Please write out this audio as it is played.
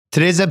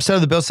Today's episode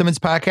of the Bill Simmons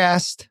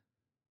Podcast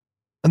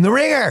on the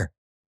Ringer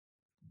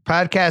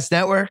Podcast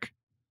Network,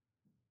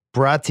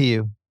 brought to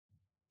you,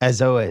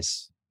 as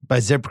always, by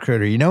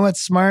ZipRecruiter. You know what's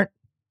smart?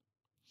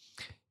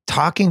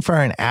 Talking for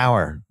an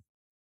hour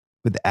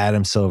with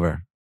Adam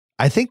Silver.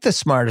 I think the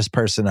smartest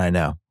person I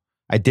know.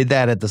 I did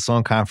that at the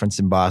Sloan Conference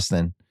in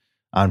Boston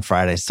on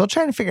Friday. Still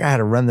trying to figure out how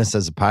to run this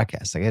as a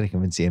podcast. I got to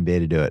convince the NBA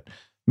to do it.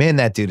 Man,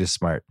 that dude is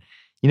smart.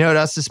 You know what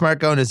else is smart?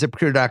 Going to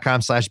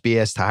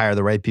ZipRecruiter.com/BS to hire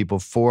the right people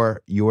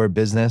for your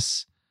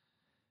business.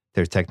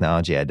 Their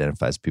technology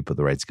identifies people with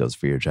the right skills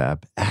for your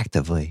job.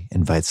 Actively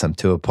invites them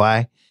to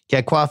apply.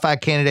 Get qualified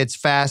candidates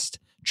fast.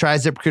 Try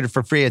ZipRecruiter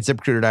for free at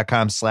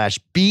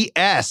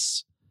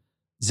ZipRecruiter.com/BS.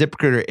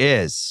 ZipRecruiter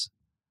is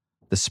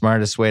the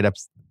smartest way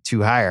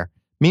to hire.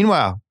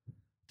 Meanwhile,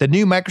 the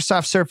new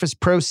Microsoft Surface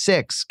Pro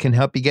 6 can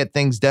help you get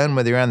things done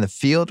whether you're on the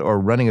field or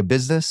running a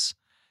business.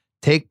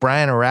 Take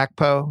Brian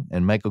Arakpo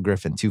and Michael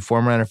Griffin, two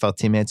former NFL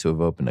teammates who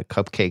have opened a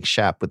cupcake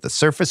shop with the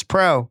Surface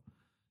Pro.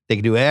 They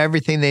can do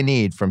everything they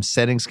need, from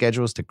setting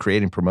schedules to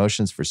creating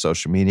promotions for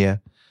social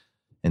media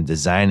and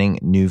designing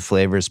new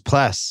flavors.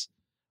 Plus,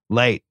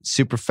 light,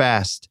 super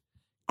fast,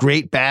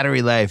 great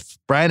battery life.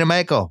 Brian and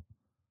Michael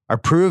are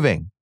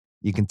proving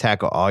you can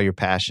tackle all your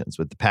passions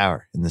with the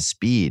power and the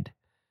speed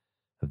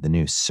of the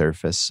new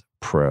Surface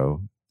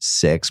Pro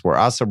 6. We're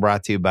also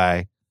brought to you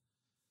by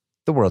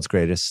the world's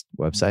greatest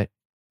website,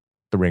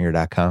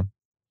 TheRinger.com,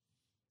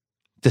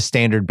 the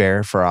standard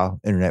bearer for all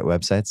internet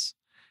websites.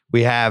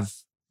 We have,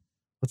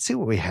 let's see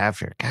what we have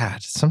here.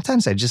 God,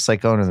 sometimes I just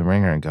like going to The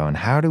Ringer and going,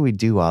 how do we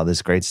do all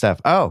this great stuff?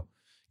 Oh,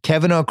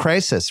 Kevin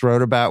O'Crisis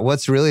wrote about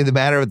what's really the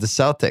matter with the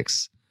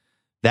Celtics.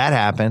 That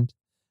happened.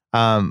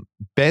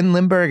 Ben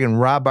Lindbergh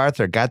and Rob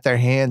Arthur got their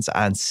hands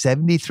on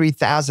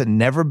 73,000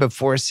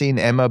 never-before-seen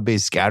MLB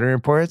scouting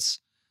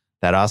reports.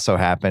 That also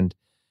happened.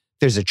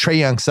 There's a Trae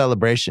Young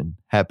celebration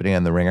happening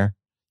on The Ringer.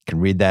 You can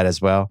read that as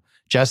well.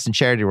 Justin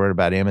Charity wrote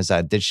about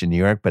Amazon ditch in New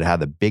York, but how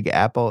the Big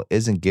Apple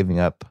isn't giving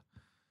up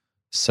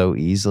so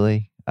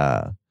easily.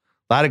 A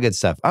lot of good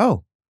stuff.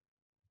 Oh,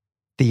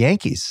 the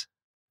Yankees.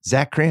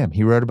 Zach Cram,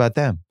 he wrote about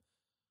them.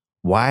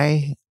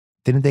 Why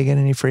didn't they get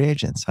any free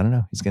agents? I don't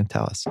know. He's going to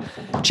tell us.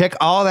 Check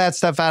all that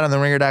stuff out on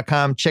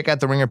TheRinger.com. Check out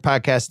the Ringer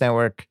Podcast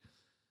Network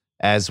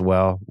as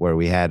well, where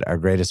we had our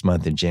greatest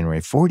month in January.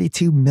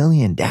 42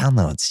 million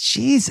downloads.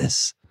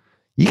 Jesus.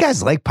 You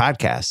guys like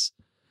podcasts.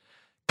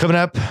 Coming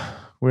up,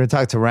 we're going to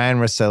talk to Ryen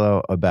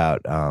Russillo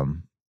about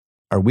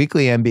our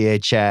weekly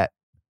NBA chat,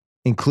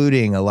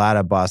 including a lot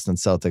of Boston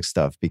Celtics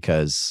stuff,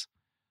 because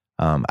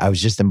I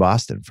was just in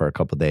Boston for a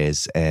couple of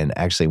days and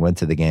actually went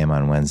to the game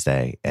on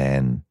Wednesday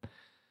and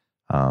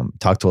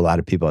talked to a lot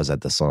of people. I was at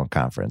the Sloan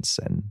Conference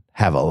and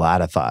have a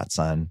lot of thoughts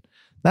on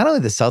not only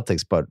the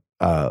Celtics, but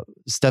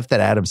stuff that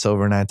Adam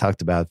Silver and I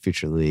talked about,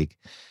 future league.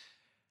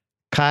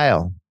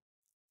 Kyle,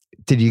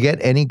 did you get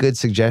any good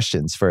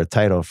suggestions for a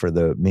title for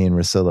the Me and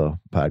Russillo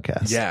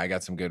podcast? Yeah, I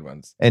got some good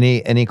ones.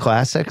 Any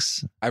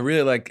classics? I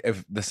really like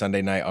the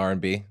Sunday night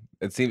R&B.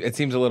 It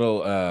seems a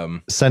little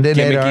Sunday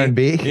night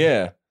gimmicky. R&B.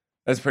 Yeah,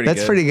 that's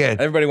pretty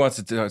good. Everybody wants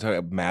to talk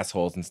about mass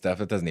holes and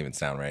stuff. It doesn't even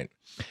sound right.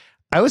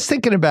 I was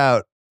thinking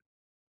about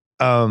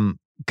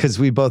because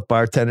we both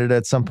bartended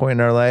at some point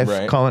in our life,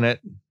 right, calling it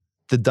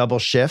the double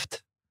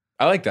shift.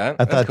 I like that.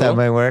 I thought that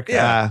might work.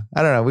 Yeah.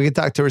 I don't know. We can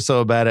talk to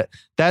Russillo about it.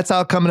 That's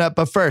all coming up.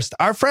 But first,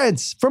 our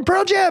friends from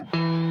Pearl Jam.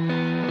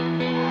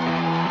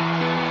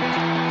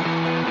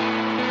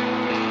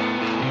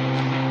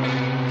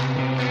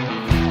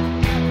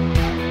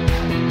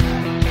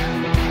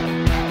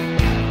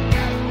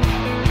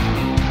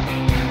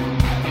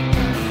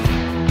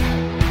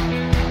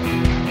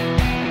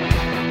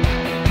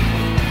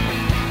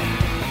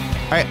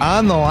 All right,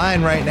 on the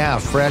line right now,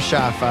 fresh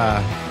off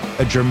a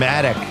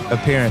dramatic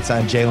appearance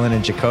on Jalen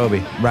and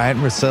Jacoby, Ryen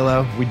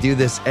Russillo. We do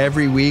this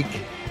every week.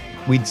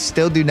 We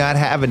still do not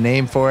have a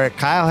name for it.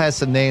 Kyle has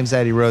some names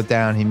that he wrote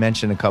down. He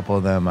mentioned a couple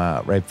of them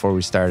right before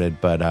we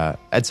started, but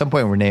at some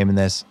point we're naming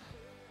this.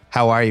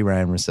 How are you,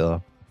 Ryen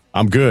Russillo?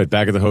 I'm good.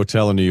 Back at the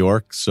hotel in New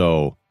York,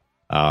 so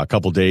a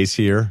couple days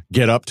here.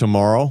 Get up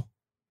tomorrow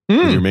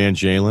with your man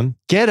Jalen.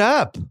 Get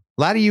up. A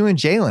lot of you and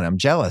Jalen. I'm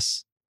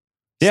jealous.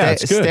 Yeah,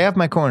 it's good. Stay off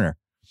my corner.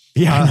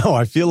 Yeah, I know.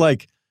 I feel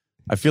like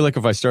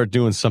if I start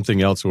doing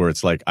something else where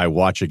it's like I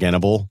watch a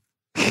Gennable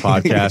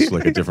podcast,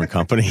 like a different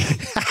company.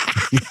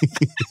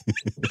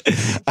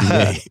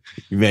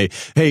 you may.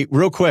 Hey,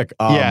 real quick.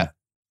 Yeah.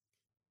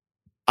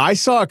 I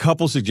saw a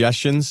couple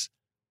suggestions.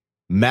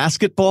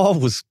 Basketball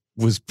was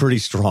pretty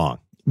strong.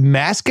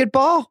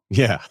 Basketball?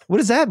 Yeah. What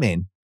does that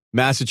mean?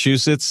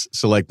 Massachusetts.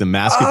 So like the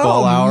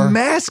basketball hour.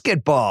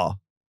 Basketball.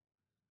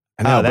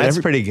 I know, that's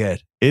pretty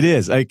good. It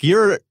is. Like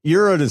you're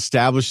an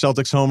established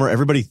Celtics homer.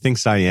 Everybody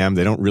thinks I am.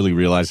 They don't really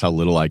realize how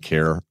little I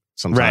care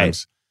sometimes.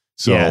 Right.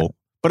 So, yeah.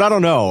 But I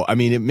don't know. I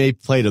mean, it may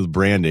play to the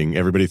branding.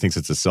 Everybody thinks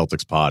it's a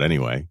Celtics pod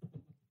anyway.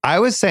 I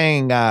was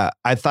saying I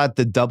thought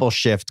the double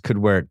shift could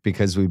work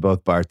because we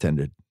both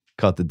bartended.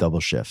 Call it the double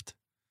shift.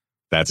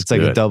 It's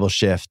good. Like a double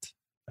shift.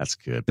 That's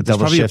good. But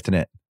double shifting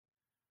it.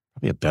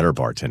 Probably a better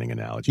bartending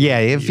analogy. Yeah,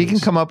 if you can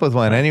come up with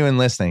one, anyone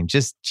listening,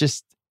 just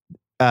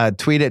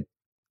tweet at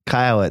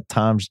Kyle at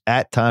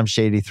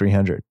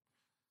TomShady300.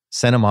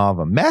 Send him all of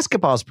them.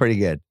 Basketball's pretty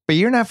good, but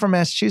you're not from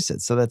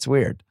Massachusetts, so that's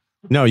weird.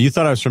 No, you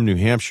thought I was from New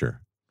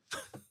Hampshire.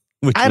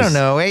 I don't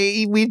know.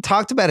 We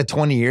talked about it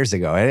 20 years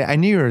ago. I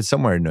knew you were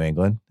somewhere in New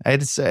England. I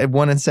had a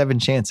 1 in 7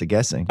 chance of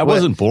guessing. I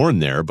wasn't born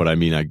there, but I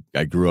mean,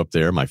 I grew up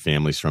there. My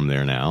family's from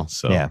there now.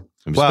 So yeah.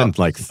 It's been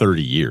like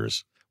 30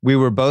 years. We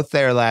were both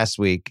there last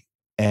week,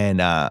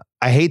 and I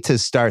hate to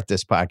start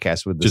this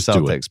podcast with the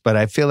Celtics, but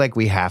I feel like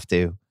we have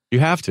to. You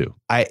have to.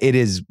 It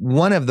is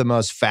one of the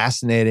most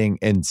fascinating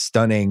and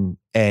stunning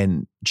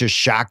and just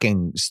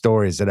shocking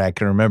stories that I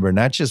can remember,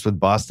 not just with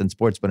Boston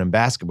sports, but in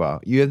basketball.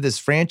 You have this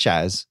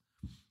franchise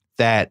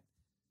that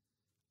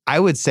I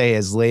would say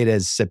as late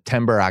as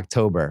September,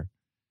 October,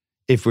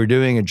 if we're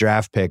doing a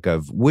draft pick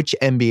of which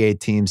NBA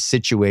team's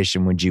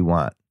situation would you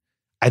want,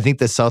 I think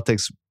the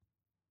Celtics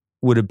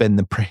would have been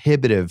the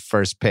prohibitive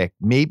first pick.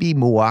 Maybe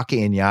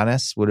Milwaukee and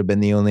Giannis would have been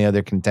the only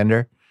other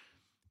contender.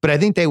 But I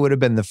think they would have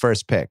been the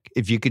first pick.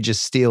 If you could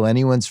just steal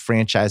anyone's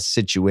franchise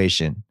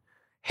situation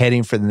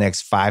heading for the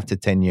next 5 to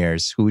 10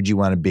 years, who would you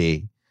want to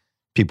be?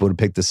 People would have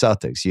picked the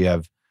Celtics. You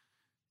have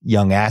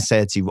young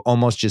assets. You've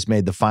almost just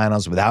made the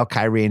finals without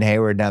Kyrie and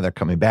Hayward. Now they're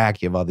coming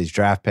back. You have all these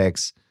draft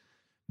picks.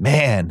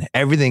 Man,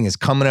 everything is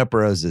coming up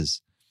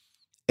roses.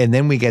 And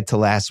then we get to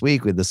last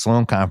week with the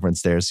Sloan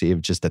Conference there. So you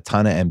have just a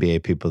ton of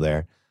NBA people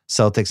there.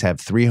 Celtics have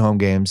 3 home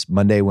games,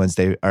 Monday,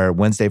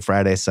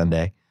 Friday,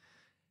 Sunday.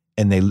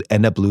 And they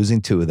end up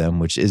losing 2 of them,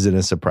 which isn't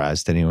a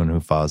surprise to anyone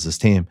who follows this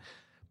team.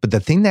 But the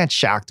thing that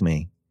shocked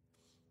me,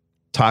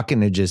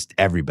 talking to just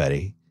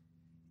everybody,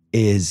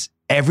 is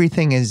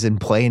everything is in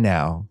play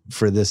now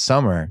for this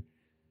summer,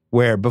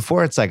 where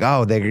before it's like,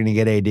 oh, they're going to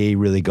get AD,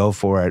 really go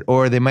for it.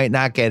 Or they might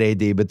not get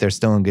AD, but they're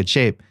still in good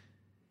shape.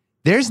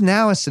 There's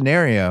now a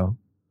scenario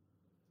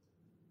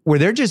where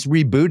they're just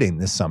rebooting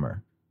this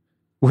summer,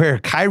 where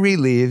Kyrie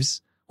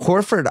leaves,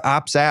 Horford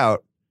opts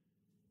out,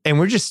 and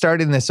we're just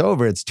starting this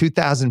over. It's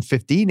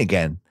 2015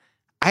 again.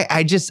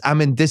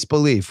 I'm in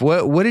disbelief.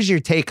 What is your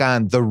take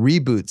on the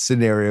reboot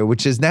scenario,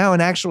 which is now an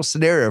actual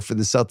scenario for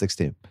the Celtics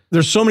team?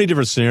 There's so many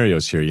different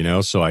scenarios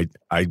here, so I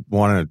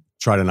want to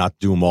try to not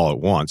do them all at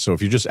once. So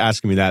if you're just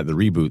asking me that, the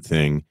reboot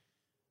thing,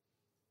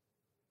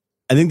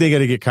 I think they got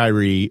to get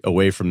Kyrie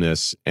away from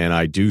this, and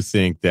I do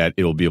think that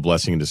it'll be a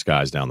blessing in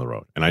disguise down the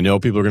road. And I know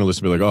people are going to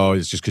listen to me like, oh,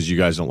 it's just because you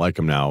guys don't like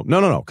him now.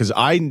 No, because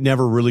I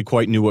never really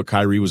quite knew what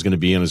Kyrie was going to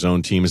be on his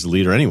own team as the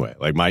leader anyway.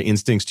 Like my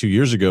instincts 2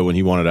 years ago when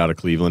he wanted out of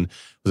Cleveland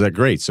was that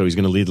great. So he's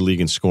going to lead the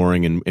league in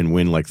scoring and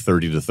win like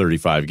 30 to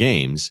 35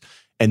 games.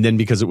 And then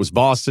because it was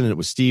Boston and it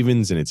was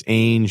Stevens and it's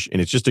Ainge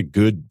and it's just a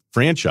good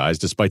franchise,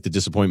 despite the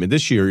disappointment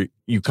this year,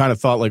 you kind of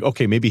thought like,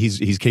 okay, maybe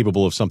he's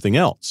capable of something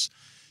else.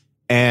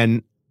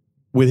 And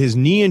with his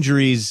knee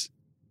injuries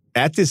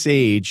at this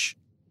age,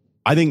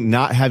 I think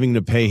not having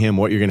to pay him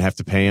what you're going to have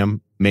to pay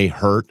him may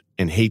hurt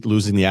and hate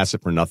losing the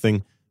asset for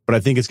nothing. But I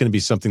think it's going to be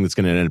something that's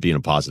going to end up being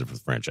a positive for the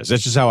franchise.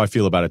 That's just how I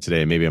feel about it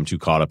today. Maybe I'm too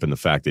caught up in the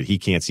fact that he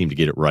can't seem to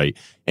get it right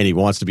and he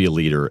wants to be a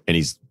leader and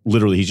he's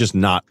just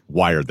not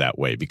wired that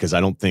way because I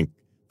don't think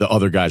the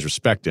other guys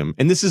respect him.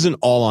 And this isn't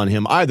all on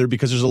him either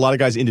because there's a lot of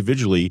guys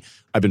individually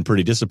I've been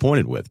pretty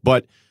disappointed with.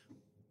 But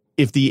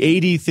if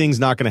the AD thing's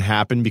not going to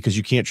happen because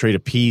you can't trade a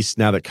piece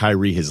now that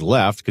Kyrie has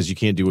left because you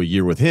can't do a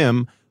year with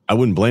him, I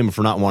wouldn't blame him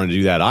for not wanting to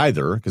do that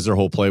either because their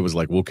whole play was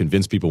like, we'll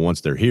convince people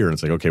once they're here. And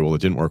it's like, okay, well,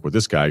 it didn't work with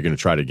this guy. You're going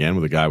to try it again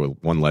with a guy with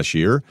one less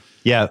year.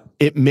 Yeah.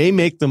 It may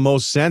make the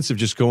most sense of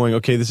just going,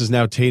 okay, this is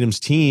now Tatum's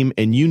team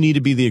and you need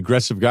to be the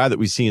aggressive guy that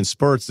we see in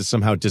spurts that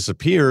somehow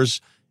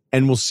disappears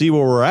and we'll see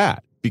where we're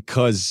at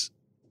because,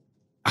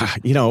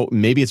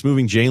 maybe it's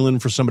moving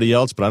Jalen for somebody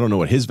else, but I don't know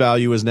what his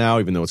value is now,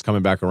 even though it's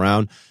coming back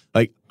around.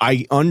 Like,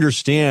 I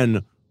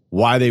understand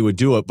why they would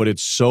do it, but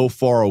it's so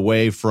far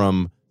away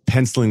from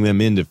penciling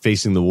them into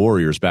facing the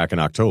Warriors back in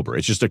October.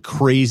 It's just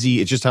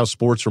it's just how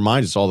sports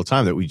remind us all the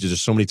time that there's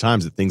so many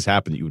times that things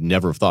happen that you would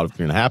never have thought of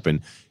going to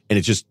happen. And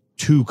it's just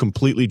 2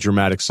 completely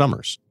dramatic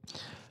summers.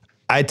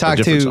 I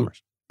talked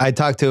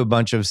to a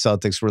bunch of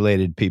Celtics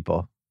related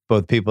people,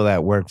 both people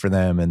that work for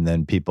them and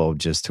then people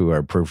just who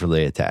are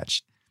peripherally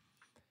attached.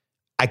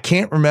 I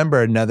can't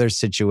remember another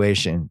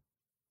situation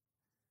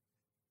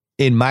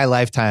in my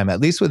lifetime, at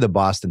least with the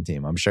Boston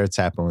team, I'm sure it's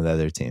happened with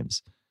other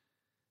teams,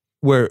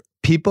 where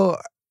people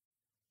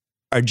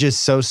are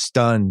just so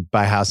stunned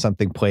by how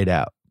something played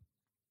out.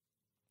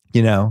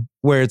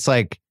 Where it's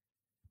like,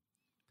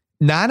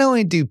 not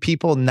only do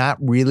people not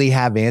really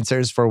have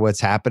answers for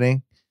what's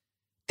happening,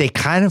 they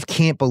kind of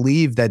can't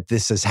believe that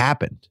this has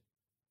happened.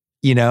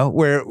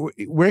 Where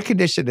we're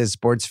conditioned as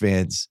sports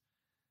fans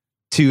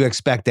to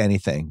expect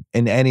anything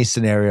and any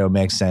scenario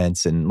makes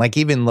sense. And like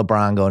even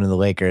LeBron going to the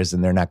Lakers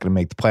and they're not going to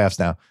make the playoffs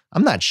now.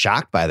 I'm not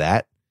shocked by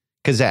that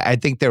because I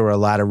think there were a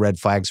lot of red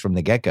flags from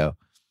the get-go.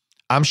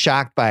 I'm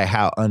shocked by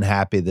how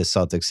unhappy the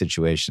Celtics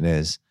situation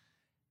is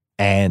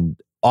and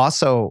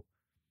also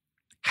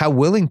how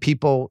willing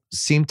people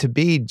seem to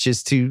be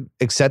just to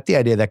accept the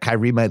idea that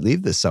Kyrie might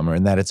leave this summer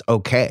and that it's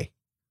okay.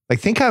 Like,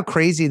 think how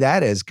crazy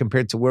that is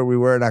compared to where we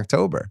were in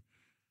October.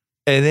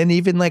 And then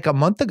even like a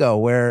month ago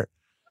where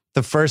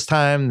the first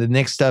time the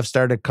Knicks stuff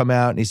started to come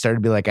out and he started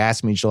to be like,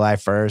 ask me July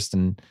 1st.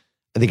 And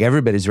I think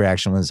everybody's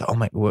reaction was, oh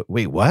my,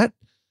 wait, what?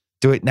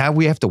 Now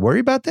we have to worry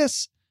about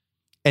this?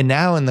 And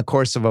now in the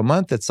course of a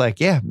month, it's like,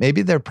 yeah,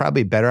 maybe they're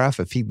probably better off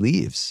if he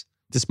leaves.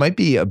 This might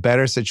be a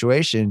better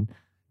situation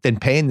than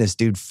paying this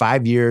dude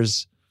 5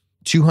 years,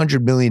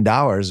 $200 million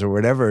or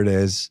whatever it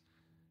is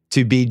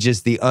to be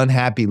just the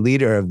unhappy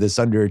leader of this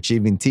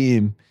underachieving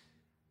team.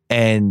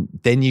 And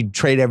then you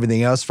trade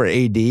everything else for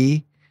AD.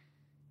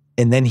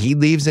 And then he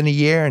leaves in a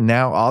year. And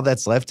now all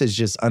that's left is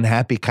just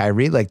unhappy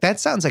Kyrie. Like, that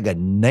sounds like a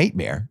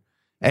nightmare.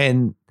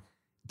 And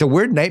the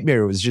word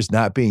nightmare was just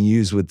not being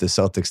used with the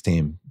Celtics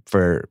team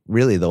for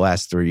really the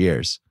last 3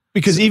 years.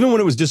 Because even when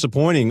it was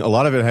disappointing, a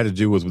lot of it had to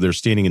do with their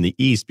standing in the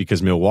East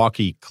because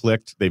Milwaukee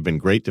clicked. They've been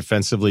great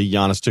defensively.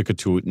 Giannis took it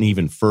to an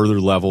even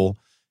further level.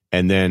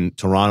 And then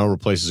Toronto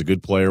replaces a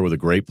good player with a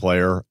great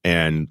player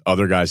and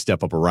other guys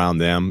step up around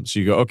them.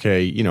 So you go,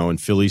 okay, and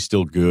Philly's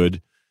still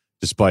good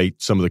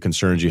despite some of the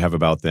concerns you have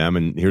about them.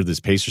 And here this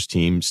Pacers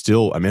team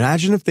still,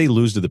 imagine if they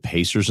lose to the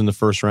Pacers in the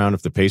first round,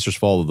 if the Pacers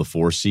fall to the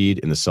 4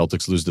 seed and the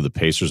Celtics lose to the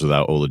Pacers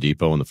without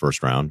Oladipo in the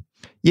first round.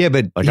 Yeah,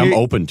 but I'm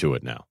open to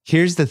it now.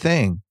 Here's the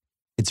thing.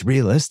 It's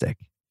realistic.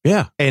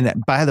 Yeah.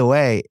 And by the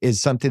way,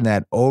 is something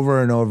that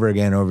over and over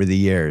again over the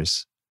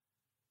years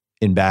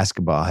in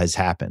basketball has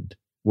happened,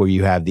 where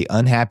you have the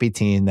unhappy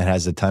team that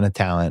has a ton of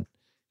talent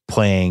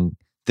playing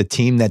the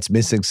team that's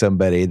missing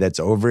somebody that's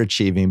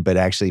overachieving but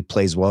actually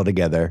plays well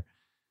together.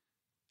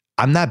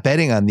 I'm not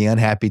betting on the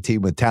unhappy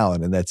team with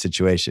talent in that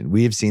situation.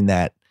 We have seen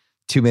that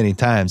too many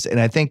times. And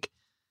I think,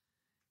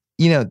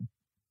 the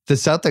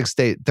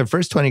Celtics, their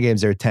first 20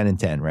 games, they were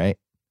 10-10, right?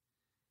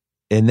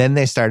 And then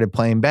they started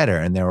playing better,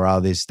 and there were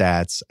all these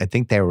stats. I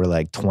think they were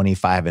like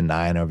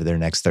 25-9 over their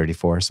next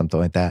 34, something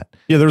like that.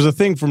 Yeah, there was a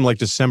thing from like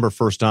December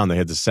 1st on. They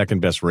had the second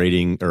best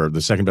rating or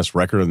the second best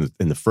record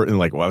in the first.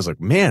 And I was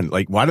like, man,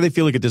 like, why do they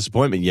feel like a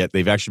disappointment? Yet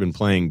they've actually been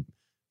playing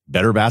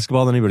better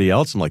basketball than anybody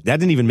else. I'm like, that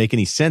didn't even make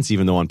any sense,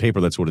 even though on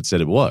paper that's what it said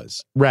it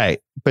was.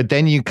 Right, but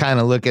then you kind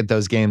of look at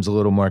those games a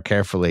little more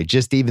carefully.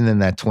 Just even in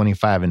that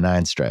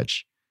 25-9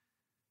 stretch,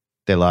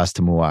 they lost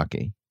to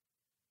Milwaukee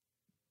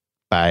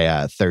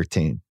by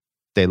 13.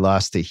 They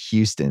lost to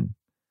Houston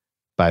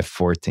by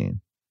 14.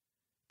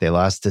 They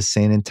lost to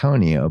San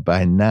Antonio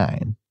by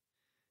 9.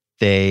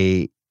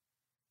 They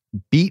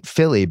beat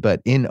Philly,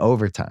 but in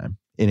overtime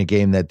in a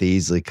game that they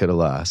easily could have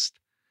lost.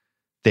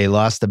 They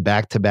lost the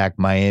back-to-back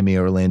Miami,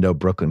 Orlando,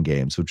 Brooklyn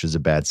games, which was a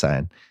bad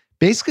sign.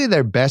 Basically,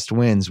 their best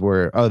wins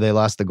were, they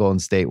lost the Golden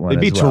State one. They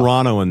beat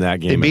Toronto in that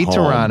game. They beat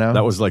Toronto.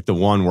 That was like the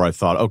one where I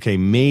thought, okay,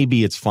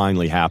 maybe it's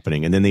finally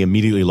happening. And then they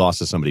immediately lost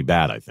to somebody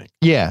bad, I think.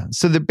 Yeah.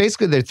 So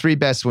basically their 3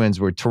 best wins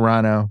were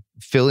Toronto,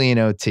 Philly, and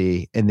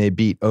OT, and they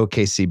beat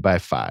OKC by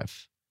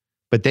 5.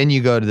 But then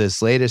you go to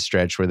this latest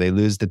stretch where they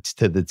lose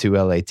to the 2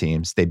 LA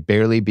teams. They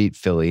barely beat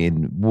Philly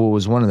in what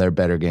was one of their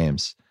better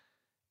games.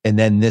 And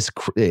then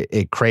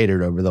it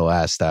cratered over the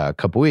last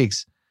couple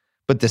weeks.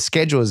 But the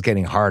schedule is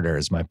getting harder,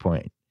 is my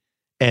point.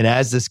 And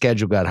as the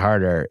schedule got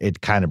harder,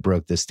 it kind of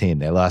broke this team.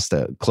 They lost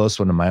a close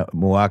one to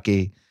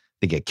Milwaukee.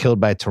 They get killed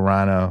by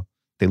Toronto.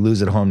 They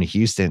lose at home to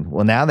Houston.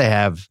 Well, now they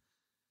have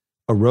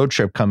a road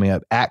trip coming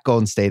up at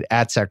Golden State,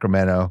 at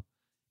Sacramento,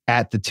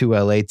 at the 2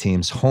 LA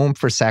teams, home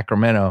for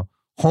Sacramento,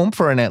 home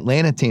for an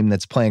Atlanta team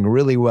that's playing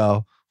really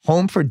well,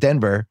 home for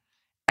Denver,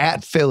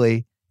 at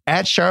Philly,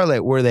 at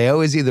Charlotte, where they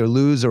always either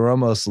lose or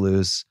almost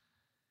lose.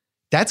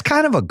 That's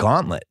kind of a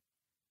gauntlet.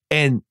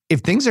 And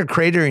if things are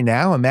cratering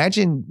now,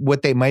 imagine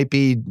what they might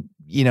be,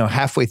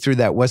 halfway through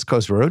that West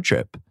Coast road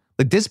trip.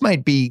 Like, this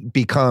might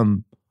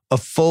become a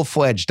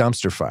full-fledged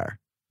dumpster fire,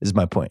 is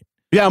my point.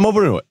 Yeah, I'm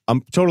open to it.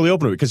 I'm totally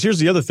open to it. Because here's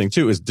the other thing,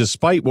 too, is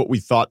despite what we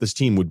thought this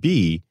team would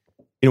be,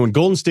 when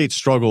Golden State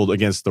struggled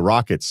against the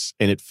Rockets,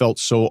 and it felt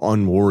so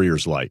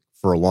un-Warriors-like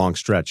for a long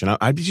stretch, and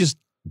I'd be just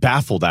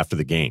baffled after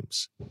the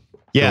games.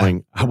 Yeah.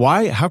 Going,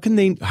 why? How can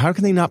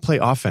they not play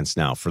offense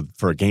now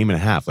for a game and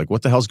a half? Like,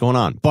 what the hell's going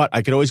on? But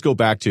I could always go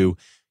back to,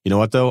 you know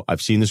what, though? I've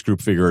seen this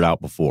group figure it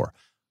out before.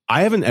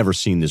 I haven't ever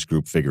seen this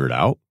group figure it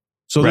out.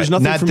 So there's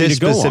nothing for me to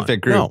go on. Not this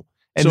specific group. No.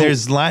 And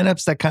there's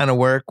lineups that kind of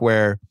work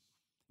where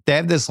they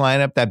have this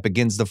lineup that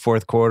begins the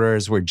fourth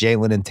quarters where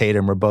Jalen and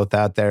Tatum are both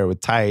out there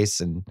with Tice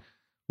and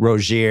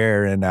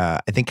Rozier and I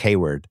think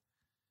Hayward.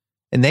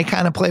 And they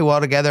kind of play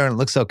well together and it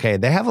looks okay.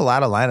 They have a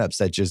lot of lineups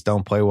that just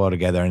don't play well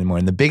together anymore.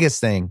 And the biggest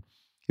thing,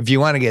 if you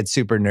want to get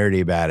super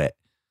nerdy about it,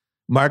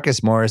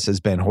 Marcus Morris has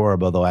been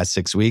horrible the last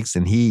 6 weeks,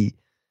 and he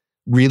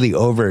really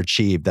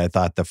overachieved, I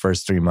thought, the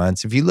first 3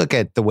 months. If you look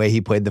at the way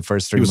he played the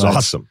first 3 months. He was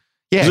awesome.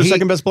 Yeah, he was their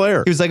second best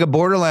player. He was like a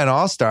borderline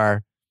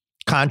all-star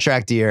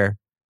contract year.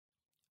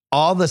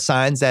 All the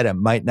signs that it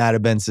might not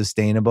have been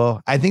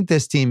sustainable. I think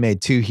this team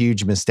made 2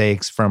 huge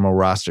mistakes from a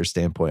roster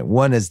standpoint.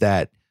 One is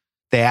that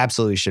they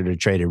absolutely should have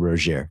traded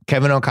Rozier.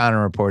 Kevin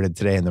O'Connor reported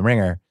today in The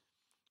Ringer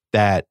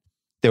that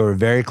they were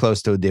very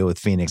close to a deal with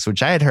Phoenix,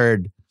 which I'd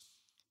heard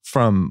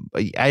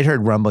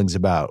rumblings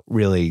about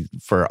really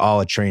for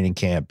all of training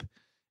camp.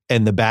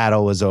 And the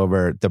battle was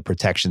over the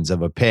protections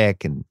of a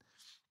pick and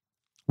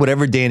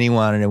whatever Danny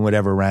wanted and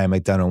whatever Ryan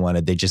McDonough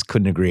wanted. They just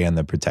couldn't agree on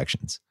the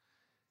protections.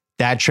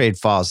 That trade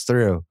falls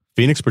through.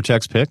 Phoenix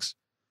protects picks?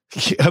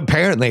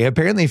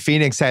 Apparently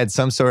Phoenix had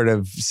some sort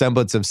of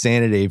semblance of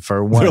sanity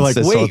for once.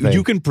 They're like, wait,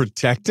 you can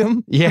protect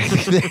him? Yeah.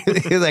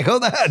 They're like,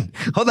 hold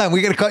on.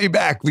 We got to call you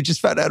back. We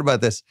just found out about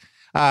this.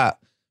 But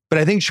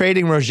I think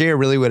trading Rozier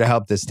really would have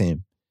helped this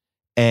team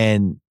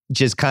and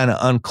just kind of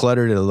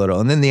uncluttered it a little.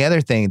 And then the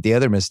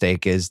other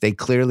mistake is they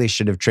clearly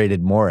should have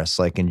traded Morris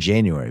like in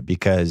January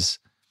because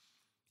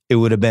it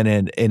would have been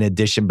an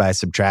addition by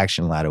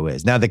subtraction in a lot of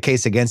ways. Now the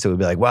case against it would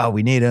be like, wow,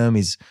 we need him.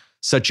 He's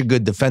such a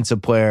good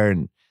defensive player.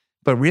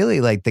 But really,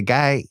 like the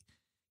guy,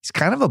 he's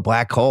kind of a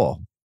black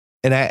hole.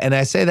 And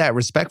I say that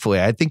respectfully.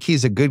 I think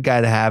he's a good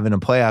guy to have in a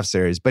playoff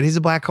series, but he's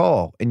a black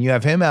hole. And you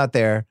have him out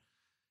there.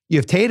 You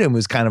have Tatum,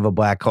 who's kind of a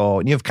black hole.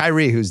 And you have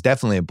Kyrie, who's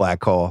definitely a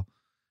black hole.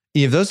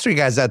 You have those three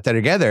guys out there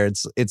together.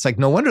 It's like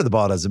no wonder the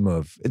ball doesn't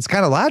move. It's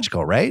kind of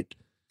logical, right?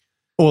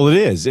 Well, it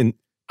is. And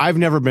I've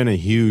never been a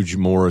huge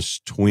Morris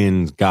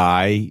twins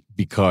guy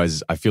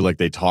because I feel like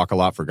they talk a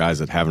lot for guys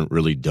that haven't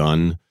really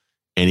done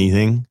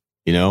anything.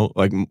 You know,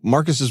 like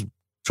Marcus is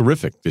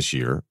terrific this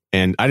year,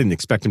 and I didn't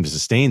expect him to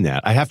sustain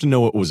that. I have to know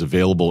what was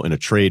available in a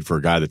trade for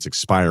a guy that's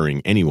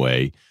expiring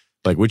anyway.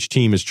 Like, which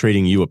team is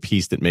trading you a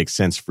piece that makes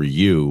sense for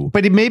you?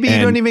 But maybe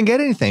you don't even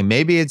get anything.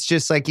 Maybe it's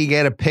just like you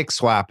get a pick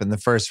swap in the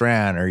first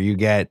round, or you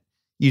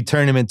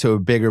turn him into a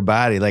bigger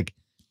body. Like,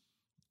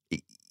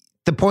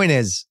 the point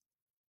is,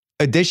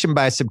 addition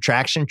by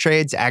subtraction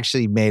trades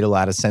actually made a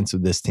lot of sense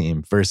with this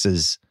team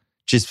versus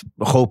just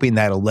hoping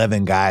that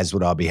 11 guys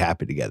would all be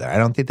happy together. I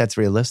don't think that's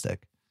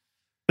realistic.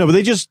 No,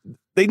 but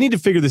they need to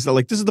figure this out.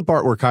 Like, this is the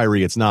part where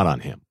Kyrie, it's not on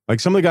him. Like,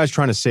 some of the guys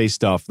trying to say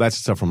stuff, that's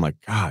the stuff I'm like,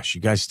 gosh,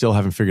 you guys still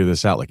haven't figured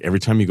this out. Like, every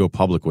time you go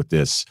public with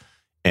this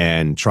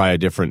and try a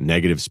different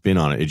negative spin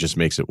on it, it just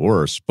makes it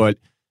worse. But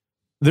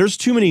there's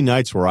too many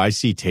nights where I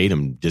see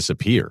Tatum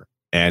disappear.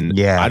 And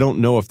I don't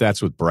know if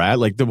that's with Brad.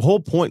 Like, the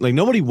whole point, like,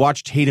 nobody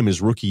watched Tatum his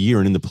rookie year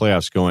and in the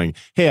playoffs going,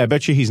 hey, I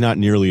bet you he's not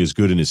nearly as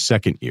good in his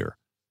second year.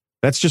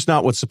 That's just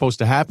not what's supposed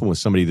to happen with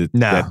somebody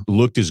that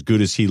looked as good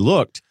as he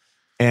looked.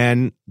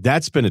 And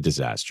that's been a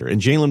disaster. And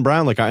Jaylen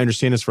Brown, like, I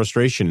understand his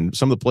frustration. And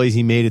some of the plays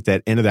he made at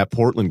that end of that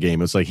Portland game,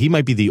 it's like he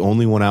might be the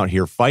only one out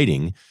here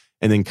fighting.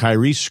 And then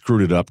Kyrie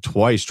screwed it up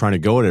twice trying to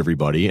go at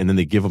everybody. And then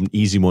they give him an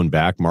easy one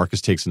back.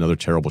 Marcus takes another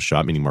terrible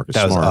shot, meaning Marcus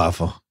Smart. That was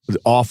awful. It was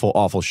an awful,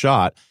 awful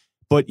shot.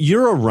 But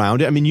you're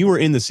around it. I mean, you were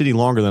in the city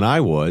longer than I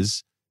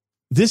was.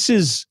 This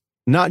is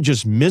not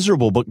just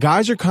miserable, but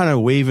guys are kind of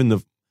waving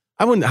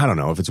I don't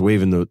know if it's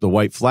waving the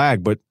white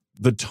flag, but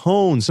the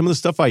tone, some of the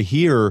stuff I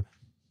hear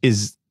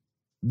is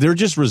they're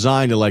just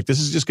resigned to, like, this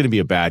is just going to be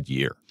a bad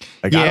year.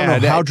 Like, I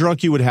don't know how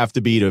drunk you would have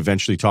to be to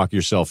eventually talk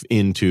yourself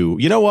into,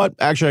 you know what,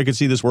 actually I could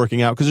see this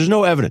working out, because there's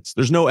no evidence.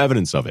 There's no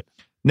evidence of it.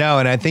 No,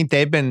 and I think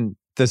the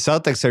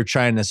Celtics are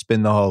trying to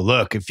spin the whole,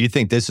 look, if you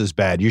think this was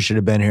bad, you should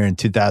have been here in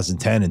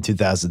 2010 and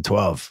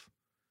 2012.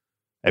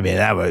 I mean,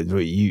 that was,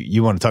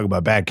 you want to talk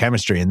about bad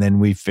chemistry, and then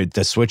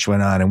the switch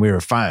went on and we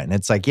were fine.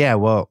 It's like, yeah,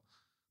 well,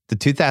 the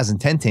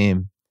 2010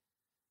 team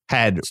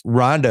had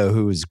Rondo,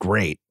 who was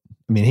great.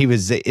 I mean, he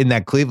was in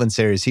that Cleveland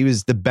series. He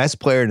was the best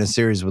player in a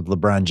series with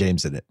LeBron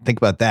James in it. Think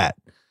about that.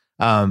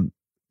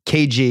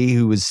 KG,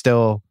 who was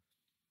still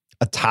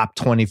a top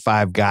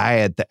 25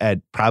 guy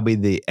at probably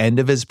the end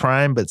of his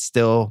prime, but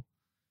still,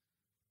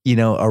 you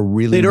know, a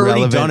really they'd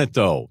already relevant, done it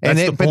though. But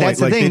that's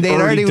the thing. They'd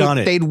already done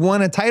it. They'd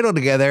won a title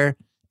together,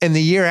 and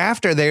the year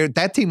after,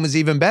 that team was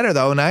even better,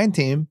 the 2009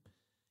 team,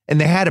 and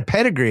they had a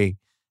pedigree.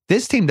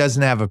 This team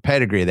doesn't have a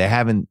pedigree.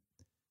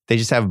 They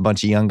just have a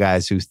bunch of young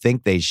guys who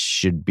think they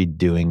should be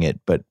doing it,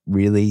 but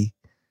really,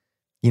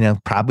 you know,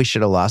 probably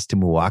should have lost to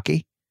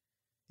Milwaukee.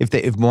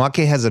 If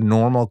Milwaukee has a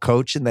normal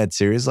coach in that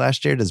series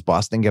last year, does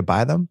Boston get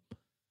by them?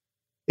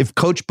 If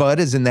Coach Bud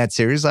is in that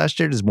series last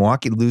year, does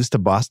Milwaukee lose to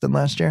Boston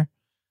last year?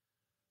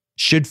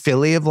 Should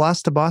Philly have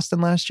lost to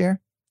Boston last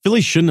year?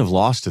 Philly shouldn't have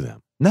lost to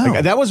them. No.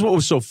 Like, that was what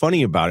was so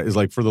funny about it, is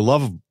like, for the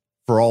love of,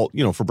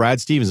 for Brad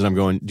Stevens, and I'm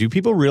going, do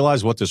people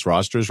realize what this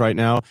roster is right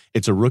now?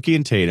 It's a rookie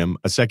in Tatum,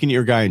 a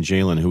second-year guy in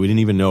Jaylen, who we didn't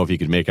even know if he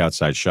could make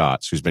outside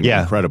shots, who's been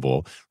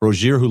incredible.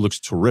 Rozier, who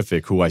looks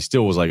terrific, who I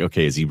still was like,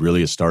 okay, is he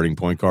really a starting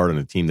point guard on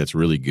a team that's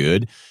really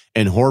good?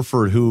 And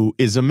Horford, who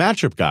is a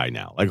matchup guy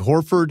now. Like,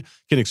 Horford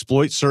can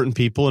exploit certain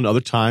people, and other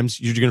times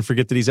you're going to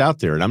forget that he's out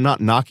there. And I'm not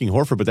knocking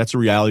Horford, but that's a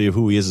reality of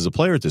who he is as a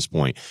player at this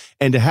point.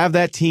 And to have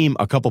that team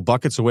a couple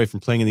buckets away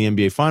from playing in the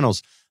NBA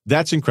Finals,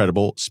 that's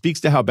incredible. Speaks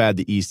to how bad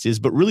the East is,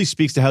 but really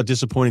speaks to how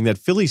disappointing that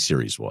Philly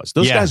series was.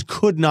 Those guys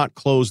could not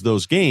close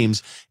those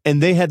games,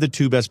 and they had the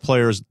two best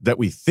players that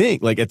we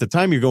think. Like, at the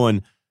time, you're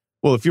going,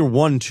 well, if you're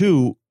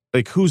 1-2,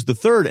 like, who's the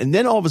third? And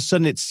then all of a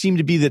sudden, it seemed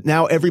to be that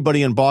now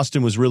everybody in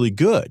Boston was really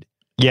good.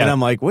 Yeah. And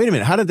I'm like, wait a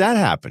minute, how did that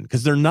happen?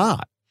 Because they're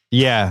not.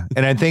 Yeah.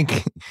 And I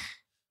think,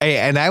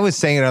 and I was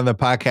saying it on the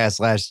podcast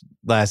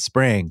last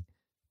spring,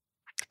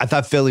 I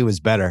thought Philly was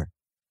better.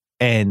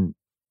 And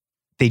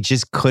they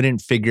just couldn't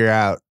figure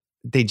out,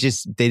 they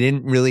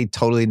didn't really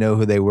totally know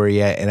who they were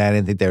yet. And I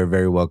didn't think they were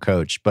very well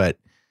coached. But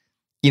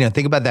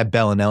think about that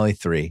Bellinelli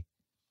three.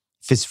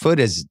 If his foot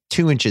is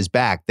 2 inches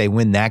back, they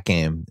win that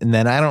game. And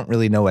then I don't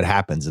really know what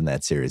happens in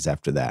that series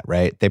after that,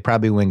 right? They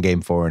probably win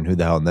game 4, and who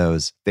the hell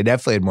knows? They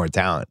definitely had more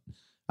talent.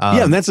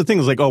 Yeah, and that's the thing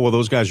is like, oh, well,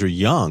 those guys are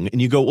young. And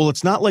you go, well,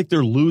 it's not like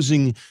they're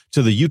losing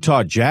to the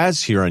Utah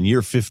Jazz here on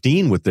year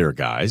 15 with their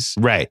guys.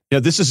 Right. Yeah,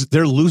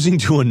 they're losing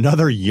to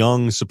another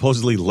young,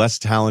 supposedly less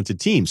talented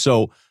team.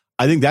 So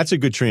I think that's a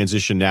good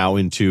transition now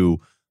into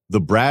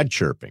the Brad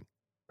chirping,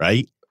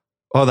 right?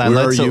 Hold on.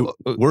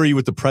 Where are you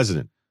with the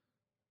president?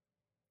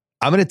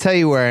 I'm going to tell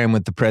you where I am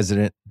with the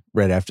president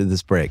right after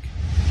this break.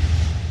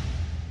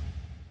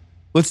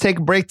 Let's take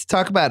a break to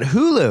talk about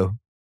Hulu.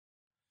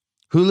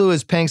 Hulu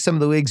is paying some of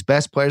the league's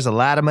best players a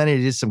lot of money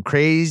to do some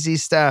crazy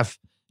stuff.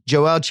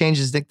 Joel changed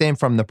his nickname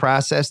from The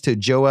Process to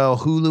Joel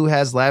Hulu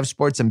Has Live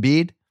Sports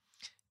Embiid.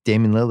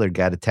 Damian Lillard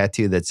got a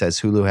tattoo that says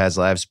Hulu Has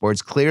Live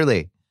Sports.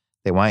 Clearly,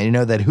 they want you to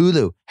know that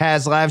Hulu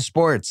has live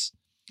sports.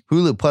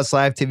 Hulu Plus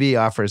Live TV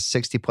offers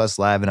 60-plus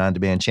live and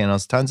on-demand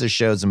channels, tons of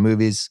shows and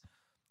movies,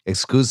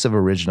 exclusive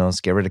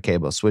originals. Get rid of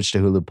cable. Switch to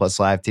Hulu Plus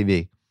Live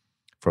TV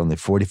for only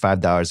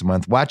 $45 a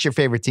month. Watch your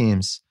favorite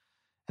teams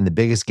and the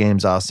biggest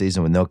games all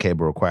season with no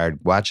cable required.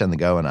 Watch on the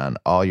go and on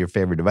all your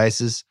favorite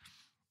devices.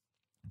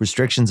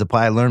 Restrictions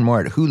apply. Learn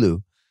more at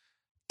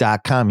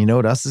hulu.com. You know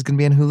what else is going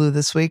to be on Hulu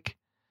this week?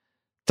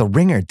 The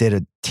Ringer did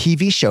a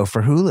TV show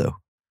for Hulu.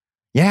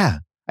 Yeah.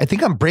 I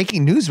think I'm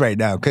breaking news right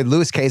now because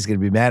Louis K is going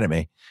to be mad at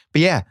me.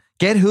 But yeah,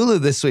 get Hulu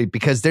this week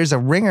because there's a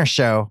Ringer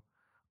show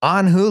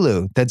on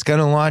Hulu that's going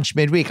to launch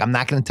midweek. I'm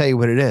not going to tell you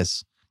what it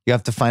is. You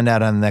have to find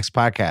out on the next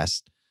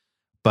podcast.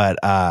 But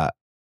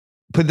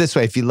put it this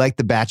way, if you like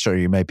The Bachelor,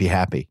 you might be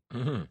happy.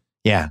 Mm-hmm.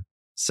 Yeah.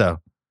 So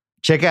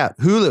check out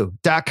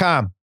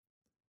hulu.com.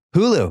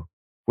 Hulu,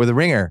 where The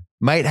Ringer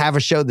might have a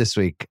show this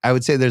week. I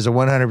would say there's a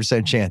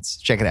 100% chance.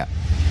 Check it out.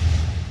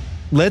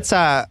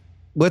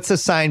 Let's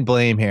assign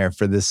blame here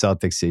for this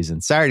Celtics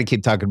season. Sorry to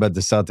keep talking about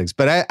the Celtics,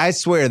 but I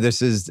swear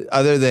this is,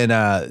 other than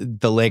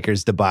the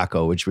Lakers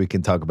debacle, which we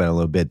can talk about in a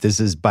little bit, this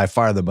is by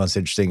far the most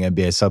interesting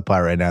NBA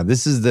subplot right now.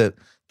 This is the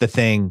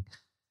thing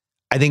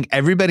I think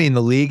everybody in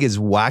the league is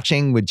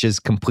watching with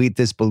just complete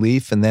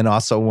disbelief and then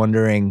also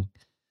wondering,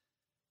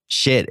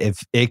 shit,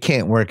 if it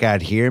can't work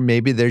out here,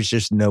 maybe there's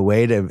just no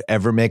way to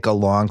ever make a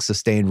long,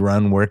 sustained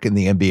run work in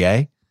the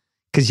NBA.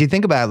 Because you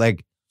think about it,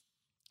 like,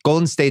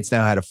 Golden State's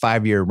now had a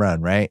 5-year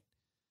run, right?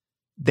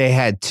 They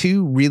had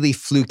 2 really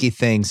fluky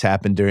things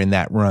happen during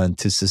that run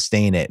to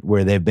sustain it,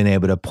 where they've been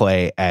able to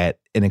play at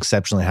an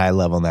exceptionally high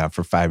level now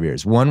for 5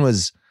 years. One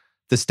was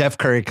the Steph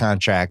Curry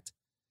contract.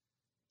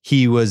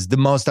 He was the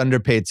most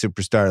underpaid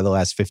superstar of the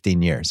last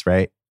 15 years,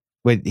 right?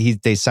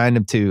 They signed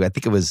him to, I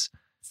think it was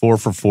 4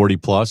 for 40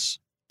 plus.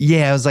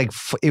 Yeah,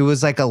 it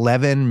was like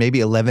 11, maybe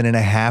 11 and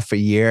a half a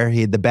year.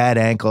 He had the bad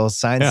ankle,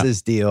 signs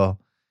this deal.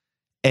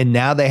 And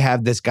now they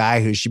have this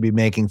guy who should be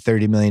making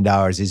 $30 million.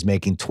 He's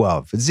making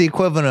 12. It's the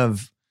equivalent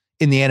of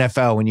in the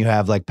NFL when you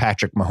have like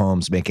Patrick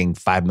Mahomes making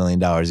 $5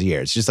 million a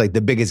year. It's just like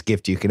the biggest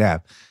gift you can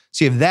have.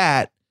 So you have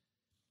that.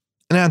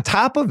 And on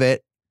top of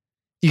it,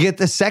 you get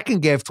the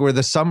second gift where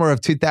the summer of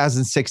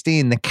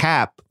 2016, the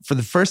cap, for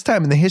the first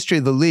time in the history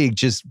of the league,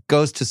 just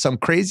goes to some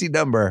crazy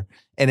number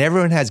and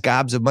everyone has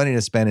gobs of money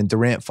to spend and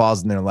Durant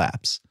falls in their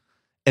laps.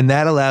 And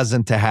that allows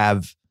them to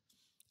have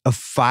a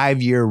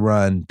 5-year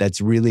run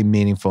that's really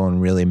meaningful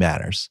and really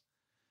matters.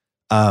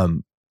 I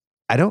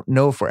don't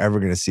know if we're ever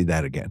going to see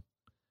that again.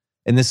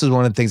 And this is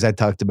one of the things I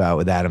talked about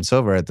with Adam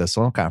Silver at the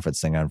Sloan Conference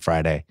thing on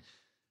Friday.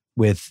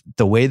 With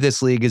the way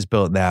this league is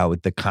built now,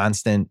 with the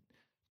constant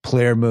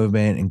player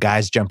movement and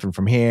guys jumping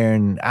from here,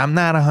 and I'm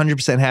not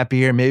 100% happy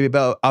here. Maybe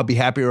I'll be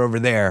happier over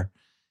there.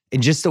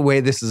 And just the way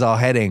this is all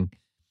heading,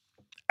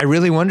 I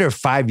really wonder if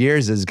 5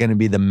 years is going to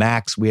be the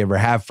max we ever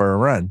have for a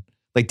run.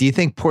 Like, do you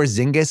think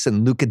Porzingis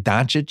and Luka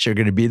Doncic are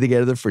going to be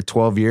together for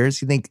 12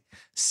 years? You think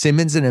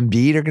Simmons and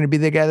Embiid are going to be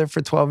together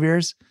for 12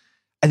 years?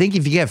 I think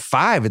if you get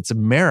 5, it's a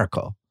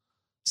miracle.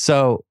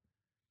 So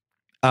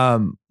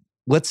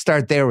let's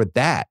start there with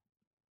that.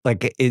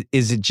 Like,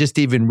 is it just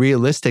even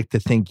realistic to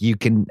think you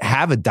can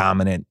have a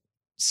dominant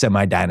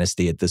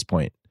semi-dynasty at this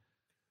point?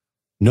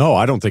 No,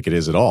 I don't think it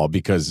is at all.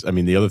 Because, I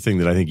mean, the other thing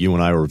that I think you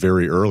and I were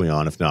very early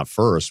on, if not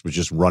first, was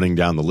just running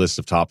down the list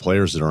of top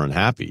players that are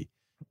unhappy.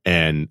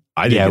 And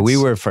I think we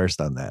were first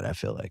on that, I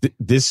feel like.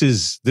 This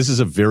is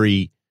a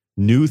very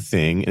new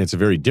thing, and it's a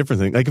very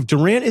different thing. Like, if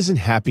Durant isn't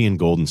happy in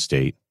Golden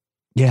State.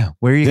 Yeah,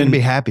 where are you going to be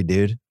happy,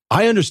 dude?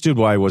 I understood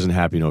why he wasn't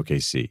happy in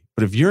OKC.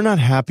 But if you're not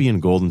happy in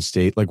Golden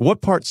State, like,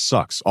 what part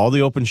sucks? All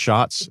the open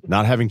shots,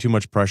 not having too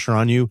much pressure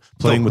on you,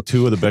 playing with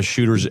 2 of the best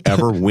shooters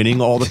ever,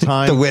 winning all the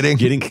time, the winning,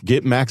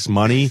 get max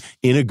money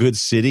in a good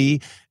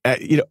city.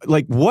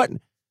 Like, what?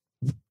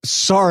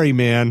 Sorry,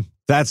 man,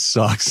 that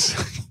sucks.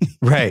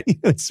 Right.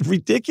 It's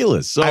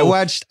ridiculous. So I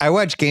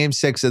watched Game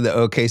 6 of the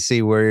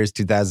OKC Warriors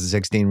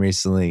 2016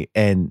 recently,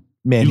 and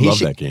man, he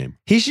loved that game.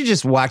 He should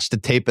just watch the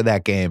tape of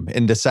that game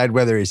and decide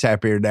whether he's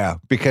happier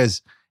now,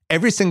 because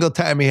every single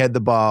time he had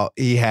the ball,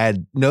 he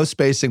had no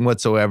spacing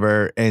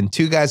whatsoever and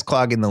 2 guys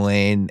clogging the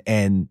lane,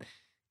 and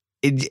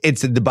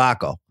it's a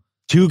debacle.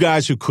 Two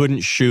guys who couldn't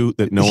shoot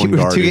that no one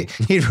guarded.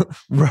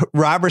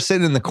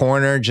 Robertson in the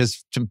corner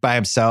just by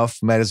himself.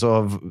 Might as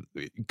well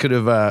could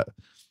have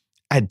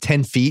had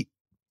 10 feet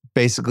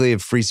basically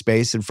of free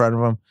space in front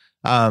of him.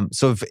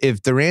 So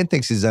if Durant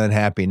thinks he's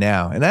unhappy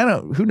now,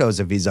 and who knows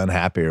if he's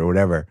unhappy or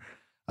whatever.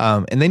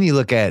 And then you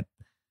look at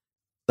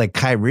like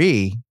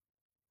Kyrie.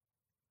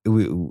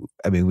 We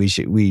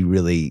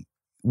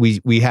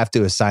have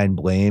to assign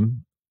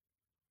blame.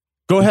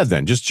 Go ahead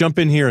then. Just jump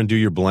in here and do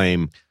your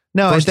blame.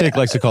 No, First Take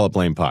likes to call it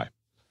blame pie.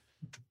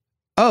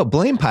 Oh,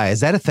 blame pie. Is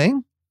that a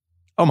thing?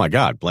 Oh my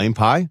God. Blame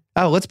pie?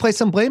 Oh, let's play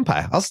some blame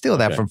pie. I'll steal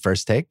that from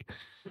First Take.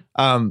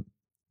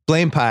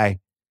 Blame pie.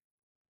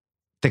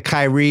 The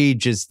Kyrie,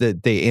 just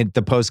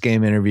the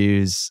post-game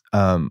interviews,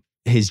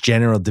 his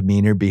general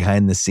demeanor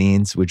behind the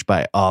scenes, which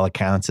by all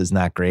accounts is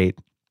not great.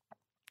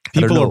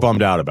 People are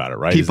bummed out about it,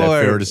 right? Is that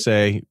fair to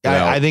say?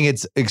 I think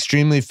it's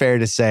extremely fair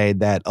to say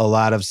that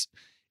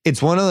it's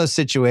one of those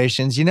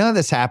situations,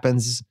 this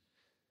happens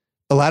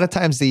a lot of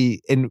times I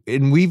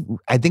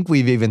think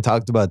we've even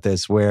talked about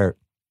this where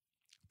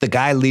the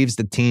guy leaves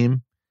the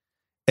team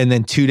and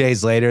then 2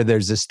 days later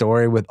there's a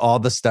story with all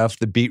the stuff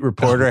the beat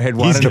reporter had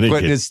wanted to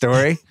put in his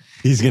story.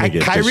 He's going to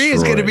get Kyrie destroyed.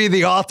 Is going to be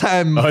the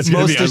all-time most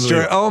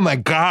destroyed. Oh my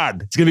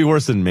God. It's going to be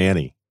worse than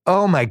Manny.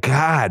 Oh my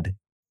God.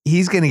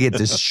 He's going to get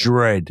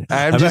destroyed.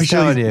 I'm just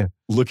telling you.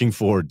 Looking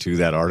forward to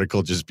that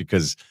article just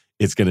because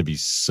it's going to be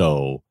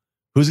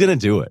who's going to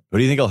do it? Who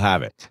do you think will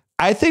have it?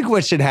 I think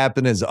what should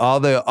happen is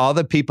all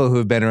the people who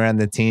have been around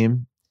the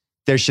team,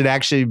 there should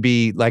actually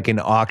be like an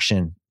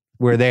auction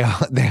where they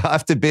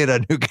have to bid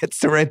on who gets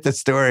to write the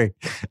story.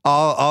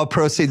 All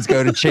proceeds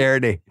go to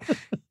charity.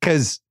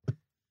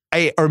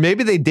 Or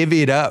maybe they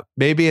divvy it up.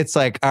 Maybe it's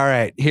like, all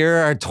right, here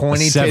are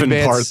 20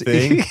 7-part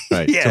thing.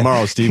 Right. Yeah.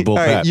 Tomorrow, Steve Bullpat.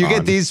 All right, you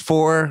get these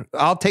 4.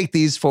 I'll take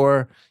these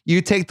 4.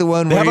 You take the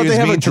one where you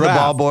mean to the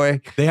ball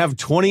boy. They have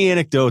 20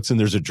 anecdotes and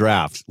there's a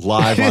draft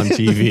live on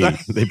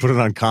TV. They put it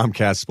on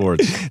Comcast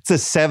Sports. It's a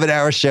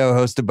 7-hour show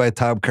hosted by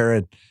Tom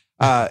Curran.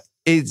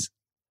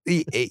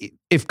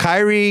 If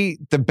Kyrie,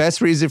 the best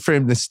reason for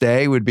him to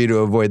stay would be to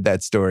avoid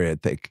that story, I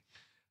think.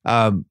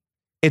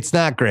 It's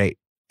not great.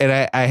 And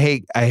I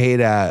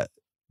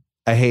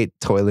hate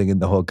toiling in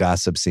the whole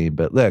gossip scene,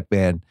 but look,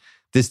 man,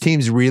 this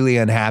team's really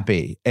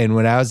unhappy. And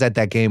when I was at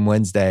that game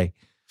Wednesday,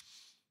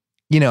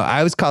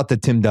 I was called the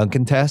Tim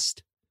Duncan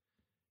test,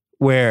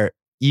 where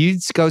you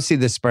go see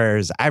the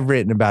Spurs. I've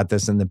written about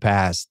this in the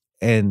past,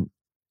 and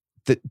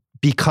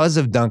because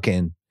of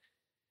Duncan,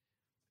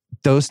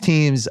 those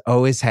teams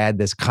always had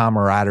this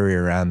camaraderie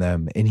around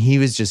them, and he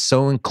was just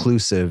so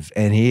inclusive.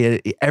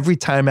 And every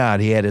time out,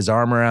 he had his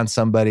arm around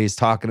somebody, he's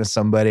talking to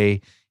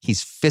somebody.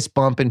 He's fist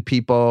bumping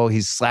people.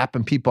 He's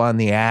slapping people on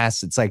the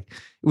ass. It's like,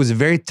 it was a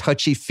very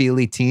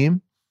touchy-feely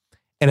team.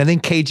 And I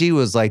think KG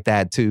was like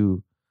that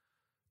too,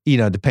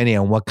 depending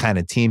on what kind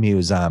of team he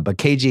was on. But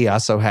KG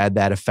also had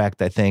that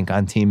effect, I think,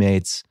 on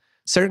teammates.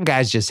 Certain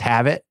guys just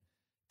have it,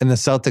 and the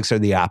Celtics are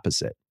the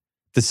opposite.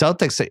 The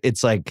Celtics,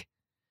 it's like,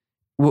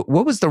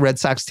 what was the Red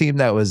Sox team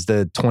that was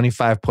the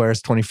 25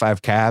 players,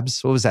 25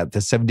 cabs? What was that?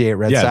 The 78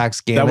 Red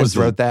Sox? Gammons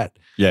wrote that?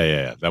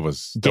 Yeah.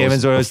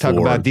 Gammons always talk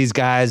about these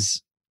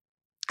guys.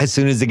 As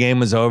soon as the game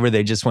was over,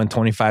 they just went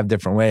 25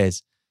 different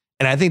ways.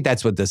 And I think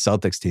that's what the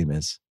Celtics team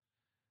is.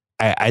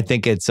 I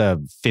think it's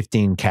a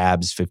 15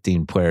 cabs,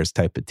 15 players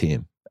type of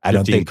team. I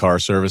don't think car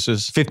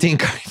services. 15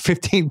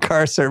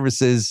 car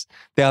services.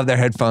 They have their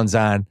headphones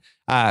on.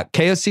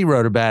 KOC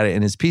wrote about it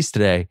in his piece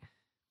today.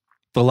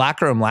 The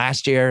locker room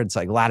last year, it's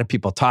like a lot of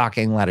people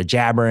talking, a lot of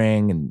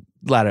jabbering, and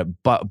a lot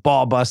of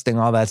ball busting,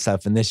 all that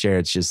stuff. And this year,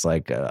 it's just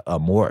like a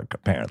morgue,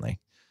 apparently.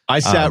 I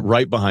sat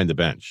right behind the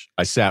bench.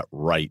 I sat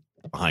right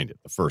behind it,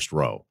 the first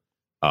row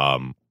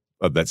of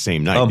that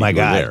same night. Oh my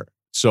God. There.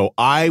 So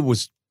I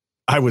was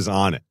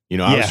on it.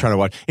 I was trying to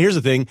watch. Here's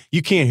the thing.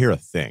 You can't hear a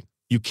thing.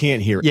 You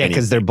can't hear anything.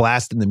 Because they're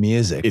blasting the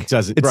music. It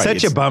doesn't. It's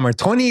such a bummer.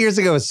 20 years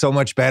ago was so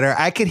much better.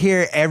 I could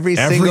hear every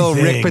single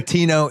Rick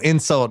Pitino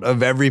insult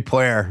of every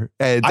player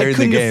during the games.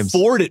 I couldn't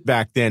afford it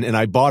back then, and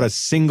I bought a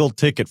single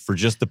ticket for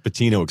just the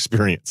Pitino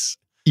experience.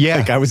 Yeah.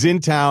 Like I was in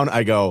town.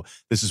 I go,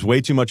 this is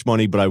way too much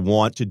money, but I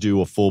want to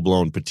do a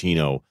full-blown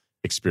Pitino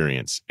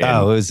experience.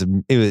 And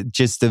it was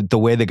just the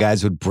way the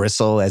guys would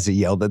bristle as he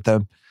yelled at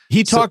them.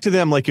 He talked to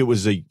them like it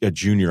was a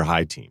junior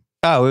high team.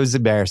 Oh, it was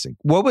embarrassing.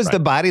 What was the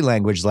body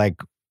language like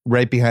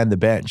right behind the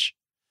bench?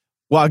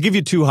 Well, I'll give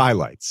you 2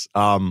 highlights.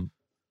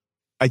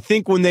 I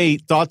think when they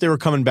thought they were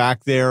coming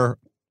back there,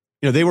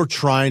 they were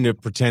trying to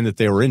pretend that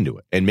they were into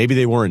it. And maybe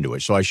they were into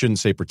it, so I shouldn't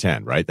say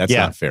pretend, right? That's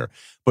not fair.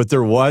 But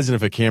there was, and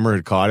if a camera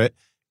had caught it,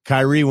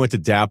 Kyrie went to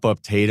dap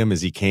up Tatum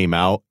as he came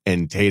out,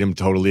 and Tatum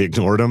totally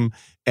ignored him.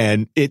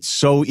 And it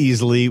so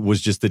easily was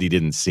just that he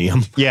didn't see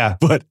him. Yeah.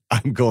 But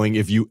I'm going,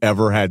 if you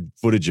ever had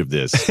footage of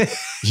this,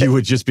 you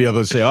would just be able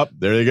to say, oh,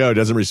 there you go.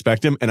 Doesn't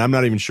respect him. And I'm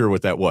not even sure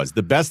what that was.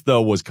 The best,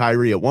 though, was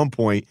Kyrie at one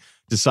point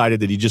decided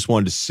that he just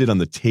wanted to sit on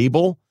the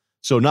table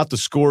So not the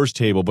scores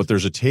table, but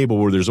there's a table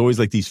where there's always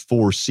like these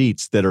 4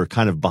 seats that are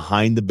kind of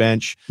behind the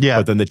bench. Yeah.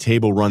 But then the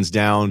table runs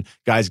down.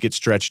 Guys get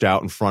stretched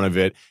out in front of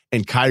it.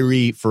 And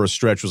Kyrie, for a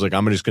stretch, was like,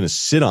 I'm just going to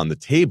sit on the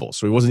table.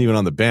 So he wasn't even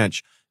on the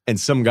bench. And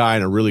some guy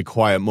in a really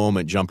quiet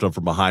moment jumped up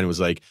from behind and was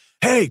like,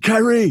 hey,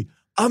 Kyrie,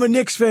 I'm a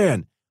Knicks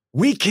fan.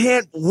 We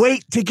can't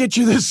wait to get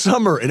you this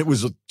summer. And it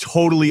was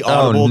totally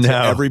audible to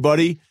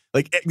everybody.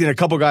 Like, a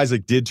couple guys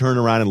like did turn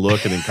around and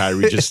look, and then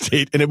Kyrie just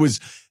stayed. And it was,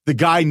 the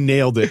guy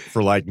nailed it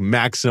for like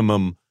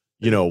maximum,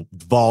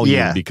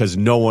 volume because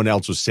no one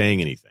else was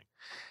saying anything.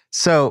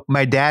 So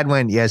my dad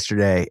went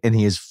yesterday, and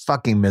he is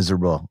fucking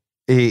miserable.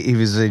 He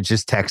was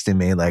just texting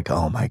me like,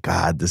 oh my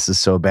God, this is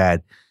so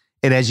bad.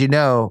 And as you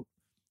know,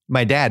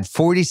 my dad,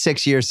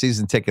 46-year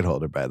season ticket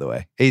holder, by the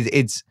way.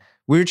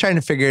 We were trying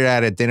to figure it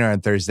out at dinner on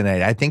Thursday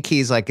night. I think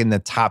he's like in the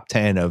top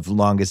 10 of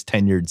longest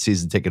tenured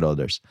season ticket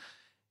holders.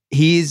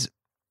 He's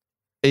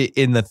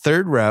in the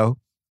third row,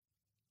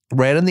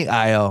 right on the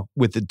aisle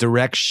with a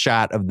direct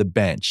shot of the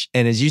bench.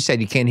 And as you said,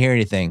 you can't hear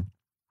anything,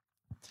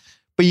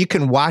 but you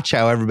can watch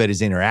how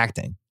everybody's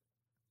interacting.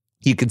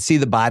 You can see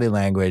the body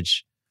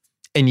language,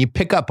 and you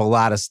pick up a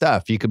lot of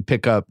stuff. You can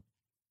pick up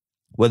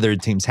whether a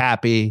team's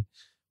happy,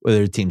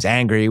 whether the team's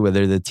angry,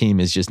 whether the team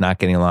is just not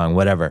getting along,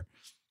 whatever.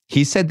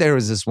 He said there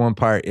was this one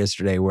part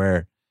yesterday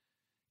where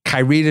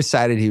Kyrie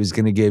decided he was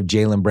going to give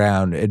Jaylen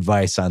Brown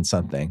advice on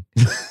something.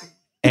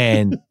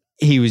 And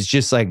he was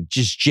just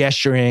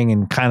gesturing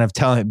and kind of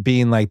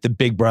being like the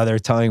big brother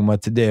telling him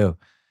what to do.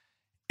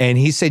 And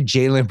he said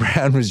Jaylen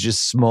Brown was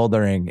just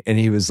smoldering. And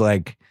he was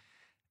like,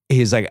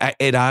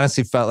 it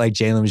honestly felt like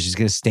Jaylen was just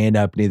going to stand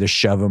up and either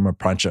shove him or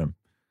punch him.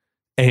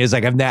 And he was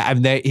like,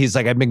 I've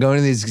been going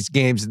to these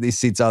games and these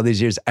seats all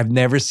these years. I've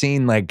never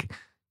seen like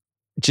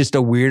just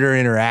a weirder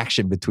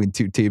interaction between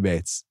two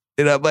teammates.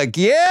 And I'm like,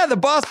 yeah, the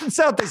Boston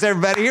Celtics,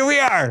 everybody, here we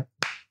are.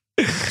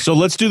 So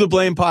let's do the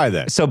blame pie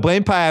then. So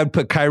blame pie, I would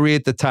put Kyrie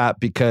at the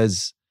top,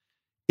 because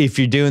if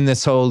you're doing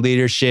this whole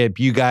leadership,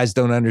 you guys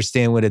don't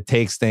understand what it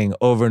takes thing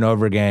over and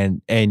over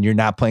again, and you're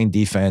not playing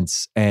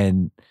defense,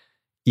 and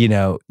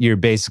you're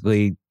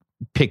basically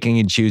picking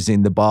and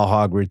choosing the ball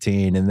hog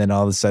routine, and then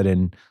all of a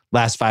sudden,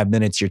 last 5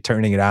 minutes, you're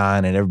turning it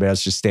on, and everybody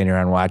else just standing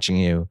around watching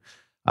you.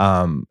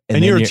 And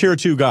you're a tier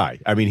 2 guy.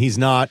 I mean, he's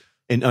not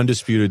an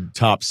undisputed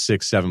top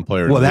 6, 7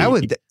 player. Well, that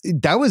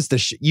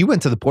was you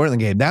went to the Portland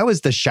game. That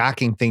was the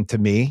shocking thing to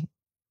me.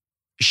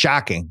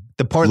 Shocking.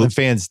 The Portland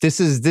fans.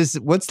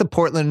 What's the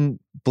Portland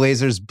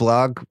Blazers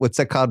blog? What's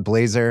that called?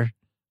 Blazer?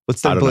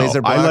 What's the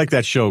Blazer blog? I like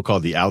that show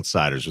called The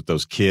Outsiders with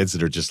those kids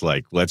that are just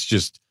like,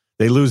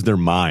 they lose their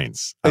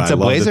minds. It's a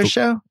Blazer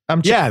show?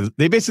 Yeah,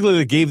 they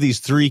basically gave these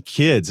 3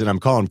 kids, and I'm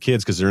calling them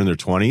kids because they're in their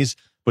 20s,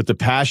 but the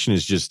passion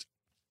is just...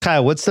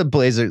 Kyle, what's the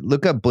Blazer?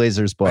 Look up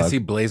Blazers blog. I see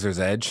Blazers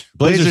Edge.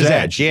 Blazers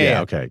Edge.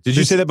 Yeah, okay. Did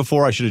you say that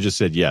before? I should have just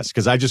said yes,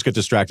 because I just get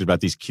distracted about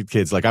these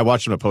kids. Like, I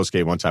watched them at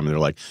post-game one time, and they're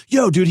like,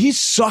 yo, dude, he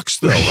sucks,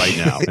 though, right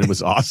now. And it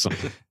was awesome.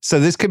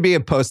 So this could be a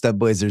post up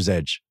Blazers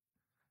Edge.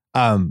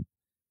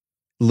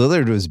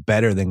 Lillard was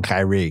better than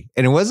Kyrie.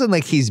 And it wasn't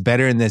like he's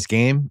better in this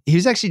game. He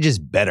was actually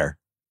just better.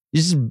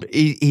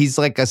 He's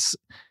like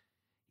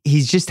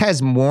he just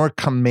has more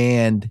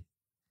command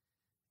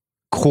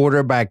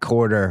quarter by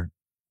quarter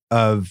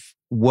of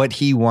what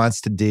he wants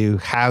to do,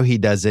 how he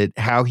does it,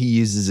 how he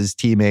uses his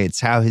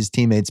teammates, how his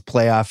teammates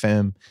play off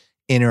him,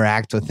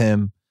 interact with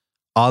him,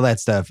 all that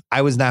stuff.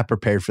 I was not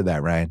prepared for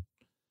that, Ryan.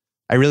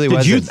 I really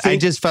wasn't. Did you think I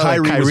just felt Kyrie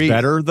like Kyrie was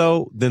better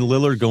though than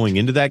Lillard going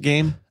into that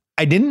game?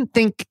 I didn't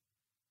think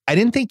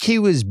he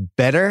was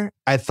better.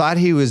 I thought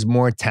he was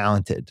more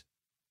talented.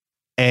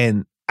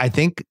 And I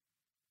think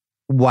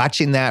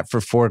watching that for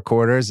 4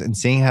 quarters and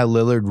seeing how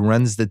Lillard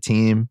runs the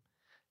team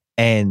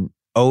and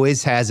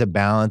always has a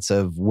balance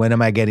of when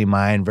am I getting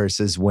mine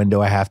versus when do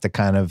I have to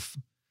kind of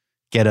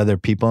get other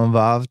people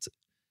involved.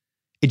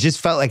 It just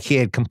felt like he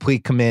had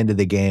complete command of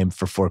the game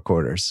for 4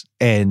 quarters.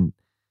 And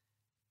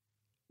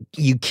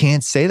you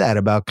can't say that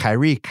about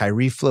Kyrie.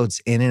 Kyrie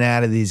floats in and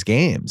out of these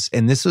games.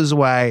 And this was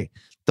why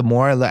the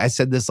more I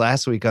said this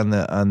last week on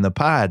the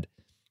pod,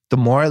 the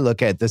more I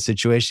look at the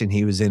situation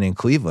he was in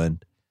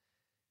Cleveland,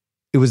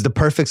 it was the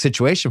perfect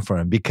situation for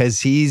him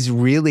because he's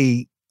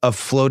really a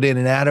float in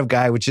and out of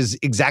guy, which is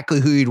exactly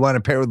who you'd want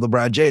to pair with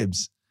LeBron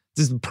James.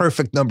 This is the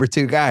perfect number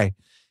 2 guy.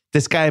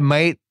 This guy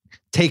might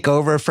take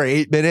over for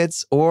 8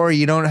 minutes, or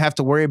you don't have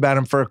to worry about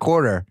him for a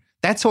quarter.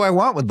 That's who I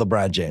want with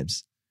LeBron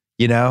James,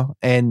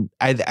 And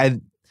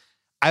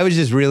I was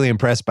just really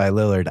impressed by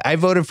Lillard. I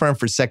voted for him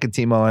for second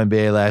team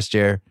All-NBA last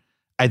year.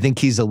 I think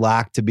he's a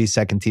lock to be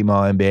second team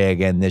All-NBA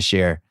again this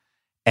year.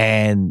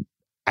 And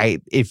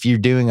if you're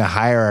doing a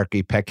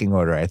hierarchy pecking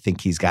order, I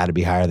think he's got to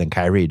be higher than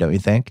Kyrie, don't you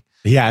think?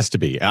 He has to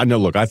be. I know,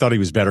 look, I thought he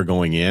was better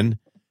going in,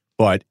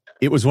 but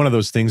it was one of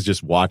those things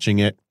just watching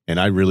it, and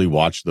I really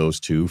watched those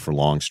 2 for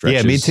long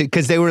stretches. Yeah, me too,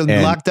 because they were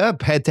locked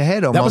up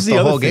head-to-head almost that was the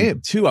whole other thing,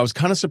 game. Too. I was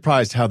kind of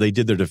surprised how they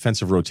did their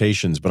defensive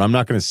rotations, but I'm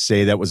not going to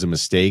say that was a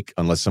mistake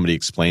unless somebody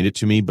explained it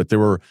to me, but there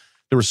were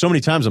so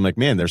many times I'm like,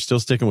 man, they're still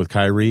sticking with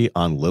Kyrie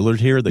on Lillard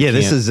here.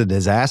 This is a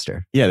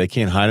disaster. Yeah, they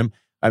can't hide him.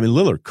 I mean,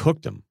 Lillard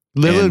cooked him.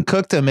 Lillard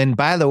cooked him. And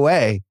by the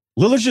way,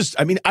 Lillard's just,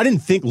 I didn't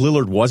think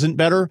Lillard wasn't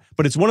better,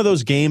 but it's one of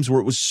those games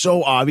where it was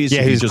so obvious.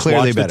 Yeah, he was just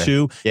clearly watched better. The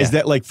two. Yeah. Is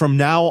that like from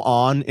now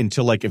on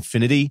until like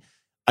infinity,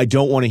 I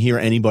don't want to hear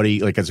anybody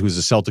like who's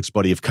a Celtics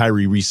buddy if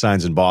Kyrie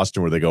re-signs in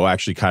Boston where they go,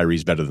 actually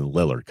Kyrie's better than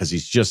Lillard, because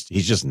he's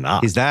just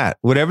not. He's not.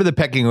 Whatever the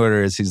pecking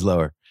order is, he's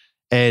lower.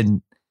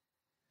 And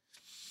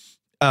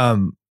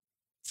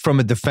from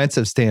a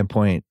defensive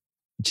standpoint,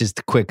 just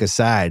a quick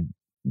aside,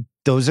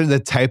 those are the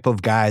type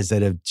of guys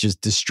that have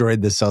just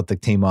destroyed the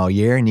Celtic team all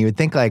year. And you would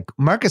think like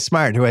Marcus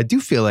Smart, who I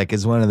do feel like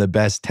is one of the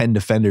best 10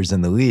 defenders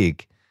in the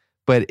league,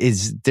 but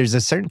there's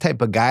a certain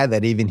type of guy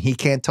that even he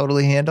can't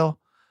totally handle.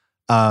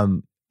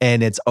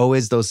 And it's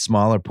always those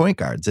smaller point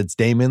guards. It's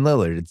Damian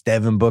Lillard. It's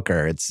Devin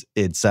Booker. It's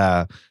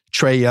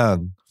Trae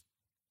Young.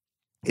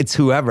 It's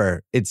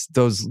whoever. It's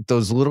those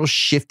little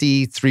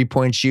shifty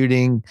 3-point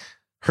shooting,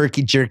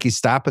 herky-jerky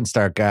stop and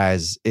start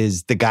guys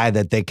is the guy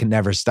that they can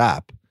never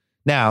stop.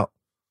 Now,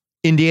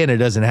 Indiana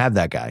doesn't have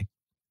that guy.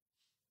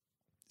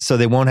 So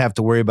they won't have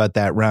to worry about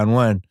that round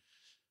one.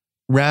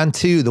 Round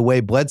two, the way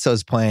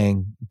Bledsoe's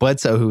playing,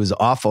 Bledsoe, who was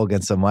awful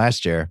against them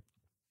last year,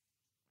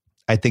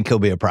 I think he'll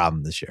be a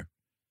problem this year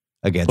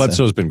against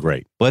Bledsoe's been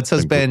great.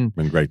 Bledsoe's been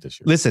great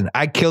this year. Listen,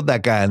 I killed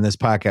that guy in this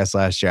podcast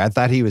last year. I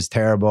thought he was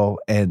terrible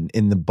and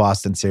in the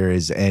Boston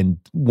series, and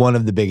one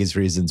of the biggest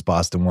reasons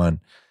Boston won.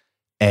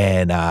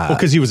 And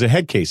because he was a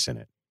head case in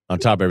it. On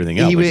top of everything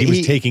else, he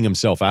was taking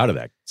himself out of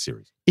that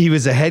series. He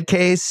was a head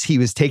case. He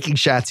was taking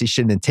shots he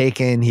shouldn't have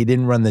taken. He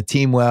didn't run the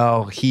team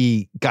well.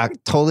 He got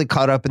totally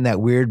caught up in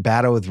that weird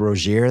battle with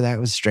Rozier. That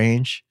was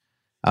strange.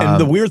 And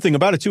the weird thing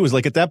about it, too, is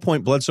like at that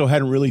point, Bledsoe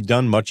hadn't really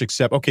done much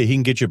except, okay, he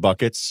can get you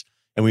buckets,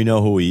 and we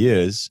know who he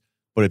is.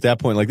 But at that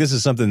point, like this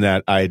is something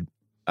that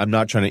I'm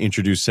not trying to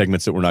introduce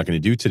segments that we're not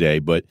going to do today,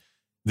 but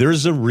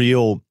there's a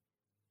real,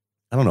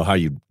 I don't know how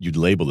you'd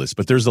label this,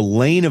 but there's a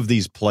lane of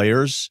these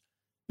players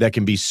that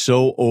can be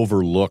so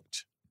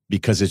overlooked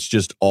because it's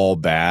just all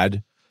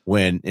bad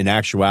when in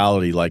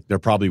actuality, like they're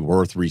probably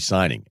worth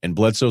re-signing. And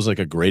Bledsoe's like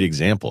a great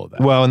example of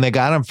that. Well, and they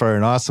got him for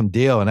an awesome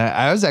deal. And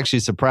I was actually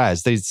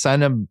surprised. They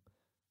signed him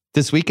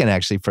this weekend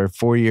actually for a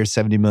 4-year,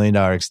 $70 million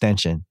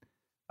extension,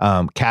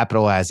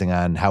 capitalizing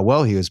on how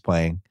well he was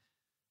playing.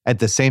 At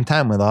the same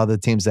time, with all the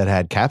teams that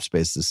had cap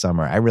space this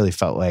summer, I really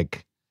felt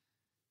like,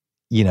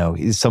 you know,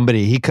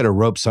 he could have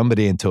roped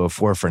somebody into a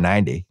 4 for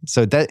 $90.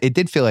 So it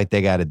did feel like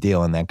they got a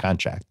deal in that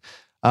contract.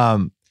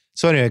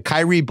 So anyway,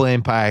 Kyrie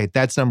blame pie.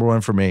 That's number one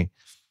for me.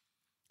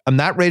 I'm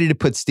not ready to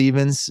put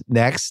Stevens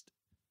next.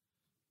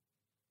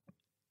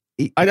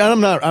 I'm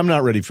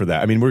not ready for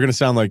that. I mean, we're going to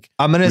sound like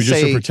we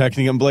just are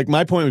protecting him. But like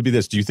my point would be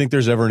this: do you think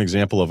there's ever an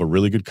example of a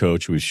really good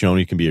coach who has shown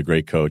he can be a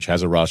great coach,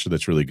 has a roster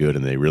that's really good,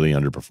 and they really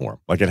underperform?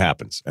 Like it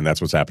happens, and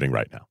that's what's happening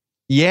right now.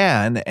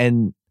 Yeah,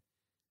 and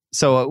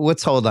so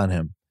let's hold on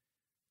him.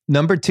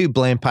 Number 2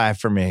 blame pie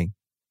for me,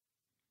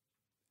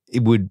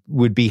 it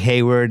would be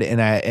Hayward,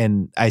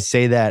 and I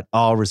say that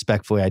all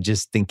respectfully. I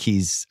just think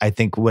I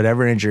think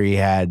whatever injury he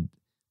had,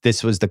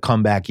 this was the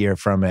comeback year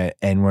from it,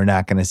 and we're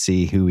not going to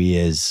see who he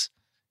is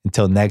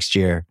until next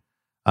year.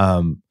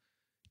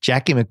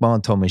 Jackie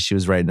McMullen told me she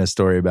was writing a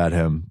story about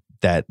him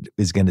that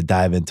is going to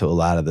dive into a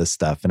lot of this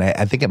stuff, and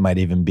I think it might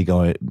even be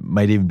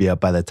up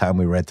by the time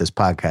we write this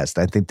podcast.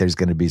 I think there's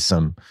going to be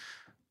some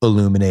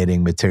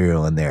illuminating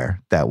material in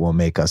there that will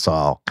make us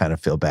all kind of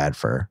feel bad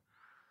for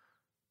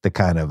the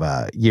kind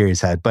of year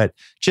he's had. But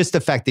just the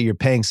fact that you're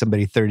paying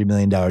somebody $30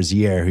 million a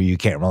year who you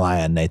can't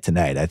rely on night to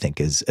night, I think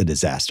is a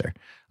disaster.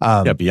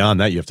 Beyond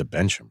that, you have to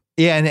bench him.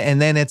 Yeah,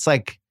 and then it's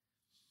like,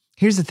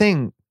 here's the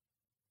thing,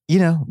 you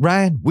know,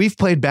 Ryan, we've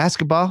played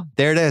basketball.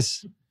 There it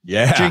is.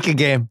 Yeah. Drinking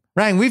game.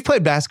 Ryan, we've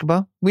played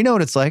basketball. We know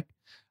what it's like.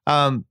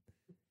 When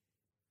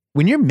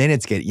your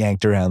minutes get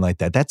yanked around like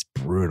that, that's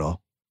brutal.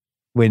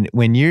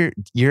 When you're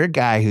a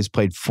guy who's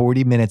played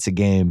 40 minutes a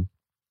game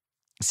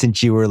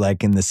since you were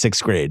like in the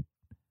 6th grade,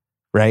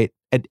 right?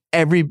 At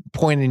every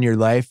point in your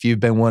life, you've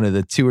been one of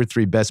the 2 or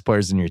 3 best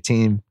players in your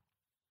team,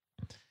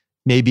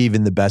 maybe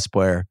even the best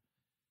player,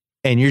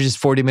 and you're just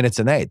 40 minutes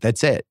a night.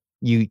 That's it.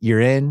 You're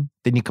in,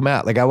 then you come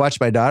out. Like I watch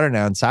my daughter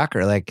now in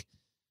soccer. Like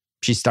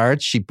she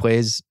starts, she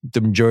plays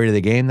the majority of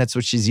the game. That's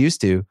what she's used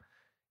to.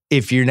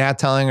 If you're now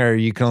telling her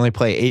you can only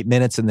play 8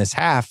 minutes in this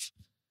half,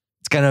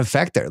 it's going to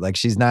affect her. Like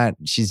she's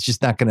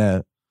just not going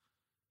to,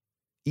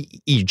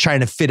 you're trying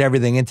to fit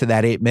everything into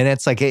that 8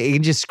 minutes. Like it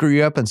can just screw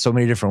you up in so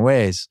many different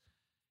ways.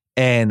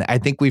 And I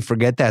think we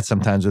forget that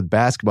sometimes with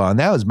basketball. And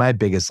that was my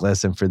biggest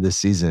lesson for this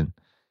season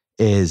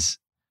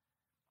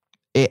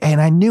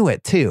and I knew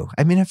it too.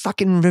 I mean, I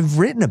fucking have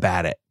written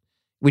about it.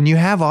 When you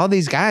have all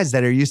these guys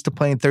that are used to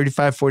playing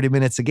 35, 40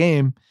 minutes a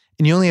game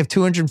and you only have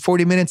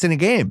 240 minutes in a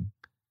game.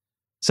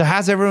 So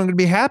how's everyone going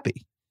to be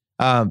happy?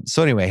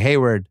 So anyway,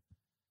 Hayward,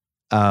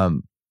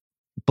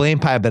 blame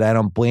pie, but I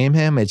don't blame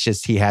him. It's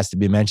just he has to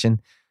be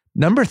mentioned.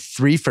 Number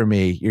 3 for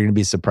me, you're going to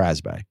be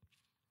surprised by.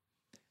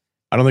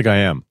 I don't think I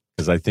am,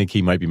 because I think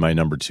he might be my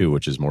number 2,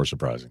 which is more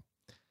surprising.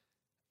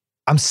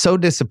 I'm so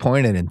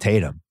disappointed in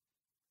Tatum.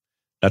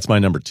 That's my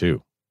number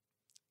 2.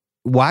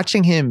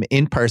 Watching him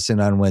in person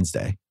on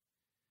Wednesday,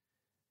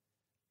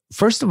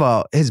 first of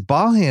all, his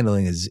ball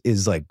handling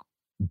is like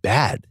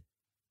bad.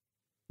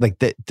 Like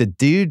the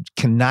dude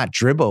cannot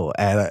dribble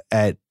at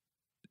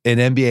an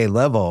NBA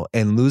level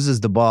and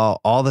loses the ball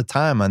all the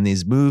time on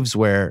these moves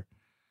where,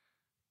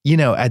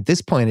 at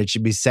this point it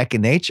should be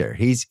second nature.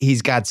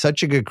 He's got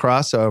such a good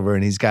crossover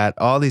and he's got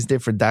all these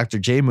different Dr.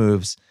 J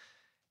moves,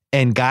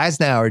 and guys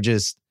now are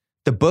just,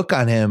 the book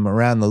on him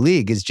around the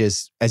league is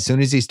just, as soon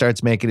as he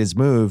starts making his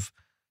move,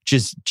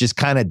 just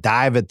kind of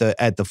dive at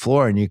the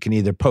floor, and you can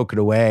either poke it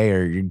away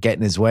or you're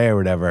getting his way or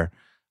whatever.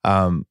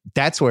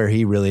 That's where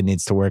he really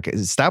needs to work.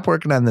 Stop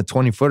working on the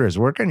 20-footers.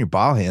 Work on your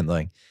ball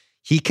handling.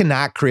 He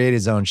cannot create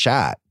his own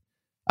shot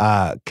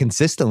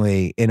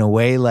consistently in a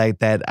way like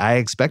that I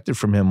expected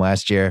from him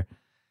last year.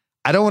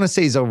 I don't want to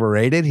say he's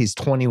overrated. He's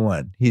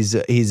 21. He's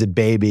a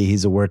baby.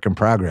 He's a work in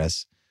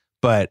progress.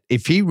 But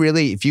if you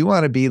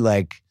want to be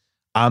like,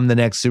 I'm the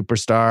next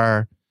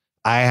superstar,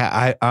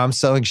 I'm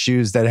selling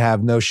shoes that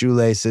have no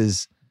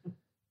shoelaces,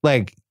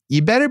 like,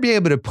 you better be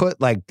able to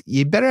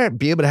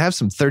have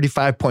some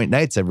 35-point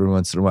nights every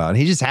once in a while. And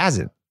he just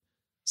hasn't.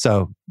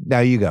 So now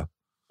you go.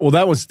 Well,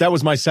 that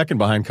was my second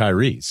behind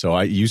Kyrie. So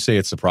you say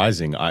it's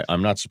surprising.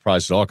 I'm not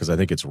surprised at all, because I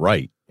think it's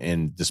right.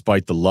 And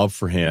despite the love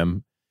for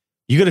him,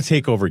 you got to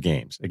take over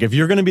games. Like, if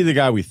you're going to be the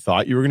guy we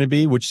thought you were going to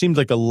be, which seemed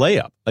like a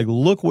layup, like,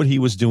 look what he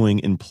was doing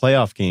in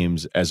playoff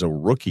games as a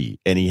rookie.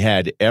 And he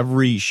had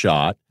every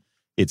shot,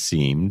 it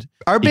seemed.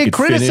 Our big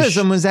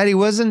criticism was that he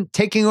wasn't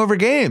taking over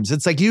games.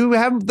 It's like, you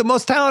have the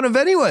most talent of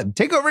anyone.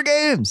 Take over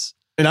games.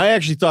 And I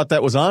actually thought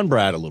that was on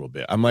Brad a little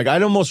bit. I'm like,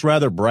 I'd almost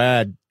rather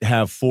Brad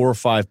have 4 or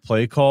 5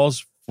 play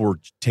calls for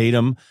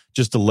Tatum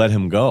just to let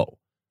him go.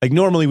 Like,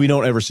 normally we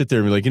don't ever sit there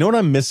and be like, you know what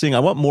I'm missing? I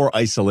want more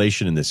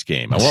isolation in this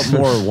game. I want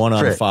more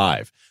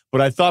 1-on-5. But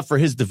I thought for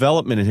his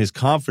development and his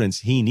confidence,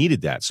 he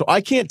needed that. So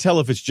I can't tell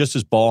if it's just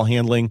his ball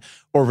handling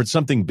or if it's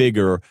something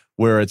bigger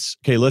where it's,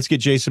 okay, let's get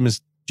Jason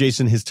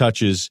his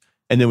touches,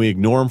 and then we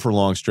ignore him for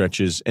long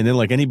stretches. And then,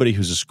 like anybody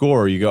who's a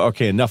scorer, you go,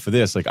 okay, enough of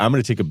this. Like, I'm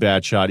going to take a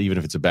bad shot, even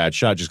if it's a bad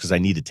shot, just because I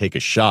need to take a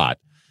shot.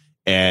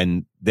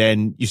 And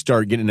then you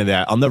start getting into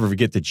that. I'll never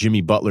forget the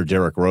Jimmy Butler,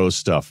 Derrick Rose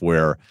stuff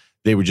where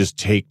they would just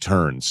take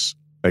turns.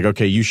 Like,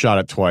 okay, you shot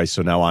it twice,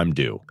 so now I'm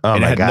due.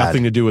 And it had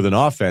nothing to do with an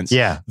offense.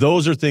 Yeah.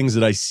 Those are things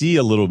that I see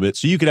a little bit.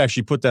 So you could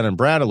actually put that on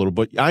Brad a little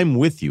bit. I'm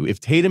with you.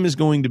 If Tatum is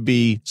going to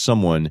be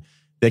someone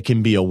that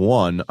can be a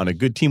 1 on a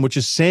good team, which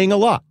is saying a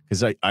lot,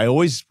 because I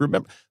always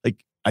remember,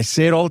 like, I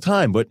say it all the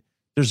time, but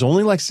there's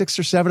only like 6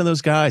 or 7 of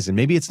those guys, and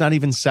maybe it's not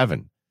even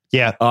 7.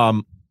 Yeah.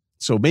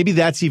 So maybe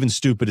that's even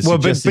stupid to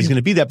suggest he's going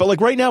to be that. But like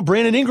right now,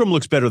 Brandon Ingram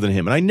looks better than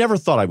him, and I never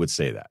thought I would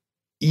say that.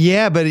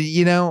 Yeah, but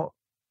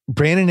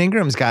Brandon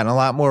Ingram's gotten a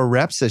lot more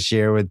reps this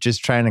year with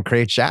just trying to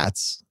create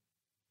shots.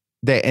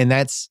 They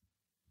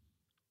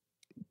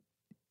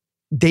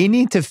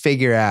need to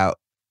figure out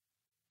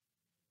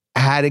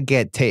how to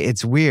get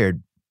it's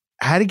weird.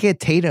 How to get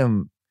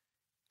Tatum.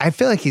 I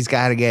feel like he's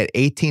got to get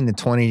 18 to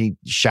 20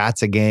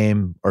 shots a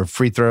game or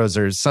free throws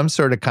or some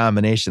sort of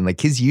combination.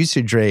 Like, his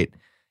usage rate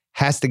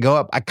has to go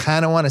up. I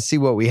kind of want to see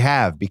what we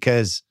have,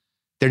 because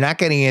they're not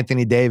getting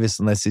Anthony Davis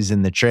unless he's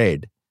in the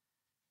trade.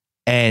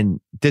 And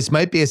this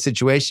might be a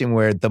situation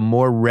where the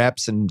more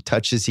reps and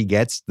touches he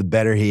gets, the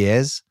better he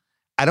is.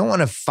 I don't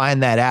want to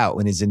find that out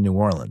when he's in New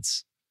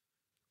Orleans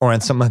or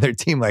on some other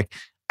team. Like,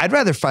 I'd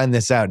rather find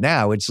this out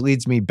now, which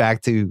leads me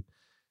back to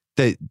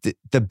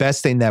the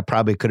best thing that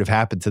probably could have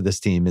happened to this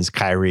team is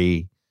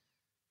Kyrie,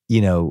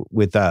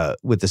 with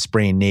a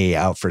sprained knee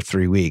out for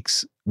 3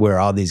 weeks, where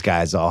all these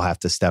guys all have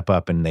to step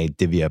up and they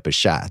divvy up his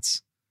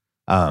shots.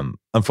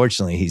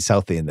 Unfortunately, he's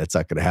healthy and that's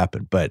not going to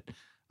happen. But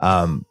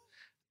so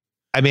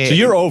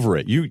you're over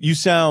it.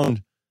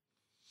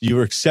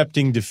 You're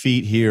accepting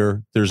defeat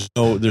here. There's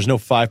no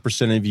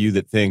 5% of you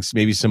that thinks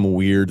maybe some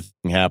weird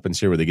thing happens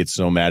here where they get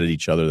so mad at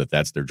each other that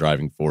that's their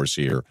driving force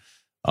here.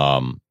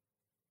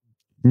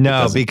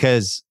 No,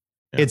 because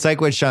it's like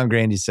what Sean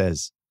Grandy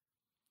says.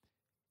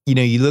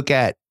 You look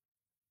at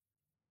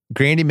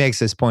Grandy makes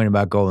this point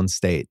about Golden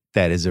State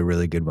that is a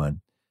really good one,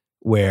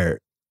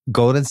 where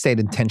Golden State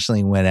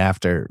intentionally went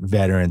after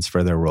veterans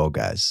for their role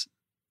guys.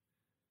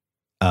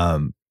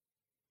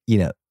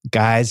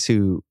 Guys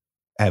who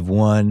have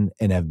won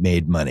and have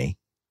made money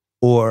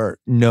or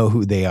know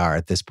who they are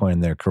at this point in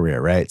their career,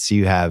 right? So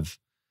you have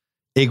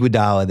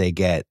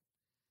Iguodala,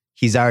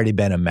 he's already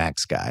been a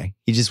max guy.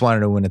 He just wanted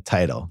to win a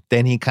title.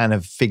 Then he kind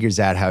of figures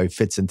out how he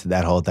fits into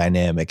that whole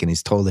dynamic and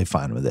he's totally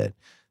fine with it.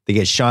 They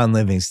get Sean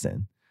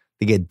Livingston.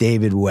 They get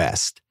David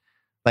West.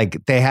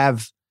 Like, they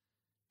have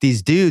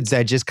these dudes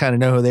that just kind of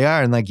know who they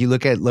are. And like, you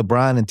look at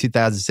LeBron in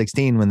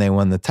 2016 when they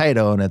won the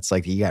title, and it's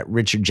like you got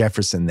Richard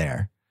Jefferson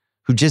there,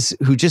 who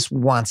just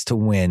wants to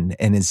win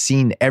and has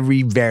seen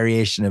every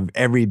variation of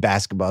every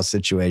basketball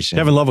situation.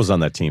 Kevin Love was on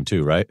that team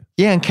too, right?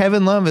 Yeah, and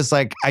Kevin Love is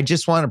like, I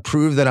just want to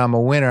prove that I'm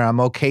a winner. I'm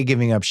okay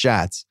giving up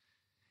shots.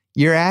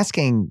 You're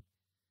asking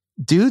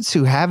dudes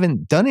who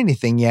haven't done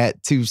anything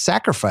yet to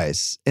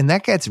sacrifice, and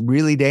that gets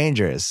really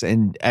dangerous.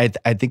 And I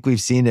think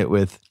we've seen it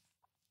with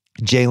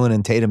Jalen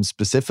and Tatum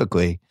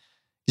specifically,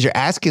 You're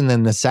asking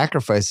them to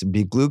sacrifice and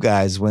be glue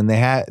guys when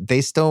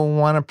they still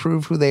want to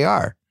prove who they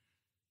are.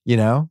 You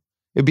know,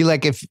 it'd be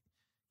like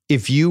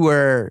if you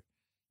were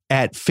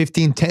at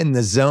 1510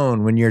 The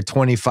Zone when you're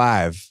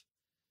 25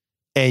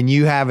 and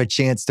you have a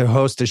chance to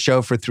host a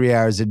show for 3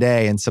 hours a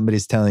day and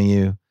somebody's telling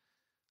you,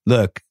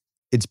 look,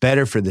 it's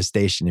better for the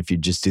station if you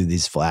just do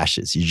these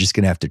flashes. You're just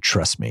going to have to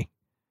trust me.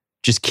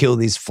 Just kill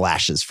these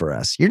flashes for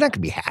us. You're not going to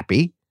be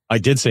happy. I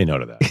did say no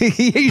to that.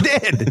 You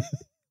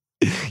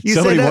did.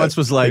 Somebody once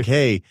was like,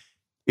 hey,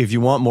 if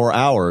you want more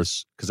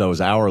hours, because I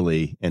was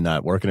hourly and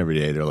not working every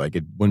day, they're like,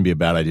 it wouldn't be a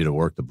bad idea to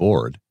work the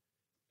board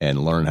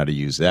and learn how to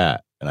use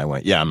that. And I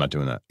went, yeah, I'm not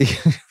doing that.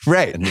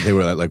 Right. And they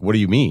were like, what do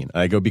you mean?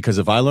 And I go, because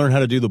if I learn how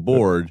to do the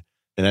board,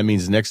 and that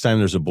means next time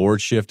there's a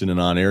board shift and an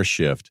on-air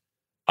shift,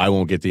 I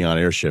won't get the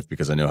on-air shift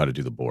because I know how to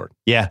do the board.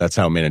 Yeah. That's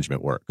how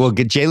management works. Well,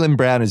 Jaylen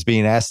Brown is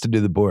being asked to do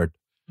the board.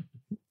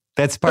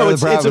 That's part of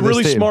the problem.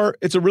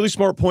 It's a really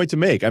smart point to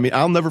make. I mean,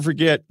 I'll never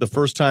forget the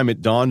first time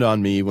it dawned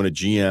on me when a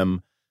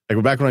GM,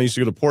 like back when I used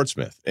to go to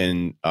Portsmouth,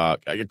 and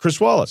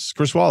Chris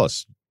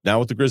Wallace, now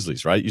with the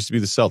Grizzlies, right? Used to be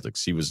the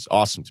Celtics. He was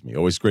awesome to me,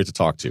 always great to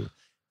talk to.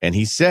 And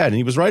he said, and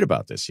he was right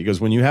about this, he goes,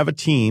 when you have a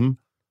team,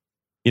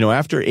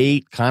 after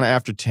 8, kind of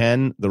after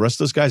 10, the rest of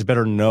those guys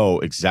better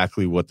know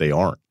exactly what they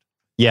aren't.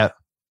 Yeah.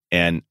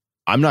 And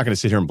I'm not going to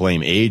sit here and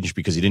blame Age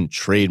because he didn't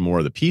trade more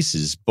of the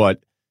pieces,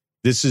 but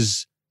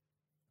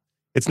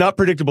it's not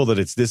predictable that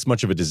it's this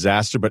much of a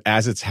disaster, but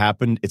as it's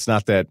happened, it's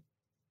not that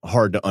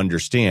hard to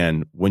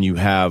understand when you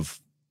have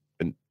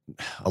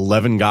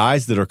 11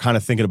 guys that are kind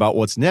of thinking about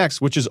what's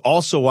next, which is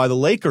also why the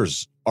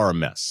Lakers are a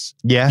mess.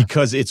 Yeah.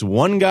 Because it's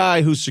one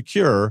guy who's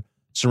secure,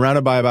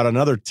 surrounded by about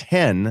another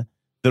 10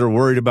 that are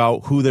worried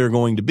about who they're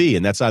going to be.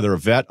 And that's either a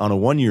vet on a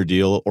 1-year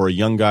deal or a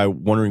young guy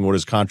wondering what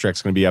his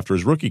contract's going to be after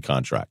his rookie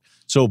contract.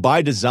 So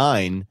by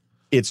design,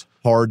 it's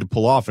hard to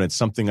pull off. And it's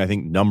something I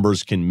think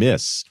numbers can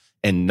miss.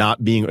 And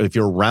not being, if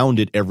you're around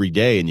it every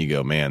day and you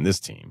go, man, this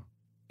team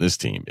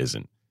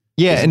isn't.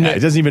 Yeah. And it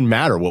doesn't even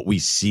matter what we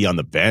see on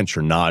the bench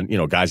or not,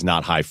 guys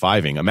not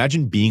high-fiving.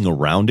 Imagine being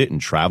around it and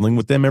traveling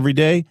with them every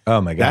day.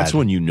 Oh my God. That's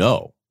when you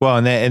know. Well,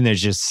 and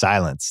there's just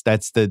silence.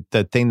 That's the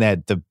thing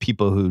that the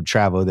people who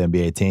travel with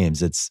NBA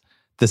teams, it's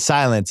the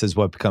silence is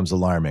what becomes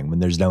alarming when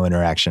there's no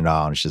interaction at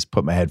all. And it's just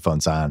put my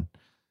headphones on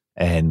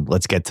and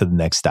let's get to the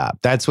next stop.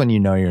 That's when you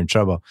know you're in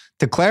trouble.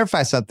 To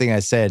clarify something I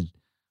said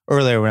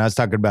earlier when I was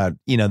talking about,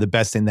 the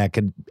best thing that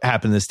could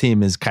happen to this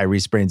team is Kyrie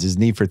sprains his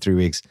knee for 3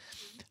 weeks.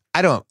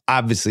 I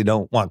obviously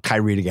don't want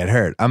Kyrie to get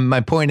hurt.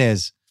 My point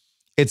is,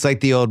 it's like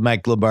the old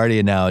Mike Lombardi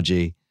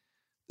analogy.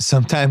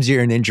 Sometimes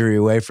you're an injury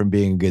away from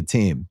being a good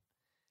team.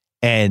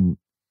 And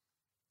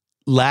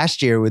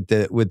last year with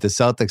the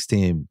Celtics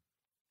team,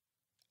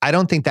 I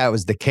don't think that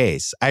was the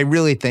case. I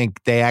really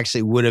think they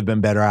actually would have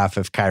been better off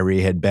if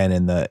Kyrie had been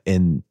in the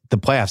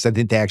playoffs. I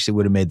think they actually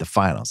would have made the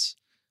finals.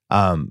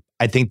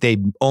 I think they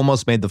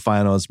almost made the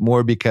finals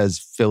more because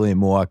Philly and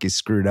Milwaukee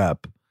screwed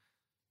up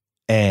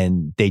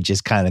and they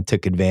just kind of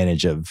took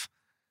advantage of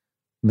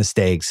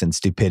mistakes and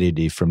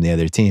stupidity from the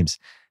other teams.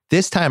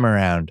 This time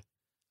around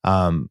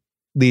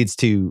leads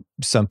to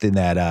something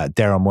that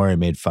Daryl Morey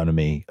made fun of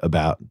me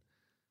about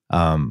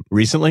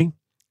recently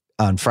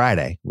on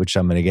Friday, which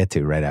I'm going to get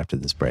to right after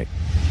this break.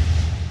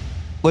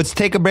 Let's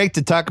take a break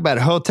to talk about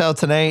Hotel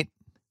Tonight.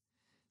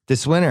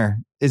 This winter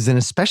is an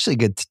especially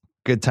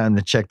good time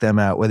to check them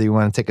out. Whether you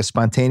want to take a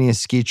spontaneous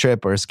ski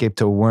trip or escape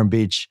to a warm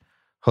beach,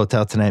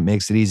 Hotel Tonight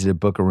makes it easy to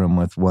book a room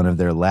with one of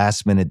their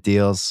last minute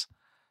deals.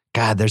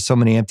 God, there's so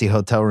many empty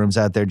hotel rooms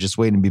out there just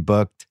waiting to be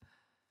booked.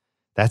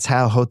 That's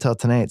how Hotel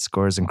Tonight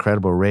scores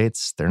incredible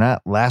rates. They're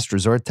not last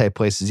resort type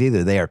places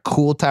either. They are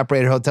cool, top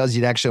rated hotels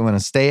you'd actually want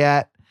to stay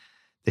at.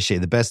 They show you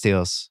the best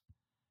deals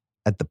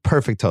at the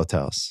perfect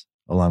hotels,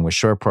 along with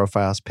short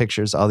profiles,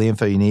 pictures, all the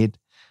info you need.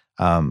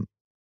 And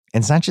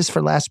it's not just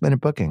for last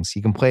minute bookings.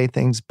 You can play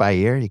things by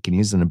ear. You can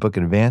use them to book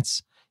in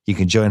advance. You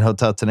can join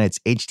Hotel Tonight's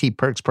HT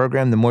Perks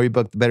program. The more you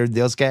book, the better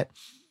deals get.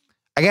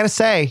 I got to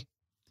say,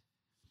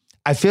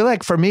 I feel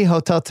like for me,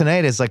 Hotel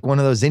Tonight is like one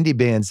of those indie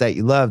bands that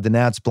you loved and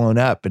now it's blown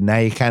up and now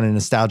you're kind of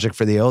nostalgic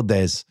for the old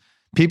days.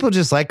 People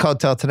just like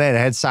Hotel Tonight. I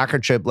had a soccer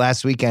trip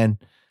last weekend.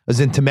 I was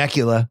in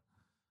Temecula.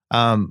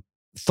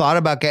 Thought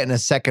about getting a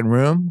second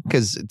room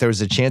because there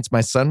was a chance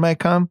my son might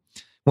come.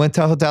 Went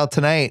to Hotel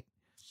Tonight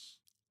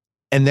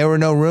and there were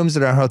no rooms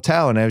at our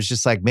hotel. And I was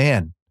just like,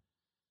 man,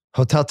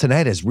 Hotel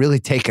Tonight has really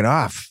taken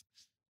off.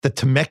 The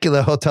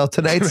Temecula Hotel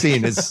Tonight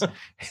scene is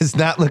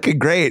not looking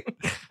great.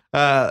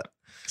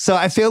 So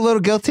I feel a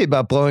little guilty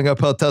about blowing up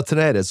Hotel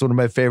Tonight. It's one of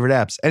my favorite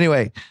apps.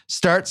 Anyway,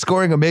 start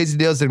scoring amazing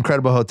deals at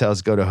incredible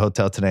hotels. Go to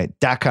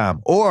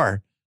hoteltonight.com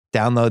or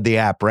download the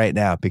app right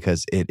now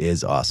because it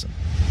is awesome.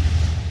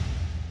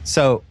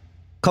 So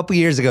a couple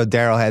years ago,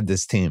 Daryl had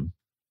this team.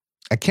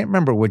 I can't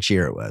remember which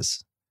year it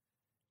was.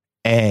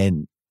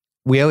 And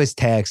we always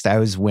text. I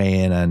was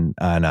weighing on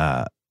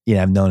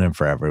I've known him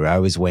forever. I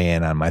always weigh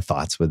in on my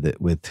thoughts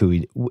with who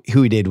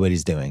he did, what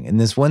he's doing. And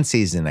this one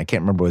season, I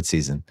can't remember what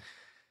season,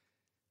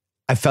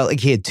 I felt like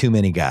he had too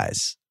many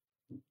guys.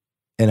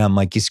 And I'm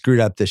like, you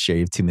screwed up this year.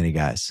 You have too many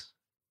guys.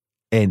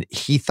 And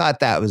he thought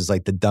that was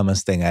like the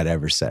dumbest thing I'd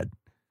ever said.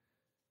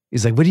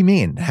 He's like, what do you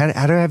mean?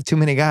 How do I have too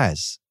many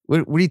guys?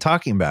 What are you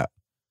talking about?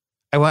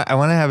 I want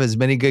to have as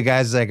many good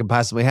guys as I can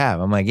possibly have.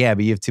 I'm like, yeah,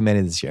 but you have too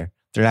many this year.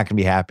 They're not going to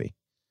be happy.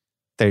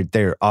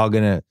 They're all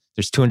going to,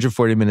 there's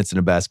 240 minutes in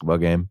a basketball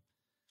game.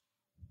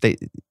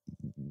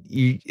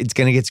 It's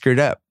going to get screwed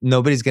up.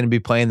 Nobody's going to be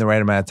playing the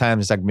right amount of time.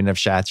 There's not going to be enough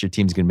shots. Your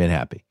team's going to be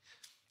unhappy.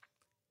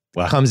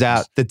 Wow. Comes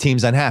out, the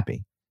team's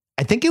unhappy.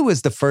 I think it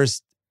was the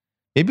first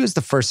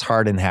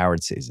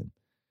Harden-Howard season.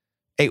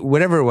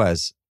 Whatever it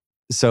was.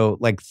 So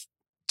like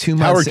 2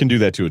 months. Howard can do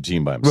that to a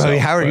team by himself. Well,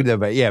 Howard can do that,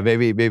 but yeah,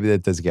 maybe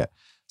that does get.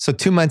 So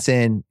 2 months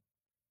in,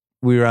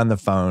 we were on the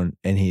phone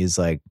and he's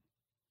like,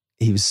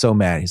 he was so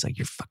mad. He's like,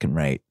 you're fucking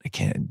right.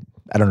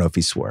 I don't know if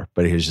he swore,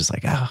 but he was just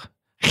like, I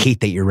hate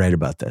that you're right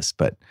about this,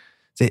 but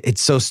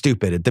it's so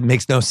stupid. It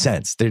makes no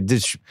sense.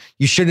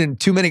 You shouldn't,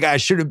 too many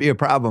guys shouldn't be a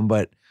problem,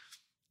 but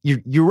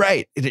you're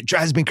right. It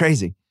drives me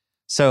crazy.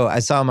 So I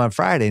saw him on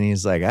Friday and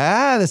he's like,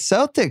 the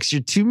Celtics,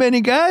 you're too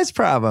many guys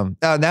problem.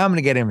 Oh, now I'm going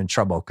to get him in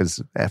trouble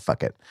because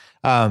fuck it.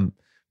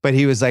 But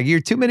he was like,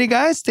 you're too many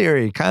guys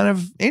theory. Kind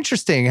of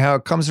interesting how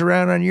it comes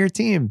around on your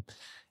team.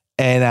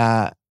 And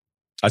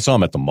I saw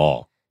him at the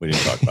mall. We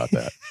didn't talk about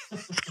that.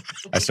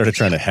 I started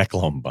trying to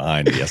heckle him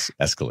behind the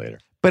escalator.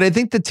 But I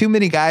think the too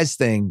many guys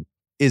thing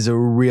is a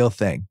real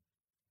thing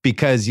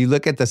because you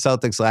look at the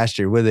Celtics last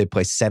year, where they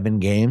play 7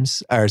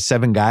 guys in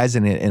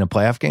a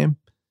playoff game.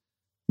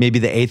 Maybe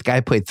the 8th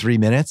guy played 3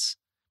 minutes,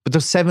 but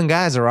those 7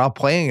 guys are all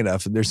playing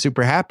enough and they're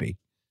super happy.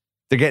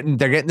 They're getting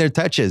their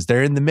touches.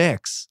 They're in the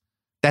mix.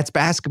 That's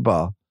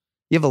basketball.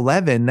 You have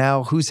 11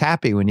 now. Who's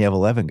happy when you have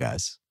 11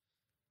 guys?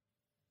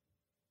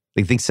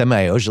 You think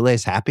Semi Ojeleye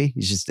is happy?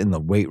 He's just in the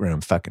weight room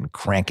fucking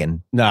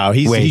cranking. No,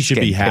 he should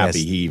be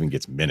happy he even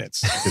gets minutes.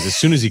 Because as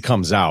soon as he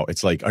comes out,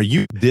 it's like, are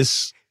you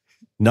this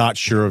not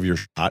sure of your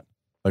shot?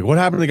 Like, what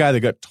happened to the guy that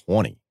got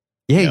 20?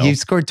 Yeah, you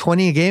scored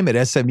 20 a game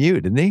at SMU,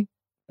 didn't he?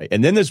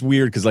 And then there's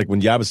weird because like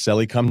when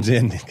Yabusele comes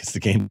in, it's the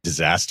game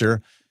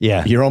disaster.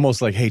 Yeah. You're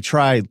almost like, hey,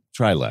 try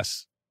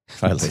less.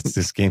 Try less.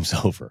 This game's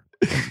over.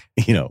 I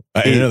know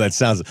that's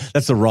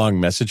the wrong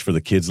message for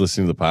the kids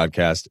listening to the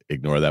podcast.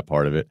 Ignore that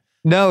part of it.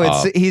 No,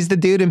 he's the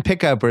dude in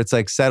pickup where it's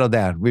like, settle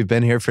down. We've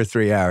been here for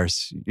 3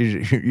 hours.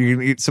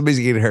 Somebody's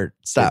getting hurt.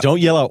 Stop. Don't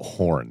yell out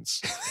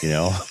horns,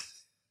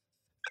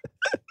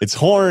 It's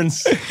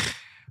horns.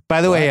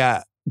 By the way,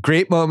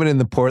 great moment in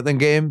the Portland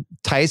game.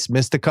 Tice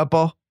missed a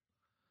couple.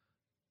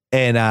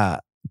 And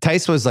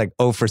Tice was like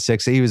 0 for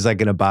 6. He was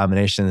like an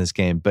abomination in this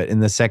game. But in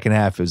the second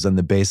half, it was on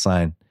the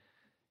baseline.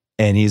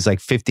 And he's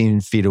like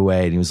 15 feet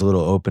away. And he was a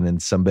little open.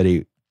 And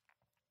somebody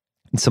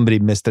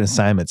missed an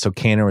assignment. So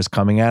Canner was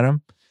coming at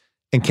him.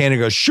 And Canner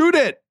goes, shoot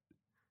it,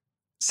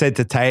 said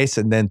to Tice,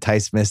 and then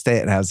Tice missed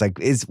it. And I was like,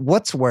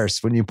 what's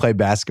worse when you play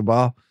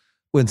basketball?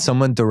 When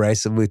someone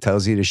derisively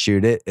tells you to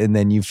shoot it and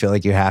then you feel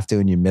like you have to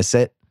and you miss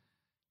it?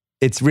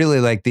 It's really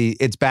like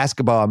it's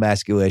basketball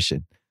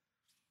emasculation.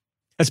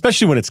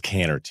 Especially when it's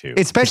Canner, too.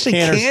 Especially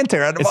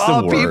Cantor, out of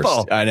all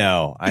people. I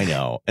know.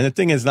 And the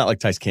thing is, not like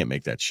Tice can't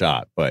make that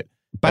shot, but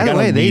by the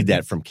way, they need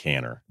that from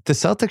Canner. The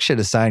Celtics should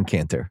have signed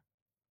Cantor.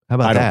 How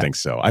about that? I don't think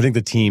so. I think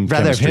the team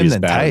rather have him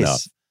than Tice.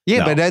 Enough.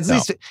 Yeah, but at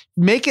least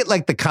make it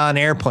like the Con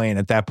Air plane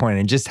at that point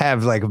and just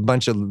have like a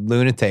bunch of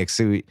lunatics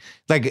who,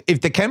 like,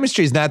 if the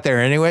chemistry is not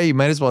there anyway, you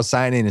might as well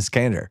sign in as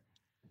Cantor.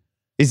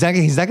 He's not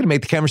going to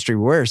make the chemistry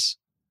worse.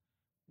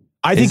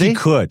 I think he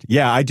could.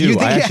 Yeah, I do.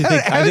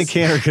 I think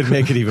Cantor could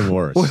make it even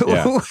worse.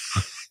 Yeah.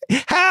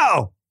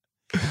 How?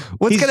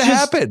 What's going to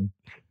happen?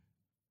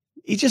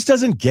 He just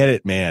doesn't get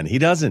it, man. He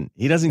doesn't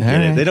get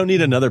it. They don't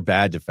need another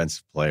bad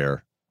defensive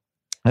player.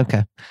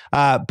 Okay.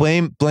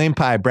 Blame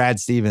pie. Brad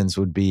Stevens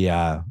would be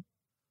probably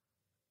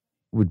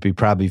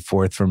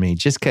 4th for me,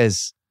 just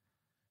because.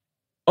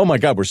 Oh my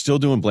God, we're still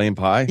doing blame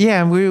pie.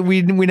 Yeah,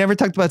 we never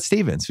talked about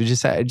Stevens. I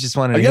just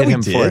wanted to hit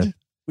him for it.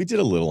 We did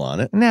a little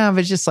on it. No,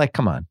 but just like,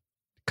 come on,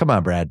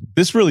 Brad.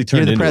 This really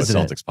turned into a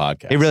Celtics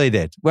podcast. It really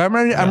did. Well,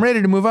 I'm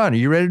ready to move on. Are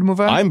you ready to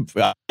move on?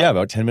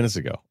 About 10 minutes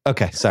ago.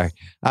 Okay, sorry.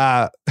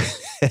 The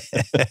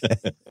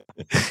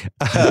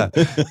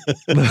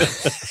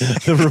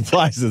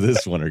replies to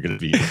this one are going to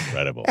be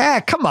incredible.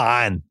 Come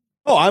on.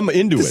 Oh, I'm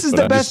into this it. This is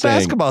the best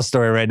basketball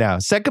story right now.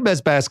 Second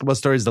best basketball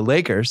story is the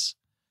Lakers.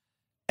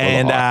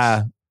 And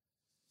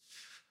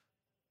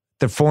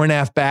they're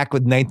 4.5 back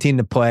with 19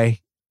 to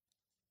play.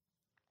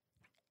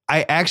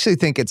 I actually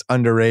think it's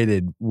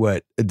underrated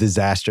what a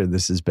disaster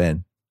this has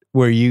been.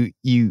 Where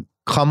you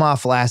come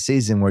off last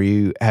season where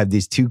you had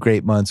these 2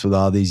 great months with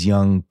all these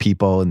young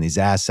people and these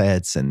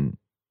assets and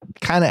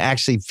kind of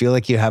actually feel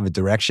like you have a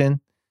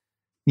direction.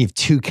 You have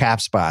 2 cap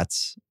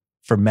spots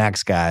for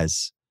max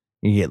guys.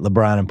 You get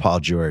LeBron and Paul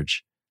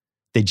George.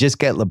 They just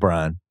get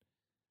LeBron.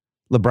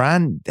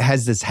 LeBron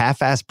has this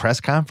half-assed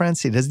press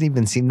conference. He doesn't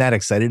even seem that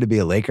excited to be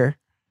a Laker.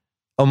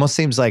 Almost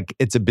seems like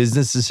it's a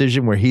business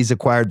decision where he's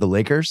acquired the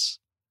Lakers.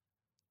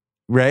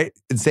 Right?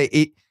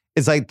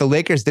 It's like the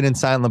Lakers didn't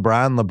sign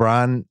LeBron.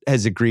 LeBron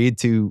has agreed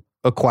to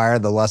acquire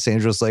the Los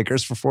Angeles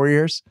Lakers for 4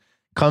 years.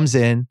 Comes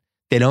in.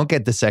 They don't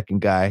get the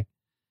second guy.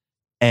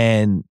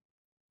 And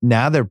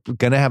now they're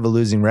going to have a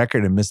losing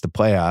record and miss the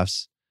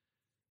playoffs.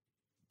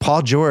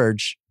 Paul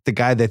George, the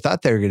guy they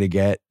thought they were going to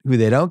get, who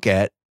they don't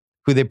get,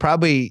 who they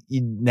probably,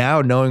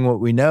 now knowing what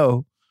we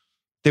know,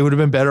 they would have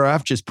been better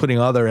off just putting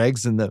all their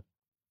eggs in the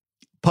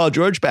Paul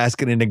George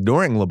basket and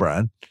ignoring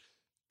LeBron.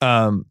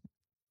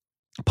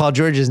 Paul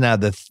George is now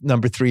the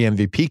number 3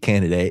 MVP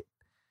candidate.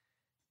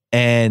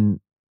 And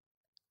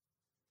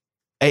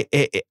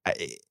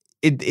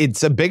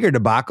it's a bigger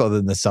debacle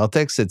than the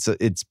Celtics.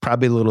 It's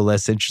probably a little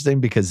less interesting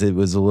because it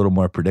was a little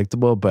more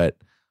predictable, but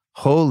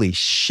holy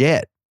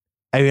shit.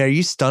 I mean, are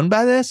you stunned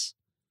by this?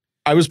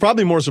 I was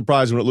probably more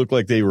surprised when it looked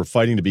like they were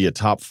fighting to be a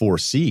top 4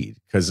 seed,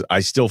 because I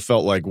still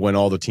felt like when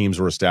all the teams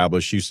were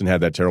established, Houston had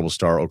that terrible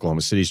start.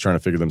 Oklahoma City's trying to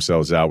figure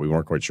themselves out. We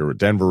weren't quite sure what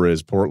Denver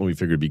is. Portland, we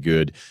figured would be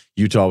good.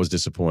 Utah was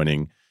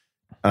disappointing.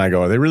 And I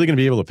go, are they really going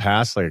to be able to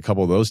pass like a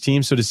couple of those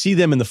teams? So to see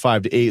them in the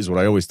 5 to 8 is what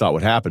I always thought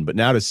would happen. But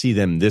now to see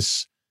them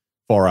this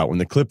far out, when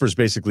the Clippers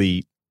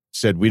basically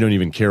said, we don't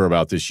even care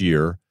about this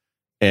year,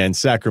 and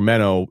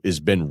Sacramento has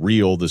been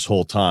real this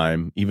whole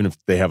time, even if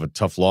they have a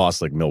tough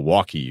loss like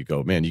Milwaukee, you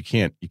go, man, you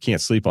can't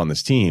sleep on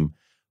this team.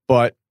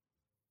 But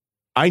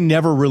I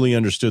never really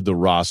understood the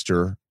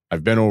roster.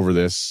 I've been over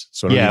this,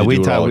 so I don't need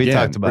to do it all again. We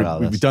talked about all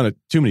this. We've done it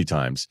too many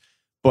times.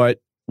 But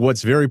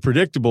what's very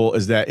predictable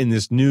is that in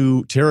this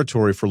new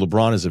territory for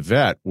LeBron as a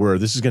vet, where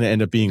this is going to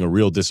end up being a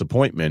real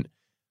disappointment,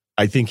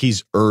 I think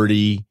he's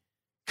already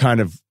kind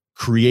of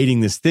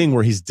creating this thing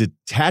where he's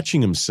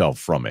detaching himself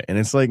from it. And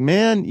it's like,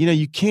 man,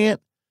 you can't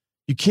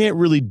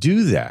really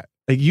do that.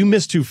 Like, you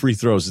missed 2 free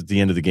throws at the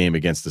end of the game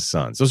against the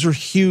Suns. Those are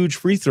huge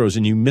free throws,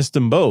 and you missed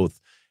them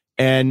both.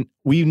 And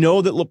we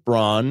know that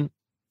LeBron,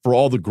 for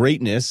all the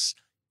greatness,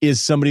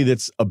 is somebody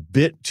that's a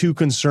bit too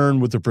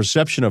concerned with the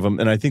perception of him.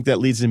 And I think that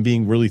leads him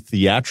being really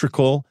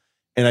theatrical.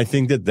 And I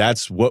think that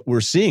that's what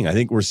we're seeing. I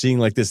think we're seeing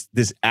like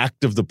this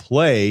act of the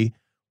play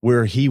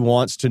where he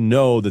wants to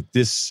know that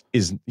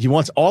he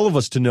wants all of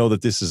us to know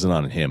that this isn't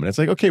on him. And it's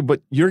like, okay,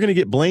 but you're going to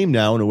get blamed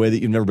now in a way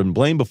that you've never been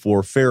blamed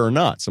before, fair or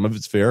not. Some of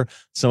it's fair,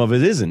 some of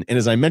it isn't. And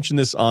as I mentioned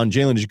this on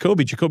Jalen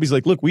and Jacoby's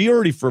like, look, we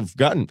already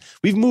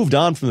we've moved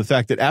on from the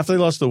fact that after they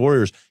lost to the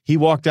Warriors, he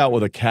walked out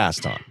with a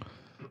cast on.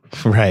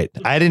 Right.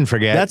 I didn't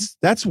forget.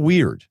 That's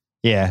weird.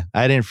 Yeah,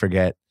 I didn't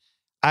forget.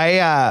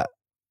 The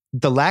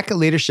lack of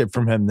leadership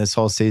from him this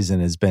whole season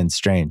has been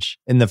strange.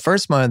 In the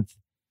first month,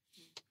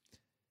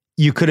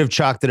 you could have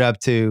chalked it up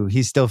to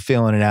he's still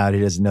feeling it out. He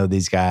doesn't know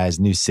these guys.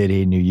 New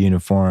city, new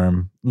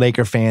uniform.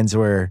 Laker fans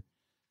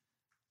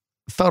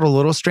felt a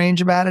little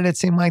strange about it. It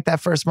seemed like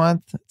that first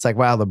month. It's like,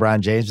 wow,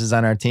 LeBron James is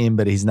on our team,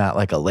 but he's not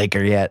like a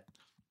Laker yet.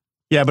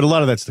 Yeah, but a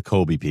lot of that's the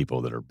Kobe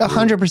people that are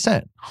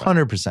 100%.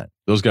 100%.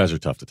 Those guys are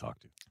tough to talk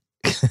to.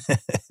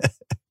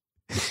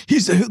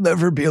 He'll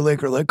never be a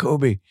Laker like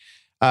Kobe.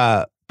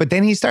 But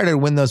then he started to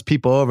win those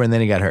people over, and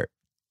then he got hurt.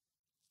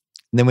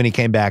 And then when he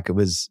came back,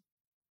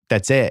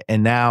 that's it.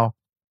 And now,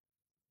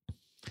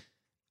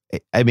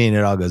 I mean,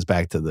 it all goes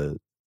back to the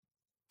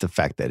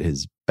fact that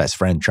his best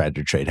friend tried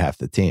to trade half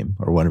the team,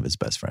 or one of his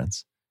best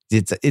friends.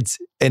 It's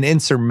an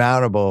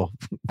insurmountable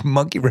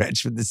monkey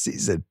wrench for the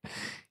season.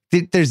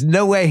 There's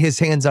no way his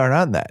hands aren't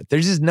on that.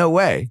 There's just no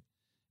way.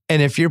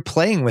 And if you're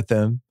playing with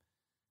him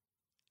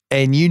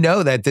and you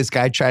know that this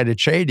guy tried to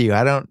trade you,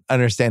 I don't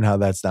understand how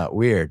that's not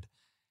weird.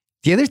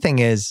 The other thing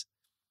is,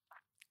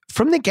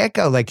 from the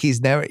get-go, like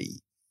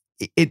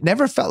it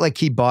never felt like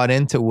he bought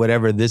into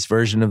whatever this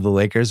version of the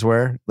Lakers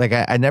were. Like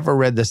I never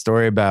read the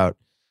story about,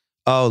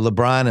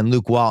 LeBron and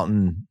Luke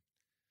Walton,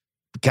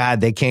 God,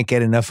 they can't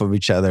get enough of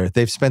each other.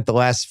 They've spent the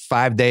last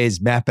 5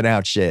 days mapping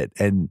out shit.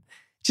 And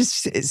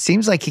it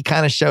seems like he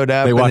kind of showed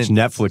up. They watched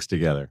Netflix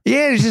together.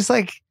 Yeah, it's just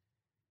like,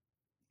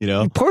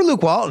 poor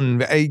Luke Walton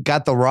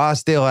got the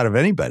rawest deal out of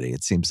anybody,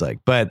 it seems like.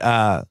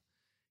 But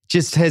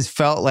just has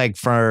felt like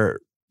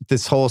for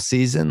this whole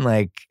season,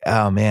 like,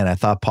 oh man, I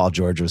thought Paul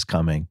George was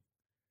coming.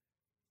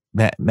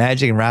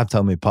 Magic and Rob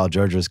told me Paul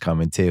George was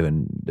coming too.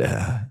 And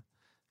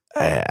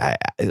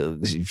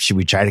should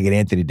we try to get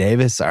Anthony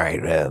Davis? All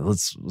right,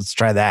 let's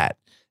try that.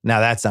 Now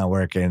that's not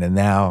working. And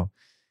now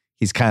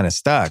he's kind of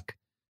stuck.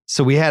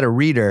 So we had a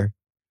reader,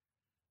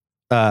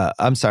 a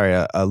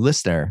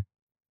listener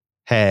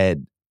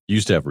had.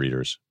 Used to have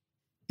readers.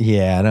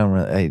 Yeah, I don't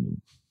really.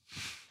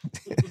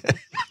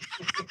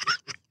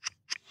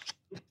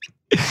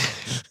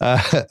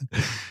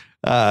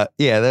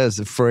 Yeah, that was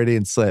a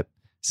Freudian slip.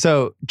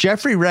 So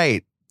Jeffrey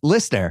Wright,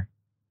 listener,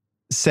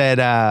 said,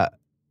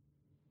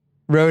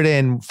 wrote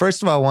in,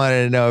 first of all,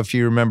 wanted to know if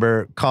you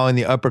remember calling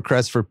the upper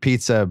crust for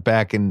pizza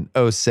back in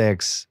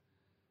 2006,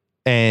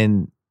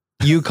 and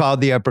you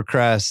called the upper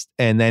crust,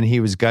 and then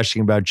he was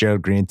gushing about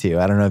Gerald Green to you.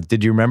 I don't know.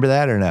 Did you remember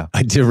that or no?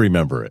 I did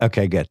remember it.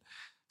 Okay, good.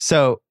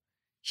 So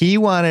he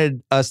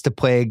wanted us to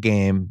play a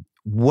game.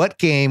 What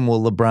game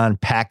will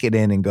LeBron pack it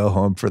in and go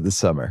home for the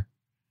summer?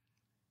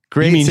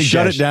 Great. You mean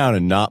shut it down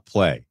and not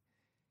play?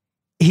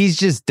 He's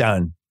just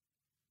done.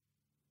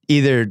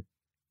 Either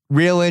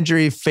real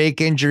injury,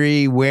 fake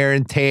injury, wear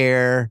and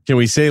tear. Can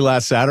we say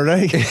last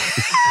Saturday?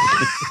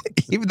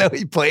 Even though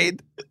he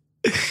played.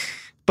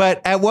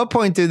 But at what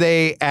point do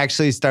they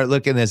actually start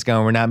looking at this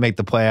going, we're not make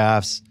the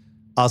playoffs.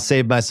 I'll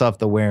save myself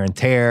the wear and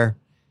tear.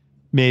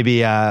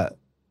 Maybe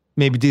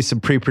do some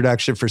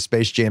pre-production for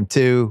Space Jam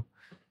 2.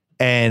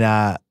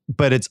 And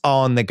but it's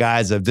all in the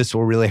guise of this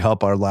will really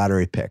help our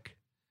lottery pick.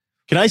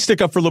 Can I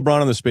stick up for LeBron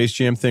on the Space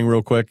Jam thing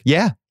real quick?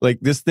 Yeah. Like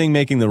this thing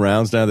making the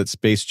rounds now that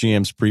Space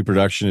Jam's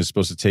pre-production is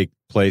supposed to take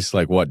place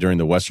during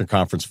the Western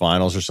Conference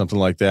Finals or something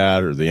like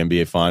that, or the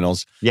NBA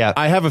Finals. Yeah.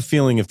 I have a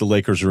feeling if the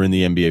Lakers are in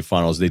the NBA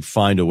Finals, they'd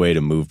find a way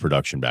to move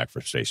production back for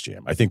Space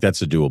Jam. I think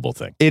that's a doable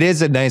thing. It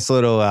is a nice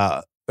little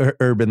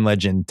urban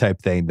legend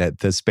type thing that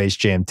the Space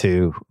Jam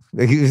 2,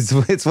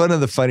 it's one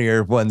of the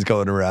funnier ones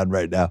going around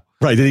right now.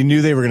 Right. He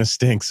knew they were going to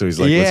stink. So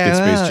he's like, let's get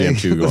Space Jam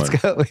 2 going.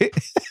 Let's go.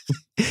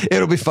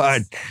 It'll be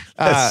fine.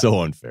 That's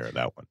so unfair,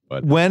 that one.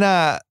 But when you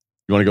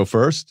want to go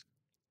first?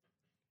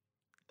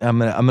 I'm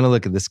gonna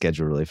look at the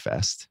schedule really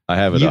fast. I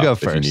have it. You up go if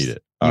first. you need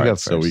it. You All go right,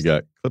 first. So we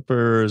got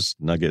Clippers,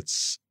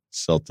 Nuggets,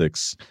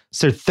 Celtics.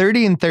 So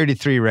 30 and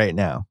 33 right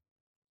now.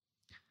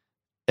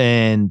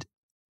 And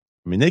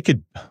I mean, they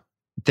could.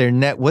 Their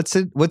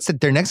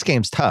their next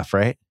game's tough,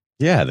 right?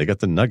 Yeah, they got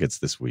the Nuggets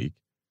this week.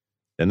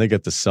 Then they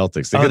got the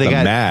Celtics.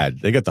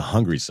 They got the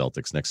hungry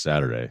Celtics next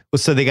Saturday. Well,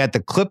 so they got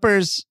the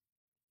Clippers.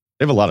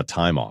 They have a lot of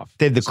time off.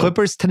 They have the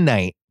Clippers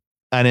tonight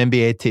on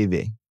NBA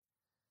TV.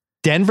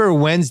 Denver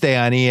Wednesday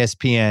on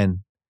ESPN.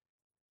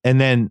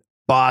 And then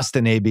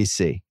Boston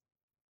ABC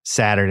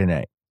Saturday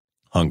night.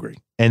 Hungry.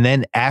 And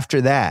then after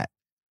that,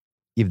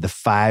 you have the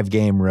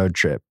 5-game road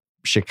trip.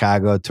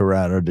 Chicago,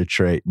 Toronto,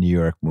 Detroit, New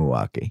York,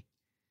 Milwaukee.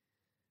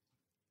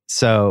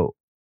 So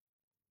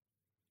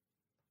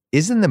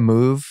isn't the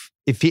move,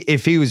 if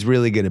he was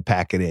really going to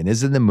pack it in,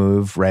 isn't the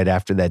move right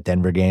after that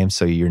Denver game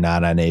so you're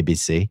not on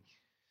ABC?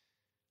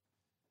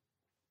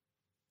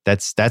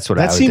 That's what I would do.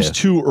 That seems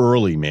too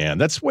early, man.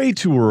 That's way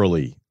too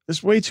early.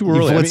 That's way too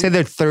early. Let's say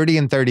they're 30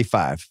 and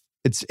 35.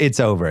 It's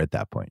over at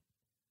that point.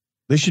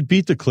 They should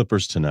beat the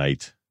Clippers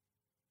tonight.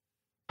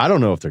 I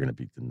don't know if they're going to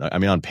beat the Nuggets. I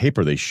mean, on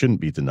paper, they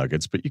shouldn't beat the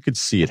Nuggets, but you could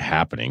see it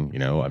happening.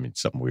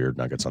 Something weird.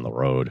 Nuggets on the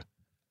road.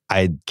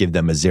 I'd give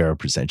them a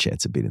 0%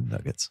 chance of beating the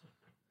Nuggets.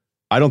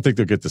 I don't think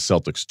they'll get the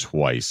Celtics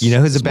twice. You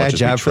know who's a bad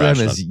job for them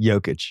is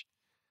Jokic.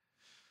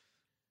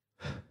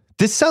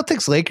 This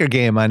Celtics-Laker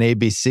game on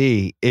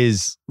ABC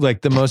is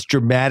like the most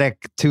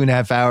dramatic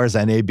 2.5 hours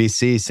on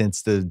ABC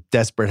since the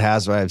Desperate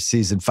Housewives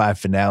season 5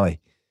 finale.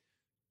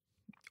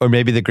 Or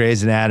maybe the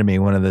Grey's Anatomy,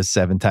 one of the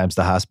 7 times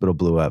the hospital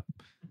blew up.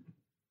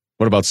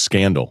 What about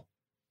Scandal?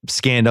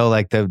 Scandal,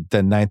 like the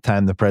 9th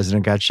time the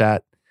president got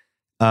shot.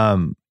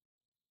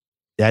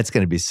 That's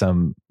going to be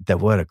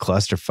what a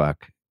clusterfuck.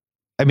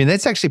 I mean,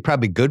 that's actually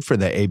probably good for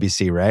the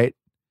ABC, right?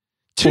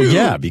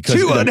 Because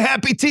two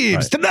unhappy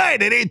teams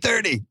tonight at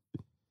 8:30.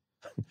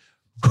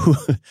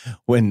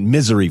 When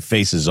misery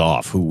faces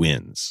off, who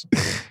wins?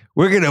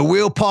 We're going to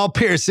wheel Paul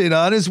Pierce in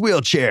on his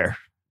wheelchair.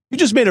 You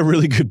just made a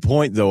really good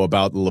point, though,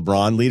 about the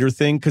LeBron leader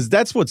thing, because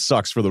that's what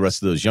sucks for the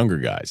rest of those younger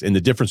guys. And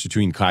the difference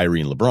between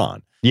Kyrie and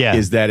LeBron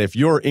is that if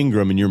you're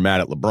Ingram and you're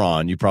mad at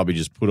LeBron, you probably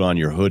just put on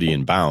your hoodie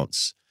and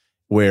bounce,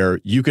 where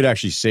you could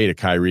actually say to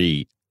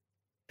Kyrie,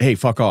 hey,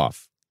 fuck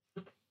off.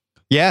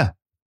 Yeah.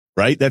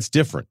 Right? That's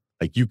different.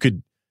 Like you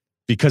could,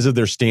 because of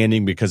their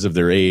standing, because of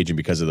their age, and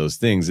because of those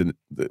things, and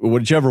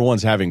whichever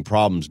one's having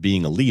problems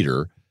being a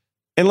leader.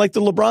 And like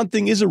the LeBron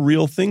thing is a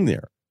real thing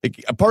there.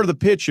 Like, a part of the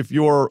pitch, if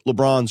you're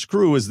LeBron's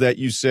crew, is that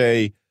you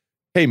say,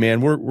 hey, man,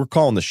 we're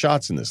calling the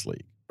shots in this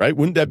league, right?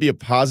 Wouldn't that be a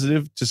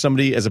positive to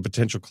somebody as a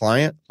potential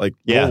client? Like,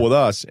 roll with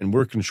us, and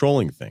we're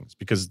controlling things,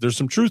 because there's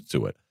some truth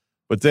to it.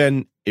 But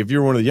then if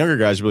you're one of the younger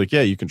guys, you're like,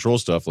 yeah, you control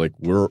stuff. Like,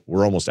 we're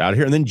almost out of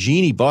here. And then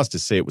Jeannie Buss to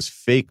say it was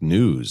fake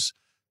news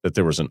that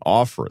there was an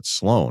offer at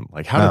Sloan.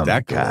 Like, how did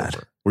that go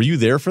over? Were you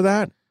there for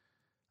that?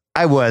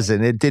 I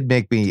wasn't. It did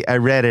make me, I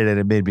read it and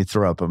it made me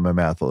throw up in my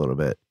mouth a little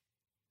bit.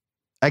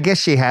 I guess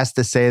she has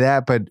to say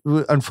that, but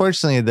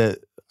unfortunately,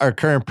 our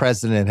current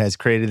president has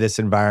created this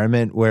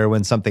environment where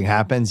when something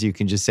happens, you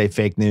can just say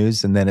fake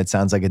news and then it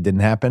sounds like it didn't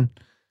happen.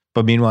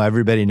 But meanwhile,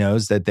 everybody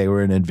knows that they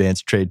were in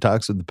advanced trade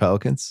talks with the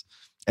Pelicans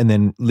and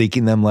then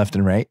leaking them left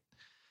and right.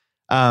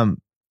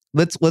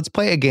 Let's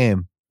play a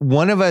game.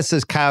 One of us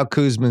is Kyle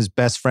Kuzma's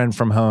best friend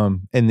from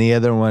home, and the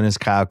other one is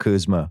Kyle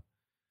Kuzma.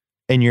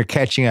 And you're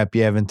catching up.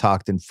 You haven't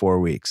talked in 4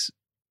 weeks.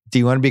 Do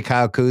you want to be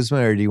Kyle Kuzma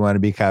or do you want to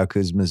be Kyle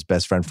Kuzma's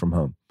best friend from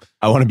home?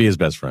 I want to be his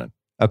best friend.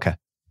 Okay.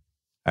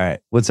 All right.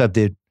 What's up,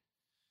 dude?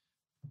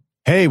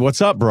 Hey,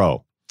 what's up,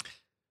 bro?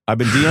 I've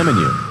been DMing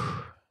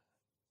you.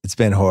 It's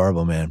been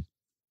horrible, man.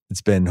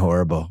 It's been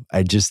horrible.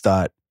 I just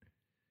thought,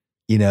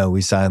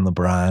 we signed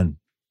LeBron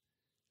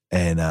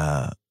and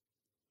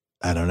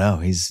I don't know.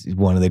 He's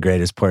one of the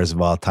greatest players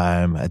of all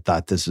time. I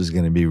thought this was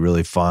going to be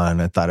really fun.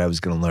 I thought I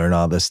was going to learn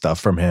all this stuff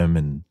from him,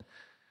 and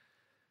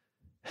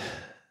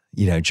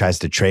he tries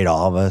to trade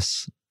all of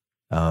us.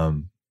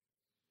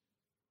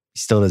 He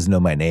still doesn't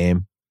know my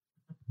name.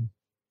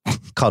 Wait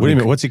a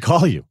minute, what's he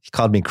call you? He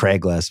called me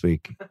Craig last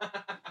week.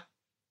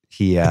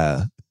 He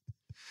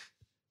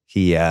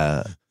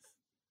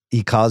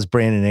calls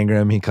Brandon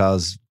Ingram. He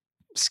calls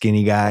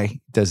skinny guy.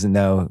 Doesn't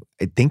know.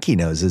 I think he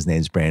knows his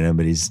name's Brandon,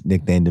 but he's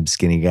nicknamed him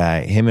Skinny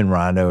Guy. Him and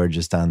Rondo are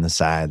just on the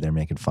side. They're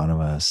making fun of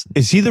us.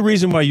 Is he the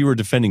reason why you were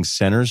defending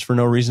centers for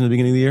no reason at the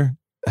beginning of the year?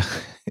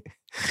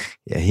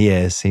 Yeah, he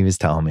is. He was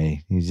telling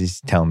me. He was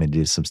just telling me to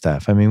do some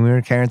stuff. I mean, we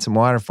were carrying some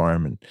water for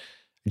him, and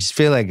I just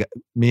feel like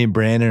me and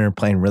Brandon are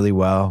playing really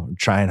well. We're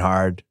trying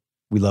hard.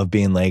 We love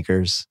being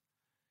Lakers.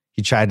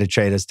 He tried to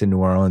trade us to New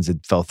Orleans.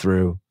 It fell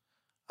through.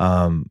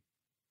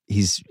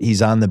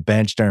 He's on the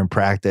bench during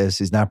practice.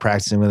 He's not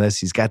practicing with us.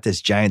 He's got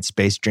this giant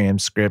Space Jam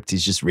script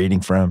he's just reading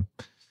from.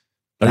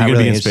 Are you going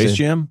to be in Space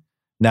Jam?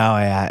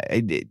 No,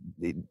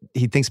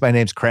 he thinks my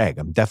name's Craig.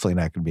 I'm definitely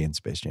not going to be in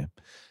Space Jam.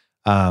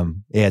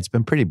 Yeah, it's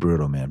been pretty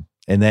brutal, man.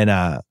 And then,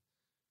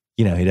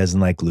 he doesn't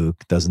like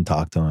Luke, doesn't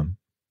talk to him.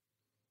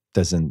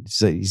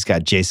 So he's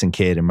got Jason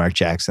Kidd and Mark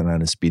Jackson on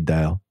his speed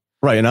dial.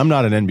 Right, and I'm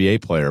not an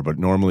NBA player, but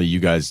normally you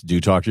guys do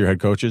talk to your head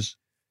coaches?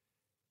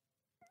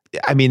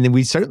 I mean,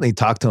 we certainly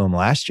talked to him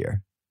last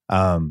year.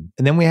 And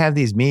then we have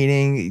these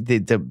meetings,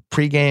 the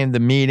pregame, the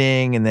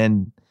meeting, and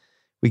then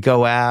we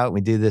go out,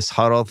 we do this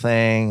huddle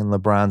thing, and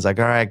LeBron's like,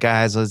 all right,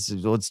 guys, let's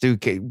do,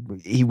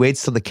 he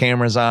waits till the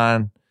camera's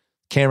on.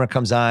 Camera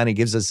comes on, he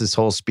gives us this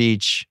whole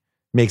speech,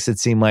 makes it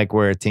seem like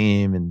we're a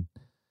team, and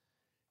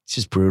it's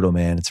just brutal,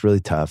 man. It's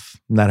really tough.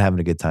 I'm not having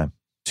a good time.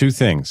 Two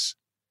things.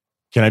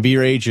 Can I be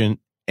your agent?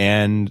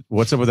 And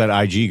what's up with that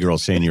IG girl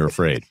saying you're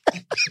afraid?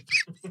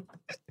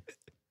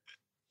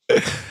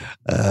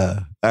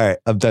 All right,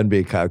 I'm done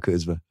being Kyle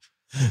Kuzma.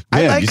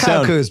 I like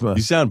Kyle Kuzma.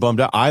 You sound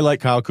bummed out. I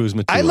like Kyle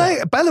Kuzma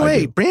too. By the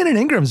way, Brandon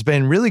Ingram's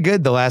been really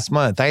good the last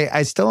month.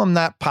 I still am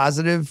not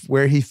positive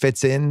where he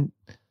fits in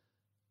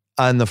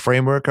on the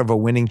framework of a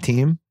winning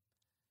team,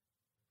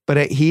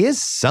 but he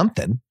is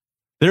something.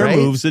 There are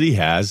moves that he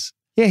has.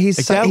 Yeah,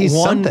 he's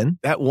something.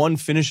 That one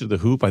finish of the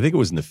hoop, I think it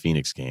was in the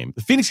Phoenix game.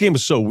 The Phoenix game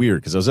was so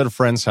weird because I was at a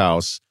friend's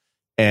house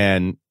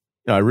and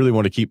I really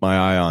want to keep my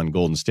eye on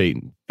Golden State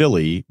and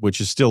Philly,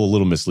 which is still a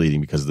little misleading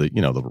because of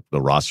the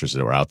rosters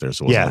that were out there.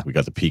 So it wasn't like we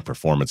got the peak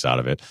performance out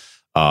of it.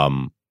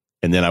 And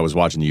then I was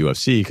watching the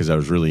UFC because I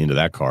was really into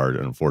that card.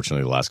 And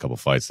unfortunately, the last couple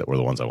of fights that were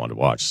the ones I wanted to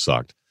watch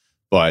sucked.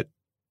 But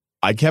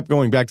I kept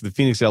going back to the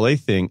Phoenix LA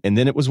thing. And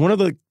then it was one of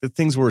the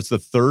things where it's the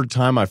third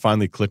time I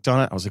finally clicked on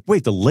it. I was like,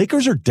 wait, the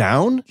Lakers are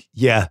down?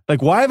 Yeah.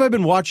 Like, why have I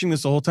been watching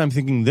this the whole time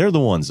thinking they're the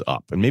ones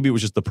up? And maybe it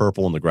was just the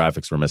purple and the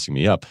graphics were messing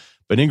me up.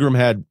 But Ingram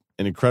had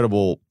an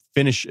incredible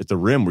finish at the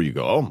rim where you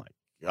go, oh my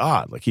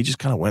God, like he just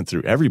kind of went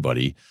through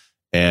everybody.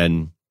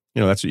 And,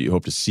 that's what you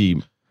hope to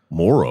see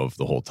more of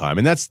the whole time.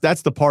 And that's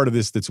the part of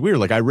this that's weird.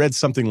 Like I read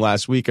something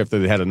last week after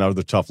they had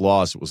another tough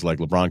loss. It was like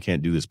LeBron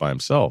can't do this by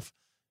himself.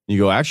 You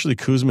go, actually,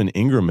 Kuzma and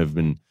Ingram have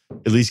been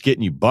at least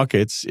getting you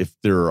buckets. If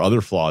there are other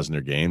flaws in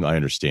their game, I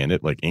understand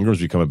it. Like Ingram's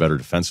become a better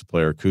defensive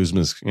player.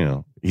 Kuzma's,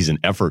 he's an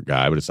effort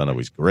guy, but it's not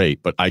always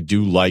great. But I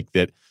do like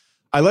that.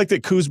 I like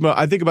that Kuzma,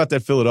 I think about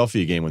that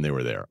Philadelphia game when they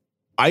were there.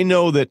 I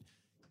know that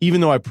even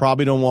though I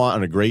probably don't want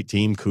on a great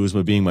team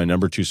Kuzma being my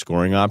number 2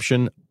 scoring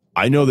option,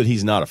 I know that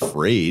he's not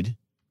afraid.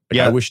 Like,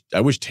 yeah.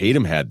 I wish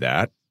Tatum had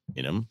that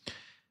in him.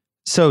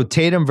 So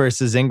Tatum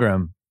versus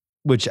Ingram,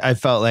 which I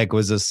felt like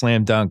was a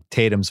slam dunk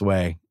Tatum's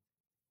way.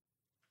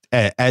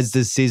 As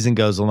this season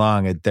goes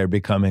along, they're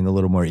becoming a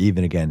little more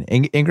even again.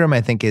 Ingram, I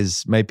think,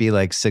 might be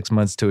like 6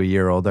 months to a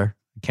year older.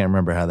 I can't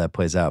remember how that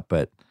plays out,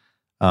 but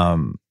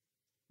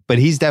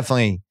he's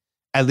definitely,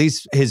 at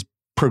least his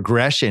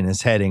progression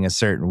is heading a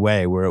certain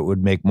way where it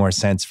would make more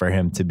sense for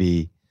him to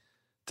be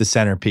the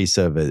centerpiece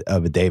of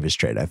a Davis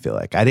trade. I feel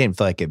like I didn't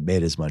feel like it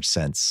made as much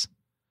sense.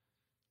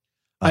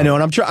 I know,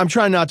 and I'm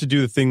trying not to do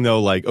the thing though,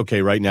 like,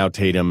 okay, right now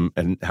Tatum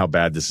and how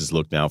bad this has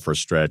looked now for a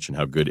stretch and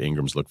how good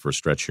Ingram's looked for a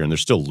stretch here, and they're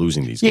still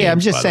losing these games. Yeah, I'm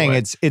just saying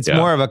it's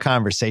more of a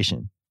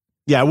conversation.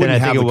 Yeah, I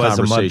wouldn't have the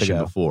conversation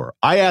before.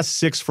 I asked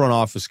 6 front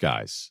office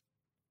guys,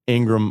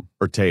 Ingram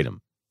or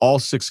Tatum. All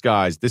 6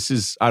 guys, this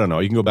is, I don't know,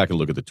 you can go back and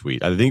look at the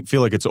tweet. I feel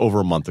like it's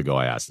over a month ago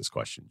I asked this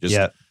question. Just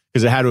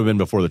because it had to have been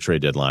before the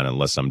trade deadline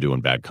unless I'm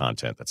doing bad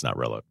content that's not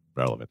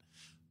relevant.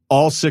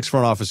 All 6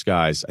 front office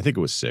guys, I think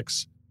it was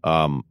 6,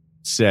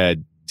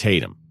 said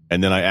Tatum.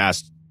 And then I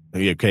asked,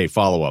 okay,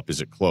 follow up,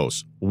 is it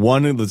close?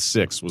 1 of the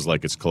 6 was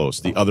like, it's close.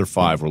 The other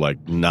 5 were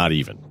like, not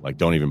even. Like,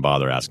 don't even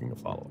bother asking a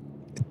follow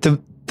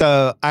up.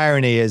 The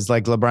irony is,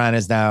 like, LeBron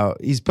is now,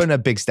 he's putting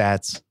up big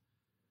stats.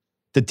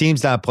 The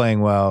team's not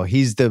playing well.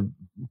 He's the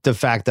de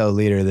facto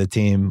leader of the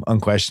team,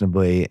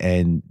 unquestionably,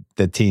 and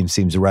the team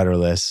seems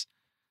rudderless.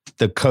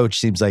 The coach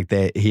seems like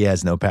he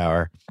has no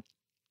power.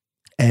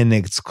 And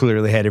it's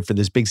clearly headed for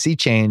this big sea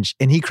change.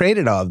 And he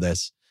created all of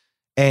this.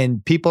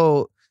 And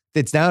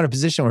it's now in a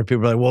position where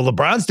people are like, well,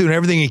 LeBron's doing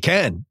everything he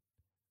can.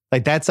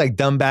 Like, that's like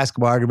dumb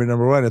basketball argument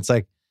number 1. It's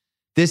like,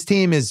 this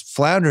team is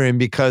floundering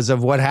because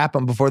of what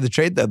happened before the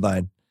trade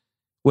deadline.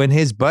 When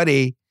his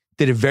buddy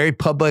did a very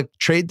public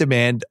trade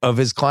demand of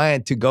his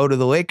client to go to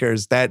the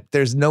Lakers that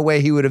there's no way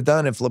he would have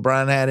done if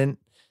LeBron hadn't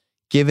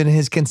given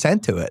his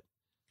consent to it.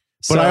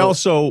 But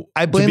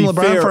I blame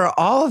LeBron for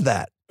all of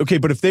that. Okay,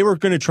 but if they were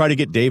going to try to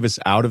get Davis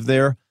out of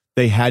there,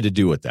 they had to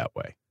do it that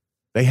way.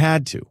 They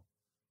had to.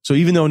 So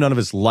even though none of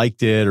us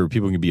liked it or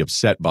people can be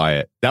upset by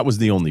it, that was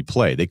the only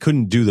play. They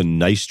couldn't do the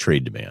nice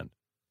trade demand.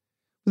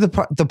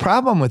 The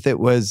problem with it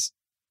was,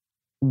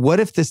 what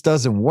if this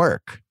doesn't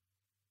work?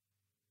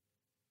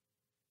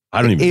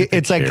 I don't even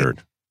think they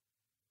cared.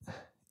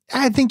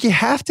 I think you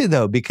have to,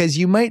 though, because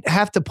you might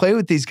have to play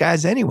with these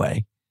guys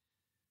anyway.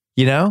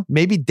 You know,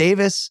 maybe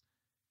there's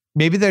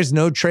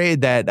no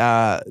trade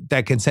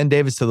that can send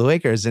Davis to the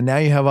Lakers, and now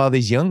you have all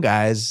these young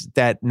guys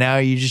that now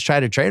you just try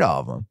to trade all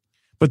of them.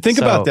 But think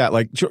about that.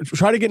 Like,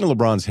 try to get into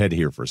LeBron's head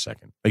here for a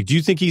second. Like, do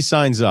you think he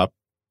signs up?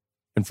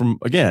 And from,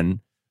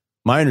 again,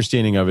 my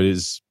understanding of it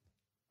is,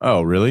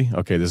 oh, really?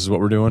 Okay, this is what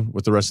we're doing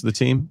with the rest of the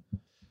team?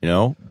 You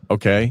know?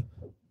 Okay,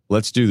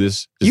 let's do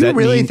this.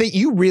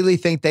 You really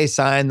think they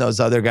signed those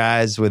other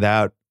guys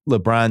without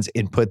LeBron's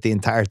input the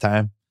entire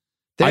time?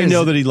 I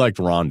know that he liked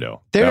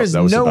Rondo. There's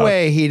no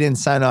way he didn't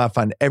sign off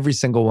on every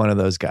single one of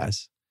those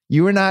guys.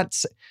 You were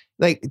not...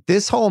 Like,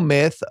 this whole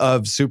myth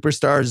of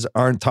superstars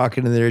aren't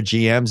talking to their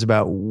GMs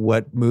about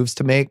what moves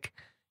to make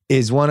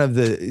is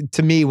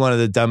to me, one of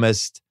the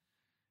dumbest.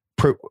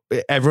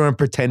 Everyone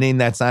pretending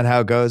that's not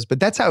how it goes,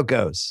 but that's how it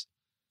goes.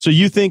 So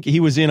you think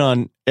he was in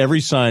on every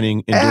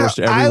signing, endorsed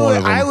every one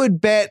of them? I would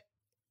bet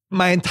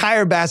my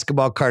entire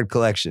basketball card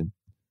collection.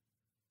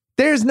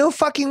 There's no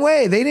fucking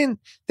way.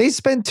 They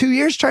spent 2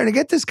 years trying to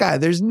get this guy.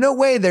 There's no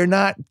way they're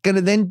not going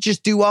to then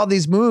just do all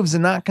these moves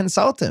and not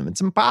consult him.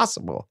 It's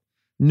impossible.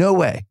 No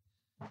way.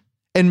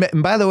 And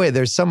by the way,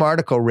 there's some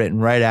article written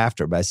right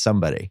after by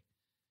somebody.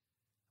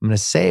 I'm going to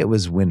say it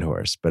was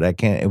Windhorst, but I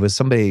can't. It was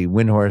somebody,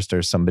 Windhorst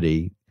or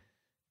somebody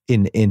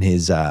in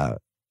his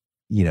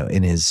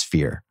in his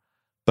sphere,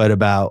 but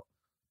about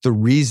the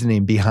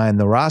reasoning behind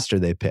the roster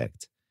they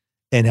picked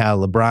and how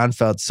LeBron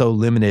felt so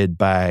limited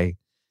by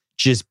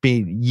just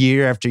being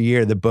year after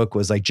year. The book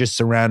was like, just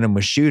surround him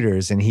with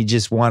shooters, and he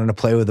just wanted to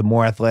play with a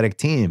more athletic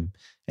team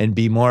and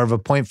be more of a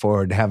point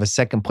forward, have a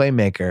second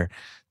playmaker.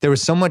 There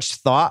was so much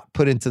thought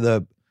put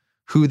into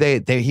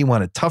he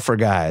wanted tougher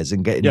guys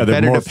and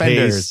better more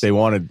defenders. Pace. They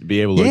wanted to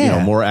be able to,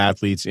 more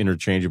athletes,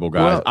 interchangeable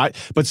guys. Well,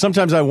 but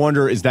sometimes I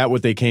wonder, is that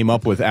what they came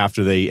up with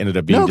after they ended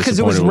up being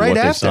disappointed with what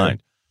they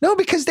signed? No,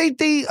 because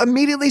they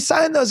immediately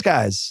signed those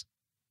guys.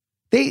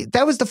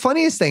 That was the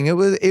funniest thing. It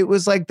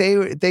was like they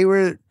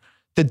were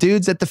the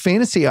dudes at the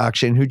fantasy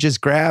auction who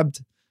just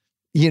grabbed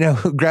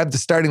the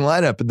starting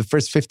lineup in the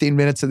first 15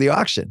 minutes of the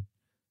auction.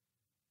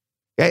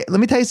 Hey,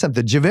 let me tell you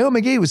something. JaVale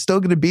McGee was still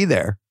going to be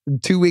there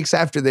 2 weeks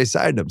after they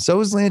signed him. So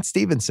was Lance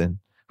Stevenson.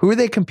 Who are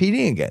they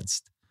competing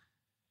against?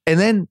 And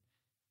then,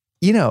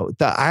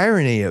 the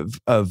irony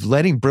of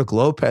letting Brook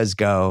Lopez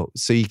go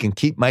so you can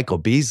keep Michael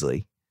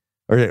Beasley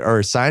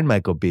or sign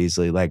Michael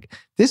Beasley. Like,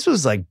 this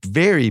was like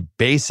very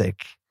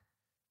basic,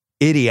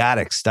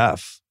 idiotic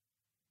stuff.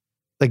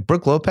 Like,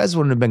 Brook Lopez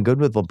wouldn't have been good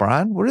with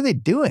LeBron. What are they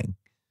doing?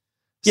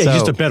 Yeah, he's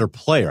just a better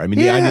player. I mean,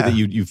 the idea that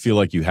you feel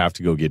like you have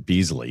to go get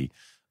Beasley.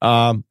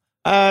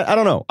 I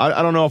don't know.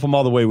 I don't know if I'm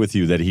all the way with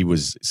you that he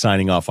was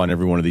signing off on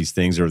every one of these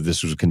things, or if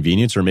this was a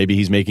convenience, or maybe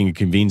he's making a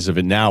convenience of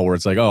it now where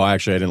it's like, oh,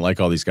 actually, I didn't like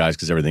all these guys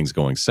because everything's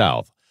going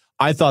south.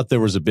 I thought there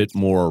was a bit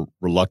more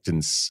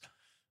reluctance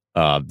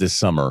this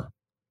summer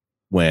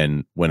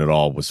when it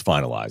all was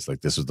finalized. Like,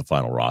 this was the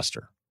final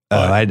roster.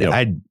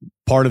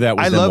 Part of that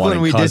was I love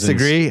when we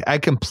disagree. I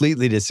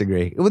completely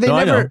disagree. Well,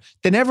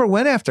 they never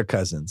went after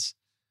Cousins.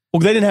 Well,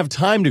 they didn't have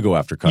time to go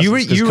after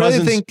Cousins. You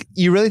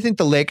really think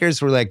the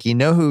Lakers were like, you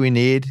know who we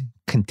need?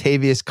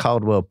 Contavious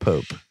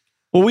Caldwell-Pope.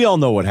 Well, we all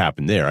know what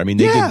happened there. I mean,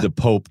 they did the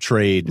Pope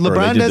trade.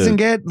 LeBron doesn't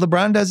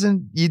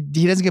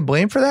get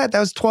blamed for that. That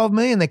was $12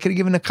 million they could have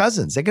given to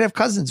Cousins. They could have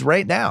Cousins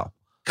right now.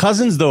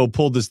 Cousins, though,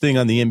 pulled this thing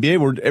on the NBA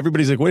where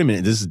everybody's like, wait a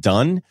minute, this is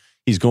done?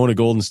 He's going to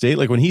Golden State?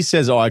 Like, when he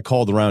says, oh, I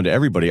called around to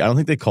everybody, I don't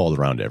think they called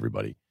around to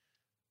everybody.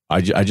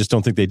 I just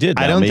don't think they did.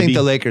 I don't think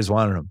the Lakers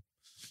wanted him.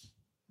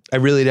 I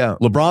really don't.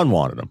 LeBron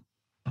wanted him.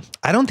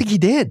 I don't think he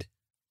did.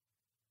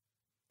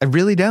 I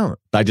really don't.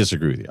 I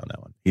disagree with you on that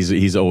one.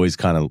 He's always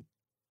kind of,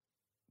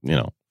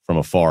 from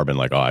afar been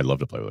like, oh, I'd love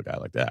to play with a guy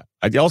like that.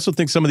 I also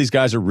think some of these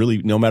guys are really,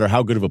 no matter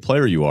how good of a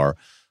player you are,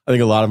 I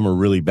think a lot of them are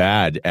really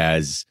bad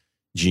as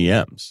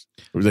GMs.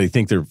 They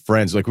think they're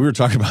friends. Like, we were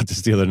talking about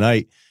this the other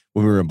night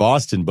when we were in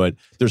Boston, but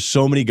there's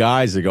so many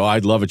guys that go,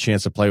 I'd love a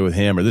chance to play with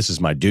him, or this is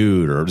my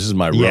dude, or this is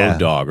my road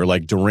dog, or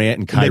like Durant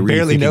and Kyrie. They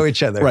barely know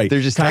each other. Right.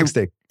 They're just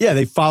texting. Yeah,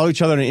 they follow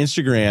each other on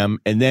Instagram,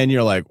 and then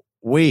you're like,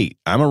 wait,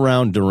 I'm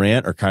around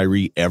Durant or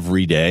Kyrie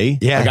every day?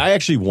 Yeah. Like, I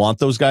actually want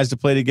those guys to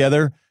play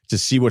together to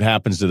see what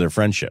happens to their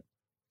friendship.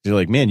 You're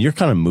like, man, you're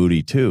kind of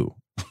moody too.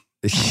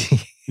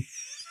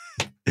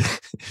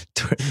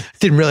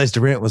 Didn't realize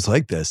Durant was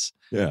like this.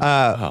 Yeah.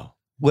 Wow.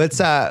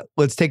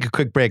 Let's take a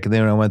quick break, and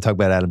then I want to talk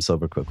about Adam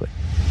Silver quickly.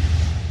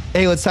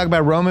 Hey, let's talk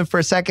about Roman for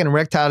a second.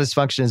 Erectile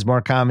dysfunction is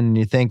more common than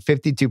you think.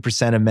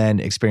 52% of men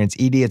experience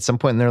ED at some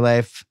point in their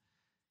life.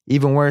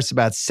 Even worse,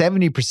 about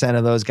 70%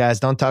 of those guys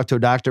don't talk to a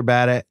doctor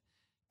about it.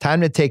 Time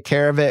to take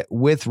care of it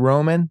with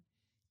Roman.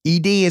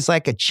 ED is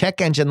like a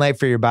check engine light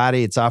for your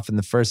body. It's often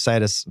the first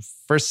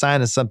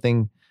sign of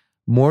something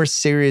more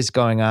serious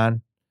going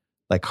on,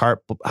 like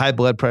high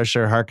blood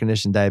pressure, heart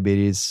condition,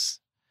 diabetes.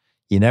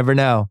 You never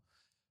know.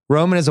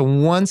 Roman is a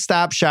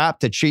one-stop shop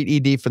to treat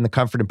ED from the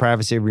comfort and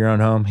privacy of your own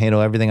home.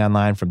 Handle everything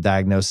online from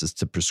diagnosis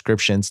to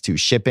prescriptions to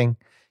shipping.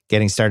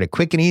 Getting started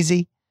quick and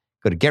easy.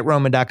 Go to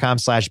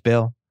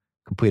GetRoman.com/Bill.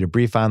 Complete a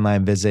brief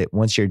online visit.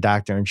 Once your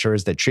doctor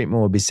ensures that treatment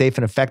will be safe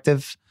and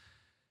effective,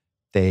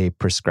 they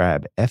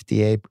prescribe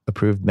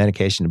FDA-approved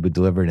medication to be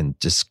delivered in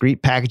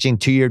discreet packaging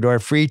to your door,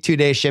 free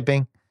 2-day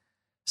shipping.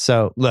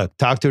 So look,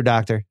 talk to a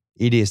doctor.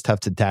 ED is tough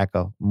to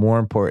tackle. More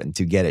important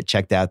to get it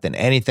checked out than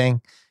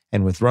anything.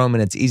 And with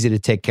Roman, it's easy to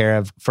take care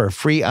of. For a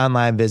free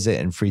online visit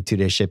and free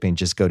 2-day shipping,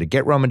 just go to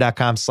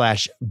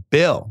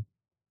GetRoman.com/Bill.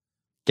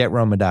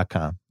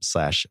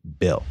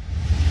 GetRoman.com/Bill.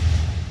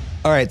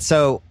 All right,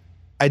 so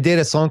I did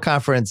a Sloan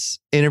Conference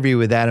interview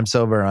with Adam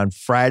Silver on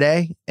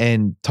Friday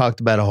and talked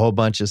about a whole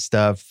bunch of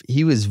stuff.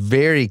 He was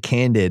very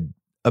candid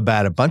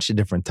about a bunch of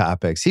different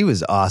topics. He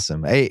was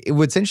awesome.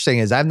 What's interesting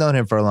is I've known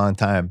him for a long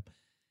time,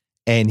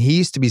 and he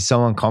used to be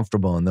so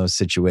uncomfortable in those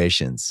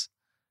situations.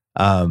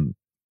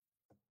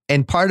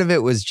 And part of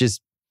it was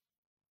just,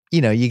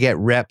 you get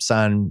reps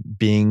on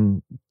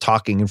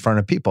talking in front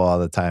of people all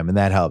the time, and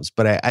that helps.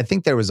 But I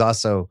think there was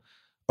also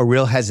a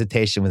real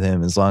hesitation with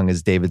him as long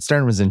as David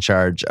Stern was in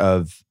charge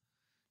of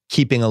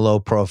keeping a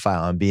low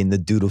profile and being the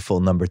dutiful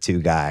number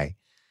 2 guy.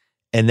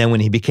 And then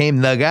when he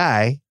became the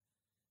guy,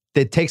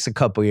 it takes a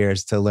couple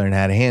years to learn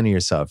how to handle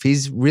yourself.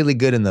 He's really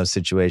good in those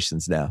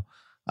situations now.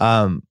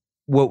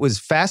 What was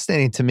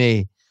fascinating to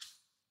me,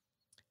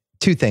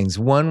 2 things.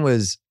 One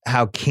was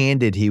how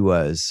candid he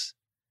was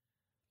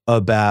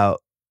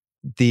about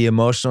the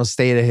emotional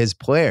state of his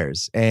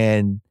players.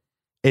 And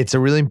it's a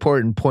really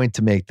important point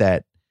to make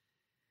that,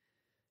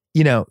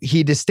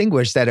 he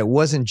distinguished that it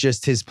wasn't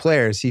just his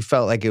players. He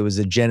felt like it was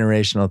a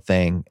generational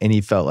thing, and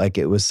he felt like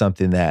it was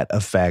something that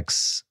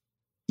affects,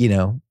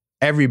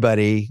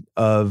 everybody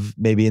of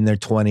maybe in their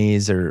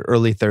 20s or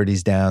early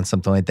 30s down,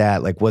 something like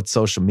that. Like what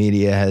social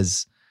media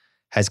has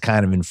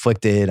kind of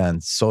inflicted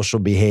on social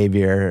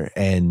behavior,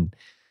 and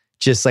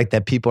just like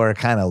that people are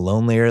kind of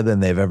lonelier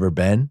than they've ever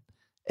been,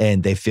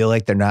 and they feel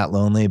like they're not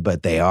lonely,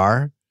 but they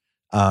are.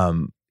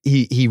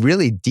 He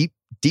really deep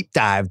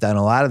dived on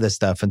a lot of this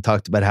stuff and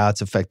talked about how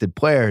it's affected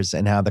players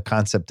and how the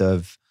concept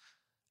of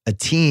a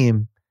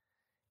team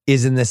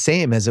isn't the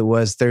same as it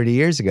was 30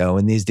 years ago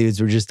when these dudes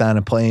were just on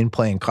a plane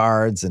playing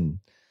cards and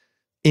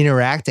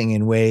interacting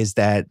in ways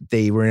that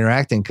they were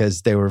interacting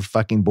because they were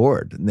fucking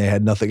bored and they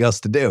had nothing else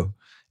to do.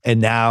 And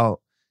now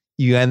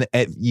you're in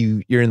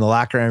the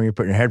locker room, you're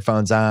putting your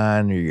headphones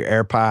on or your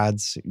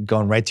AirPods,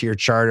 going right to your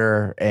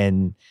charter,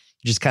 and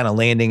you're just kind of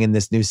landing in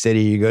this new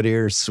city. You go to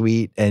your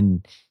suite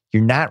and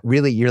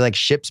you're like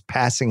ships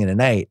passing in a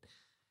night.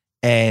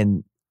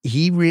 And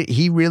he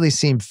really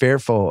seemed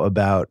fearful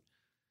about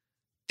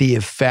the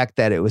effect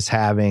that it was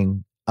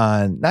having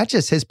on not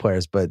just his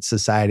players, but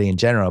society in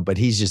general. But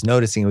he's just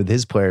noticing with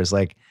his players,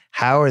 like,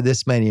 how are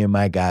this many of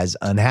my guys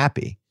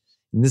unhappy?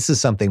 And this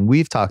is something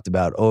we've talked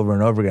about over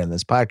and over again in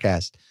this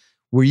podcast.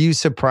 Were you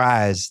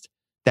surprised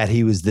that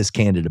he was this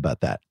candid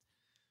about that?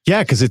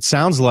 Yeah, because it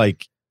sounds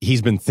like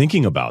he's been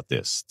thinking about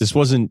this. This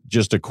wasn't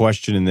just a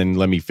question and then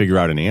let me figure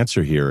out an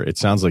answer here. It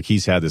sounds like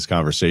he's had this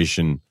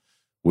conversation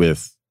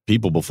with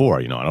people before.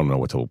 I don't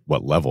know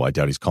what level. I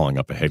doubt he's calling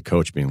up a head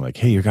coach being like,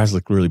 hey, your guys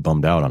look really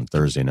bummed out on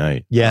Thursday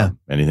night. Yeah.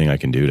 Anything I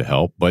can do to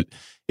help? But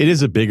it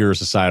is a bigger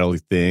societal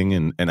thing,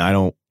 and I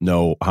don't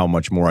know how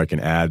much more I can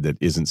add that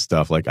isn't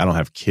stuff like I don't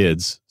have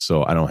kids,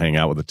 so I don't hang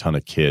out with a ton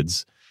of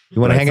kids. You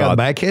want to hang out with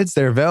my kids?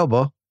 They're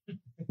available.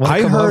 Want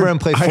to come over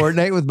and play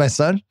Fortnite with my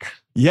son?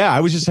 Yeah, I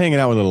was just hanging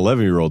out with an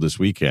 11-year-old this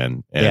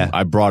weekend, and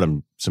I brought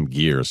him some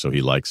gear, so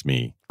he likes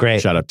me.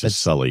 Great. Shout out to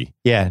Sully.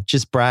 Yeah,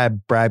 just bribe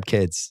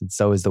kids.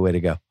 It's always the way to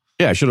go.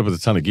 Yeah, I showed up with a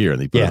ton of gear,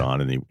 and they put it on,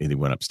 and he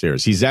went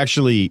upstairs. He's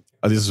actually,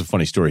 this is a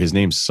funny story. His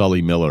name's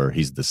Sully Miller.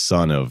 He's the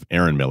son of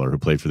Aaron Miller, who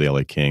played for the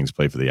LA Kings,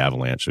 played for the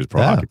Avalanche. He's a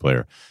pro hockey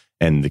player.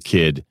 And the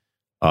kid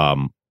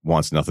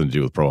wants nothing to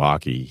do with pro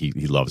hockey.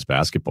 He loves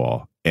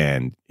basketball,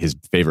 and his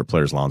favorite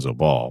player is Lonzo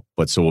Ball.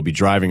 But so we'll be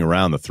driving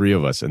around, the three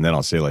of us, and then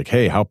I'll say like,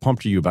 hey, how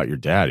pumped are you about your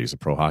dad? He's a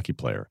pro hockey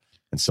player.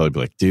 And Sully will be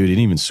like, dude, he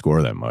didn't even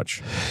score that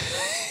much.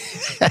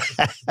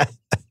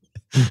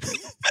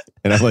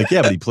 And I'm like,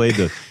 yeah, but he played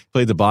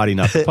the body,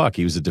 not the puck.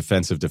 He was a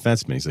defensive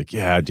defenseman. He's like,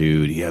 yeah,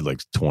 dude, he had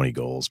like 20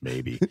 goals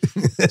maybe.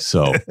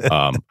 So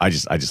I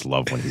just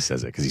love when he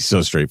says it because he's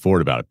so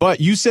straightforward about it. But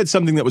you said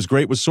something that was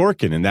great with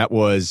Sorkin, and that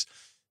was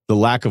the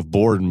lack of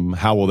boredom.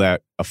 How will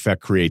that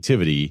affect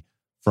creativity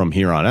from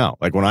here on out?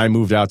 Like when I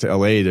moved out to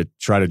LA to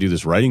try to do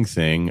this writing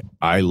thing,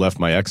 I left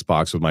my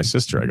Xbox with my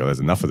sister. I go, there's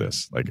enough of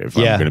this. Like if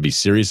I'm going to be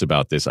serious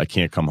about this, I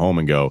can't come home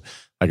and go,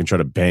 I can try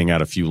to bang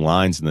out a few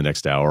lines in the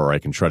next hour, or I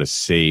can try to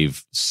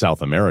save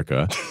South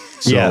America.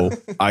 So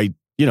I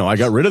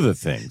got rid of the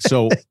thing.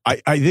 So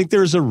I think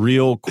there's a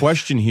real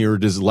question here.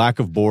 Does lack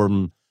of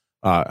boredom,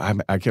 I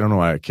don't know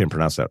why I can't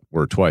pronounce that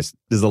word twice.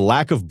 Does the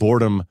lack of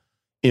boredom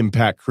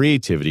impact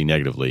creativity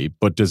negatively,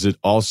 but does it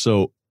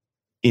also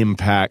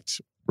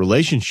impact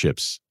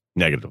relationships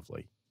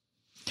negatively?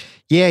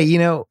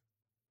 Yeah,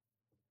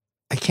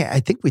 I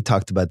think we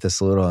talked about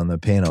this a little on the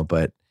panel,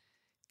 but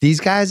these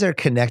guys are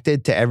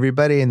connected to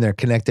everybody and they're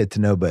connected to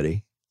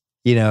nobody.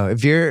 You know,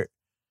 if you're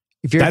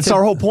that's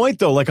our whole point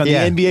though. Like on the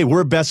NBA,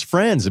 we're best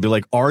friends. It'd be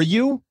like, are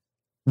you?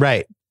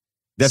 Right.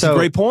 That's a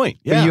great point.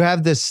 Yeah. But you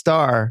have this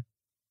star,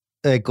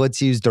 like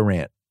let's use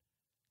Durant.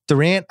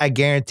 Durant, I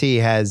guarantee,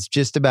 has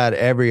just about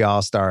every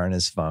all-star on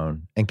his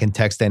phone and can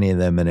text any of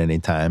them at any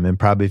time and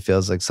probably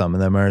feels like some of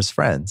them are his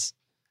friends.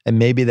 And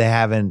maybe they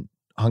haven't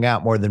hung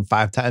out more than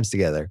 5 times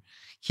together.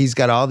 He's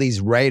got all these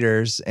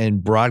writers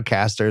and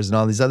broadcasters and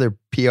all these other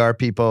PR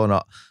people and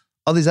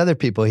all these other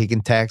people he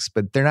can text,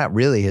 but they're not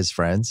really his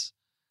friends.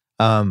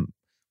 One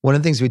of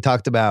the things we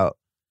talked about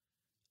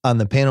on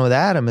the panel with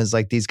Adam is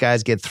like these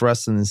guys get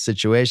thrust in this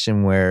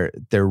situation where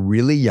they're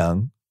really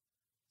young.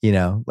 You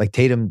know, like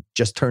Tatum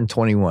just turned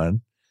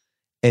 21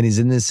 and he's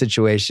in this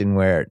situation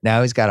where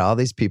now he's got all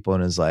these people in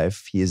his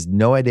life. He has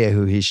no idea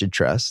who he should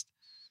trust.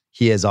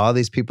 He has all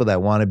these people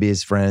that want to be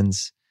his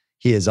friends.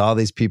 He has all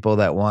these people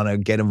that want to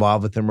get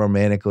involved with him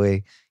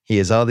romantically. He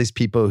has all these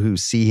people who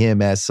see him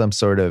as some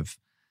sort of,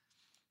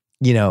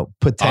 you know,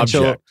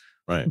 potential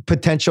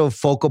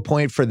focal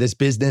point for this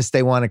business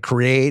they want to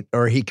create,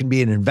 or he can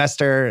be an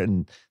investor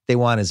and they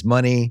want his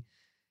money.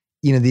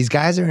 You know, these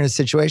guys are in a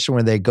situation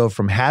where they go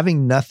from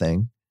having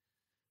nothing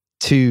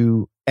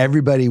to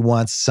everybody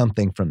wants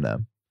something from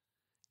them.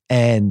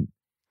 And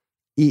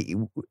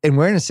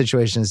we're in a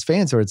situation as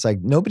fans where it's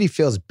like nobody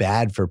feels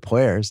bad for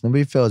players.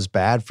 Nobody feels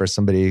bad for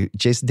somebody.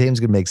 Jason Tatum's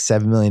going to make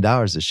 $7 million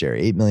this year,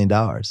 $8 million.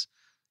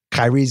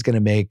 Kyrie's going to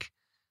make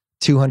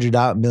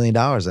 $200 million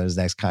on his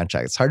next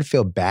contract. It's hard to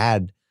feel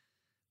bad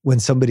when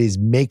somebody's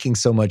making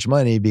so much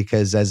money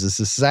because as a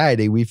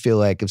society, we feel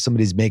like if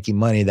somebody's making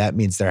money, that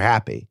means they're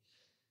happy.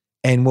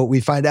 And what we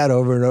find out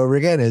over and over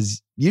again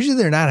is usually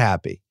they're not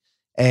happy.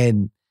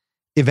 And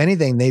if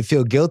anything, they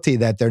feel guilty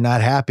that they're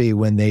not happy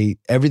when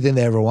everything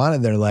they ever wanted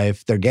in their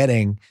life, they're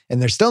getting,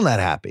 and they're still not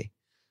happy.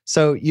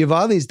 So you have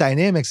all these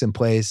dynamics in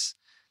place.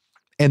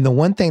 And the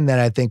one thing that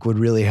I think would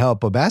really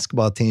help a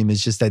basketball team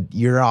is just that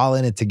you're all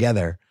in it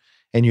together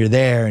and you're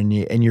there and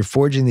you're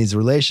forging these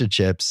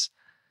relationships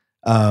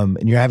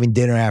and you're having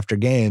dinner after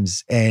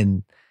games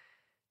and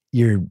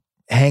you're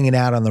hanging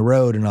out on the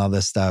road and all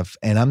this stuff.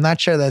 And I'm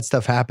not sure that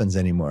stuff happens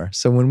anymore.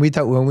 So when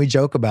we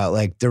joke about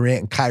like Durant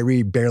and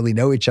Kyrie barely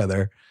know each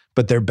other,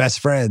 but they're best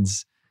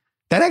friends,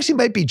 that actually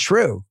might be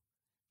true.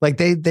 Like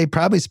they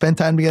probably spent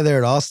time together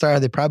at All-Star.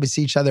 They probably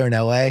see each other in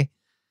LA,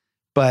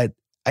 but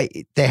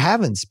they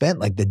haven't spent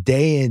like the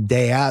day in,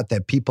 day out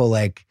that people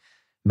like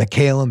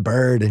McHale and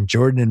Bird and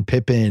Jordan and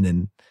Pippen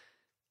and,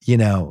 you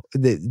know,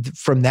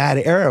 from that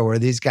era where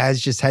these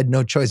guys just had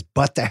no choice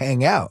but to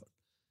hang out.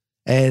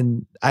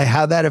 And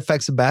how that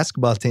affects a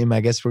basketball team, I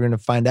guess we're going to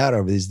find out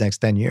over these next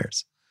 10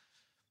 years.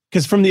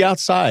 Because from the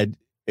outside,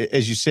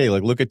 as you say,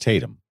 like, look at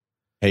Tatum.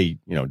 Hey,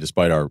 you know,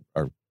 despite our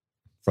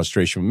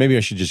frustration, maybe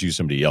I should just use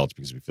somebody else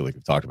because we feel like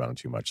we've talked about him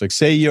too much. Like,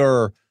 say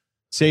you're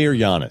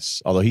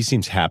Giannis, although he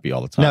seems happy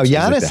all the time. No, so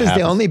Giannis is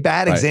the only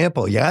bad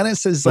example.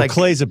 Giannis is like...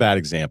 Clay's a bad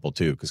example,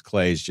 too, because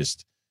Clay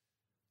just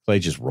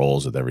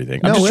rolls with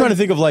everything. I'm just trying to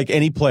think of like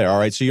any player. All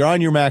right, so you're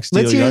on your max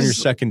deal. You're on your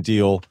second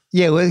deal.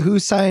 Yeah, who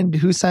signed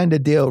a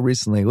deal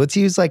recently? Let's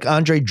use like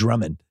Andre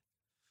Drummond.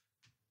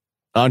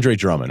 Andre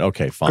Drummond.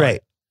 Okay, fine.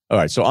 Great. All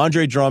right, so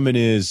Andre Drummond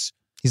he's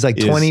like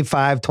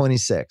 25,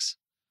 26.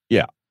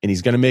 Yeah, and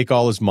he's going to make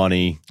all his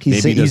money.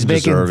 He's making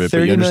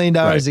 $30 million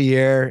a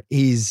year.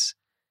 He's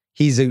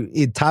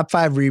a top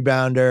 5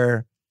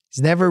 rebounder.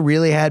 He's never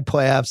really had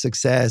playoff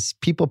success.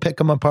 People pick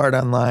him apart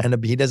online.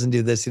 He doesn't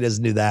do this. He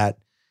doesn't do that.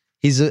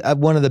 He's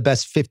one of the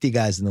best 50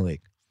 guys in the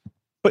league.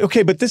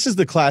 But this is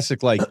the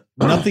classic, like,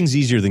 nothing's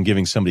easier than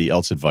giving somebody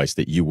else advice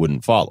that you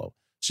wouldn't follow.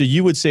 So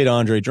you would say to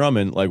Andre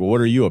Drummond, like, well,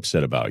 what are you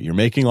upset about? You're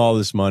making all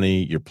this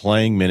money. You're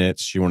playing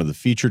minutes. You're one of the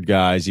featured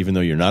guys, even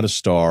though you're not a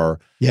star.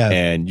 Yeah.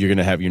 And you're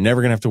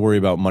never going to have to worry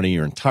about money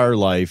your entire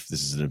life.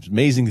 This is an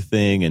amazing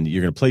thing. And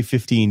you're going to play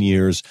 15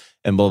 years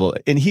and blah, blah, blah.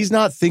 And he's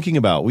not thinking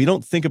we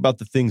don't think about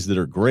the things that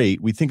are great.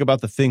 We think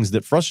about the things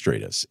that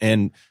frustrate us.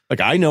 And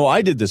like, I know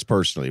I did this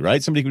personally,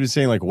 right? Somebody could be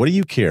saying like, what do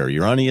you care?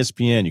 You're on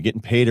ESPN. You're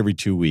getting paid every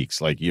 2 weeks.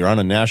 Like, you're on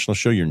a national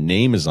show. Your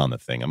name is on the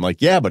thing. I'm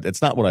like, yeah, but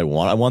it's not what I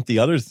want. I want the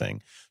other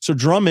thing. So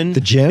Drummond,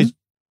 the gym,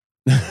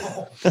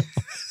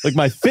 like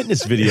my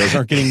fitness videos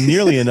aren't getting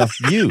nearly enough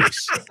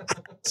views.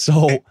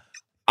 So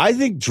I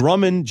think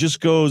Drummond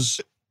just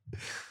goes,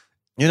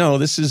 you know,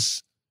 this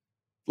is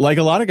like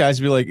a lot of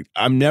guys be like,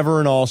 I'm never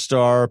an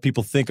all-star.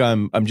 People think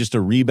I'm just a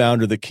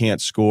rebounder that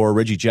can't score.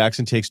 Reggie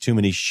Jackson takes too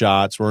many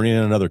shots. We're in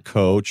another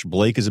coach.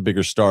 Blake is a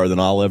bigger star than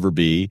I'll ever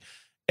be.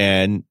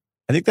 And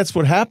I think that's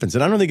what happens.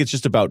 And I don't think it's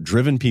just about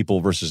driven people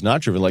versus not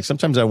driven. Like,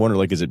 sometimes I wonder,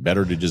 like, is it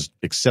better to just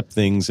accept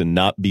things and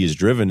not be as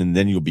driven and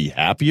then you'll be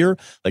happier?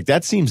 Like,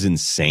 that seems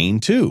insane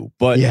too.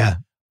 But yeah,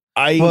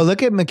 well,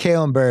 look at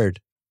McHale and Bird.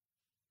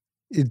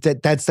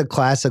 That's the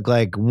classic,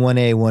 like,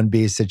 1A,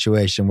 1B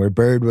situation where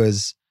Bird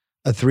was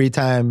a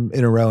 3-time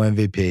in a row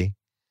MVP.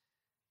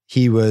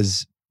 He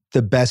was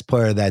the best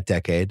player of that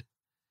decade.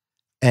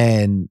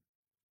 And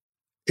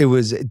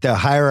the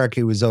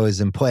hierarchy was always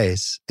in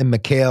place. And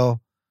McHale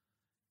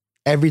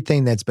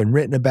everything that's been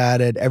written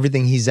about it,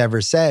 everything he's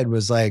ever said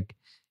was like,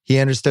 he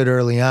understood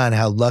early on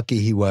how lucky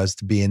he was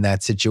to be in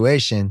that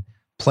situation,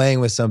 playing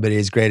with somebody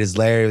as great as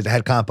Larry.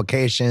 Had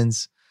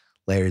complications.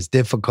 Larry's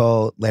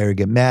difficult. Larry would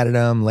get mad at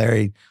him.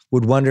 Larry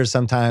would wonder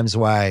sometimes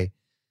why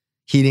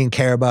Kevin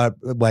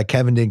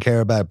didn't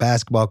care about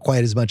basketball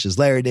quite as much as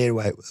Larry did,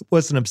 why he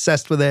wasn't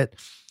obsessed with it. It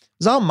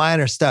was all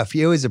minor stuff.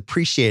 He always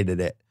appreciated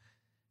it.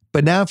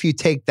 But now if you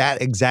take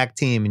that exact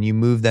team and you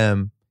move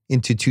them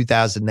into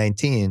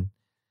 2019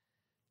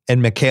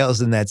 and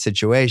McHale's in that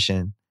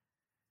situation,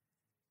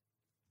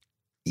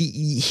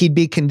 he'd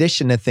be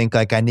conditioned to think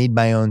like, I need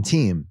my own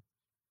team.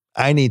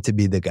 I need to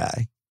be the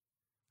guy.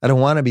 I don't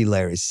want to be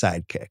Larry's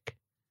sidekick.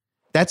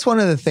 That's one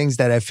of the things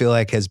that I feel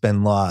like has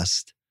been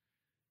lost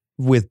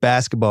with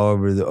basketball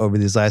over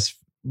these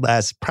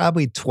last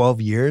probably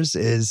 12 years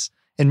is,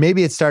 and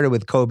maybe it started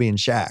with Kobe and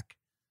Shaq,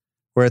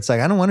 where it's like,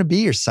 I don't want to be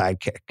your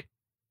sidekick.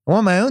 I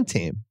want my own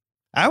team.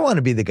 I want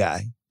to be the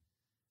guy.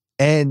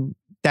 And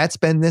that's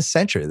been this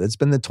century. That's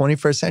been the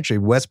 21st century.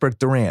 Westbrook,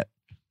 Durant,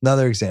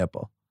 another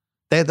example.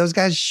 Those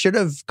guys should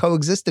have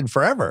coexisted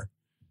forever.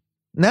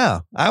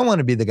 No, I want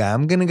to be the guy.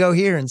 I'm going to go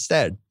here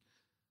instead.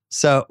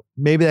 So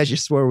maybe that's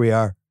just where we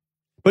are.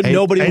 But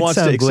nobody wants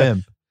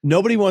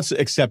to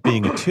accept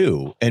being a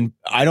two. And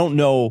I don't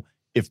know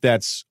if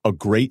that's a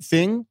great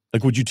thing.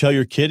 Like, would you tell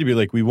your kid to be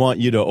like, we want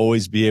you to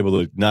always be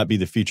able to not be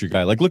the featured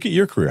guy? Like, look at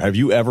your career. Have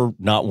you ever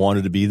not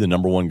wanted to be the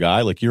number one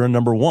guy? Like, you're a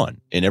number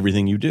one in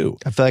everything you do.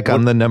 I feel like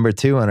I'm the number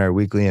two on our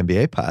weekly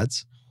NBA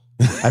pods.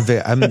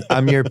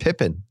 I'm your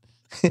Pippen.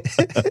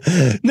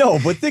 No,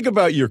 but think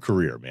about your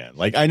career, man.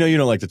 Like, I know you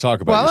don't like to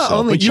talk about yourself,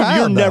 only but child,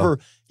 you're never,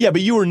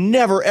 but you were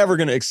never ever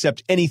going to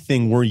accept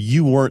anything where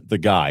you weren't the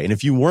guy. And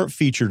if you weren't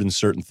featured in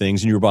certain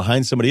things and you were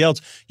behind somebody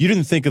else, you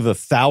didn't think of the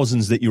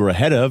thousands that you were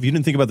ahead of. You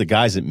didn't think about the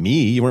guys at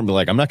me. You weren't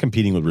like, I'm not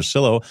competing with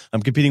Russillo.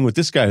 I'm competing with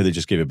this guy who they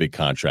just gave a big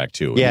contract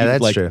to. Yeah,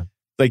 that's true.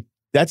 Like,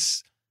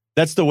 that's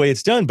the way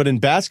it's done. But in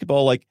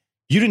basketball, like,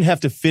 you didn't have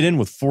to fit in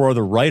with 4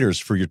 other writers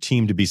for your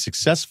team to be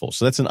successful.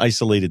 So that's an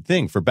isolated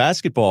thing. For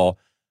basketball,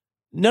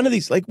 none of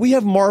these, like, we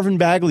have Marvin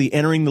Bagley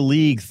entering the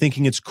league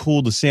thinking it's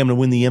cool to say I'm going to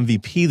win the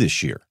MVP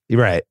this year.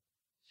 Right.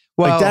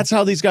 Well, like, that's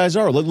how these guys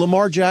are. Like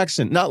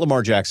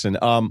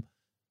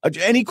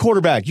any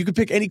quarterback. You could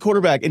pick any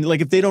quarterback. And,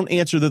 like, if they don't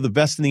answer, they're the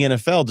best in the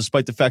NFL,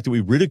 despite the fact that we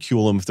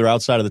ridicule them if they're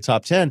outside of the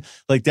top 10.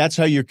 Like, that's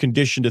how you're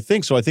conditioned to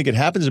think. So I think it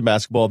happens in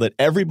basketball that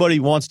everybody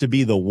wants to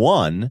be the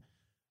one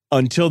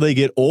until they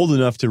get old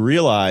enough to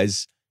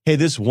realize, hey,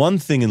 this one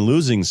thing in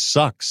losing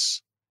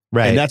sucks.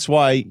 Right. And that's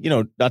why,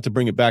 not to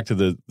bring it back to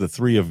the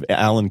three of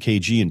Allen,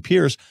 KG, and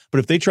Pierce, but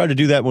if they tried to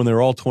do that when they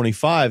were all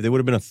 25, they would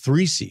have been a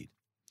 3 seed.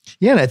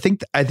 Yeah, and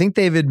I think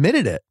they've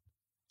admitted it.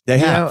 They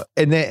have.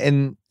 And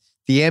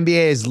the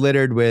NBA is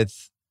littered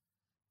with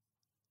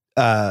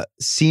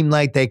seemed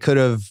like they could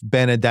have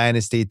been a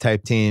dynasty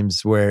type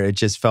teams where it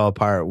just fell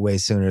apart way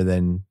sooner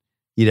than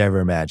you'd ever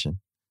imagine.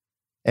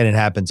 And it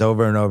happens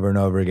over and over and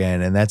over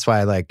again. And that's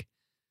why, like,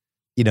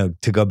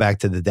 to go back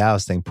to the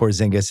Dallas thing,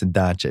 Porzingis and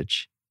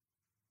Doncic,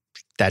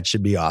 that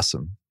should be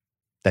awesome.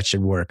 That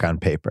should work on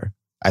paper.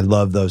 I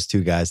love those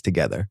two guys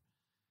together.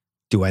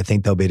 Do I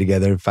think they'll be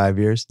together in 5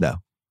 years? No.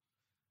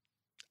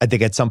 I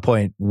think at some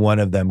point, one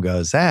of them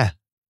goes, kind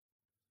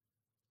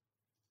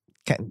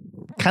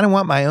of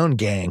want my own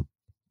gang.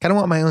 Kind of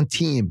want my own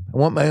team. I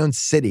want my own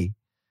city.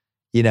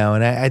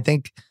 And I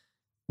think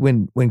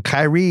when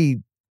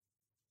Kyrie,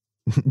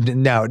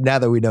 now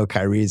that we know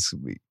Kyrie's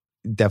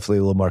definitely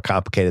a little more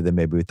complicated than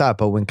maybe we thought,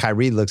 but when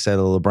Kyrie looks at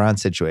a LeBron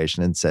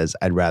situation and says,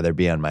 I'd rather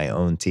be on my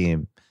own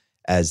team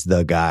as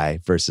the guy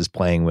versus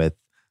playing with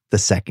the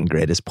second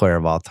greatest player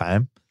of all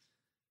time,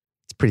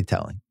 it's pretty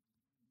telling.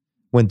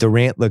 When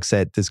Durant looks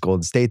at this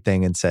Golden State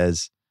thing and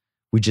says,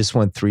 we just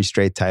won 3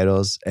 straight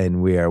titles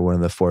and we are one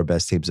of the 4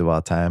 best teams of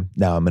all time,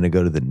 now I'm going to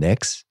go to the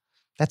Knicks,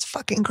 that's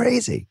fucking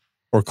crazy.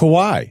 Or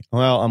Kawhi.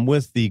 Well, I'm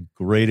with the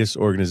greatest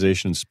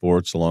organization in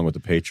sports, along with the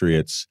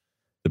Patriots,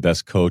 the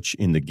best coach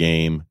in the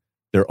game.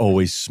 They're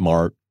always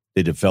smart.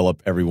 They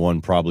develop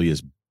everyone probably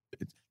as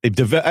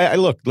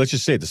look, let's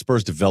just say it, the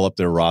Spurs develop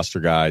their roster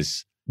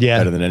guys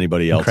better than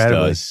anybody else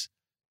does.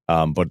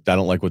 But I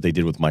don't like what they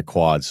did with my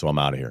quad, so I'm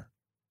out of here.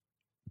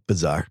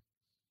 Bizarre.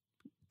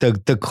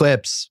 The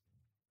Clips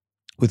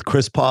with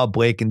Chris Paul,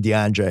 Blake, and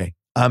DeAndre,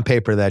 on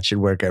paper, that should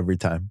work every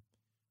time.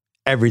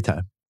 Every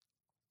time.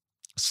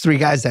 It's 3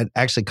 guys that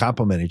actually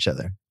complement each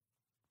other.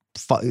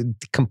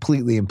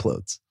 Completely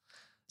implodes.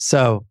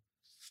 So,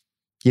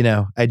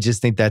 I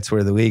just think that's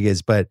where the league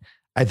is. But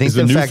I think is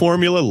the new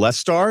formula less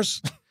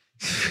stars?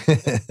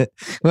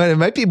 Well, it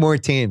might be more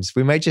teams.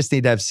 We might just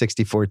need to have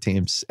 64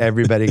 teams.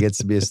 Everybody gets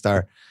to be a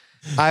star.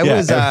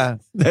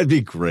 That'd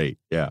be great.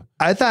 Yeah.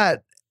 I thought,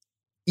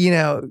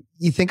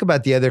 you think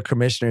about the other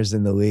commissioners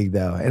in the league,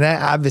 though, and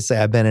I've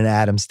been an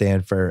Adam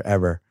stan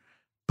forever.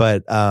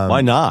 But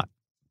why not?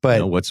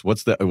 But what's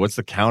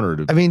the counter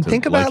to?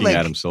 Think about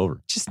Adam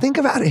Silver. Just think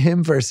about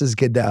him versus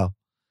Goodell.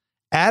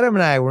 Adam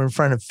and I were in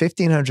front of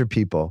 1,500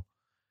 people,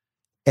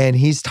 and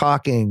he's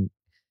talking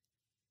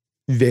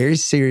very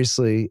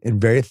seriously and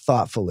very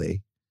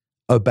thoughtfully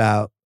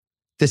about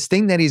this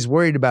thing that he's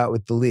worried about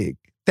with the league.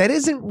 That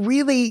isn't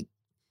really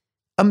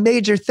a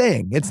major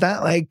thing. It's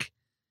not like,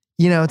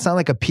 it's not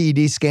like a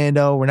PED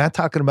scandal. We're not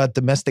talking about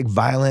domestic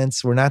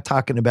violence. We're not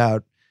talking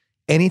about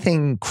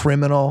anything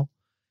criminal.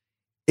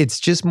 It's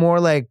just more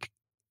like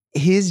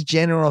his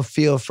general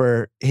feel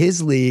for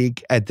his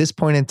league at this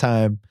point in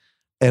time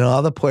and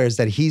all the players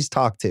that he's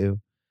talked to.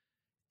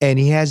 And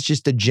he has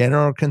just a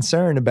general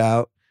concern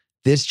about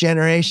this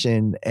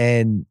generation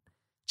and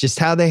just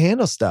how they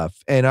handle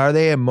stuff. And are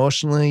they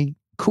emotionally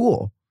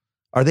cool?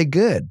 Are they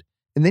good?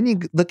 And then you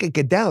look at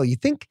Goodell. You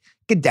think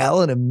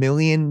Goodell in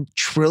 1,000,000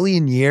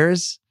 trillion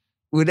years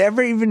would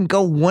ever even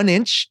go 1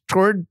 inch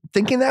toward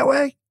thinking that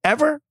way?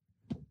 Ever?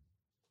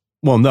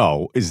 Well,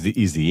 no, is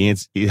the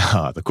answer,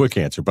 the quick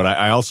answer. But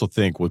I also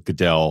think with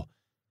Goodell,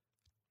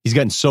 he's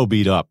gotten so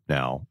beat up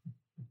now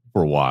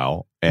for a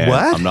while. And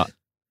what? I'm not.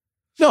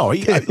 No,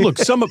 look,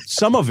 some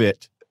of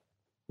it.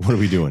 What are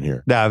we doing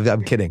here? No,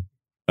 I'm kidding.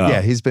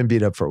 Yeah, he's been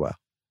beat up for a while.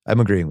 I'm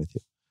agreeing with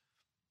you.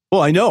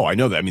 Well, I know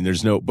that. I mean,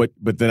 there's no, but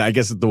then I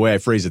guess the way I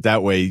phrase it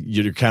that way,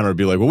 your counter would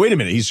be like, well, wait a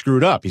minute, he's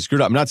screwed up.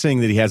 I'm not saying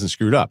that he hasn't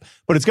screwed up,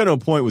 but it's got to a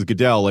point with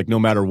Goodell, like no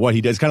matter what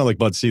he does, it's kind of like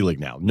Bud Selig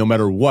now. No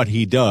matter what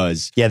he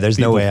does. Yeah, there's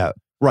no way out.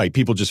 Right.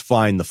 People just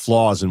find the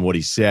flaws in what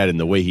he said and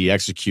the way he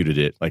executed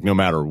it, like no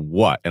matter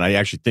what. And I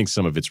actually think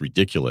some of it's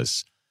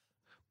ridiculous.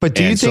 But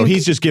do you think so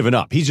he's just given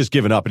up? He's just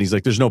given up, and he's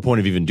like, "There's no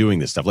point of even doing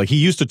this stuff." Like he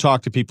used to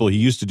talk to people, he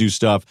used to do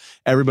stuff.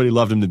 Everybody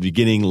loved him in the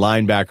beginning,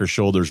 linebacker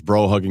shoulders,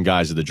 bro hugging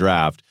guys at the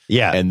draft.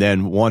 Yeah, and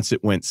then once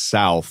it went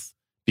south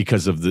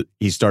because of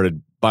he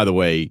started, by the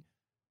way,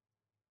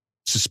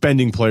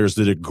 suspending players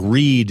that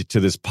agreed to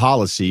this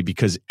policy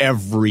because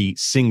every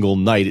single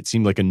night it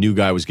seemed like a new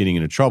guy was getting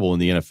into trouble in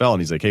the NFL,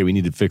 and he's like, "Hey, we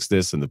need to fix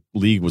this." And the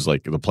league was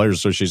like, the Players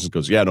Association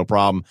goes, "Yeah, no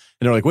problem."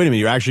 And they're like, "Wait a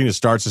minute, you're actually going to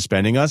start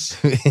suspending us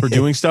for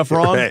doing stuff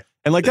wrong?" Right.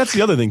 And like that's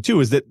the other thing too,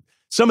 is that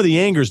some of the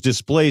anger is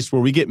displaced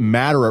where we get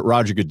madder at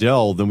Roger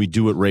Goodell than we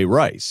do at Ray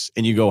Rice.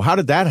 And you go, how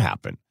did that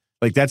happen?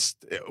 Like that's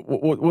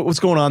what's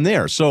going on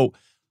there. So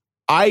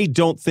I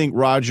don't think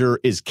Roger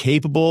is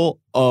capable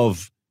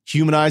of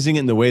humanizing it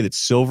in the way that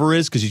Silver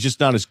is, because he's just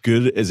not as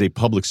good as a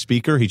public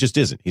speaker. He just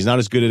isn't. He's not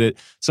as good at it.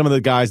 Some of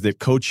the guys that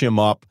coach him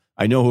up,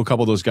 I know who a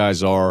couple of those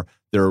guys are.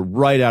 They're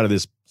right out of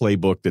this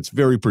playbook that's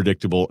very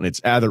predictable, and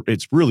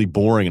it's really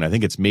boring, and I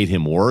think it's made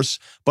him worse.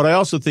 But I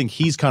also think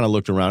he's kind of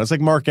looked around. It's like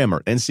Mark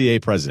Emmert,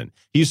 NCAA president.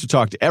 He used to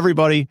talk to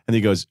everybody, and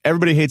he goes,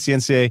 everybody hates the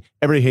NCAA,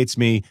 everybody hates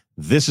me,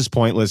 this is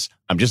pointless,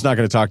 I'm just not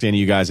going to talk to any of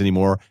you guys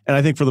anymore. And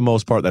I think for the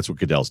most part, that's what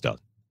Goodell's done.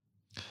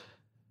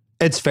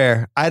 It's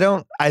fair. I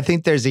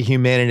think there's a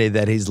humanity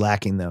that he's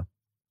lacking, though.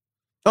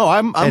 Oh,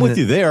 I'm with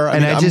you there.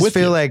 I just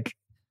feel like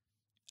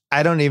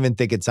I don't even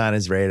think it's on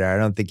his radar. I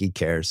don't think he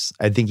cares.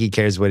 I think he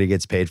cares what he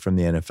gets paid from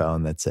the NFL,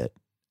 and that's it.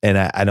 And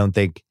I don't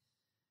think,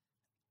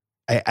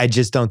 I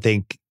just don't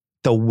think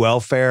the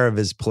welfare of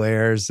his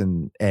players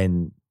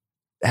and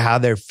how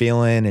they're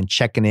feeling and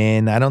checking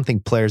in, I don't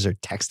think players are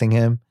texting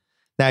him.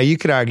 Now, you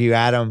could argue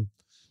Adam,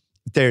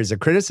 there's a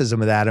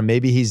criticism of Adam.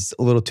 Maybe he's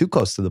a little too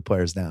close to the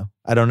players now.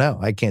 I don't know.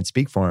 I can't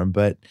speak for him,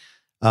 but,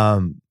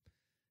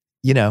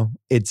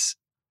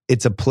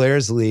 it's a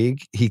players'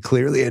 league. He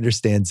clearly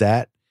understands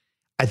that.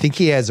 I think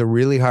he has a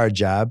really hard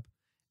job.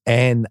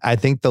 And I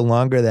think the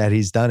longer that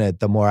he's done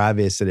it, the more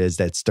obvious it is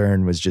that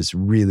Stern was just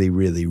really,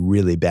 really,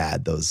 really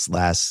bad those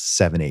last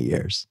 7-8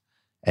 years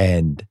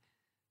and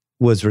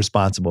was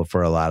responsible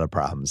for a lot of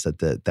problems that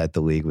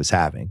the league was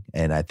having.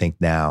 And I think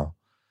now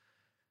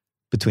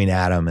between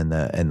Adam and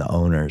the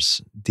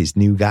owners, these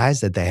new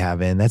guys that they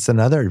have in, that's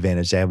another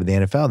advantage they have with the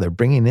NFL. They're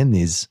bringing in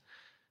these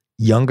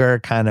younger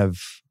kind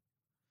of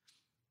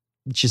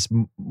just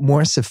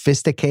more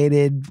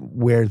sophisticated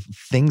where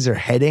things are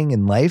heading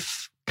in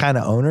life kind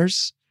of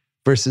owners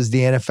versus the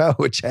NFL,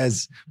 which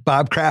has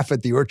Bob Kraft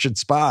at the Orchard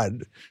Spa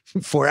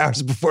 4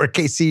 hours before a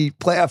KC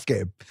playoff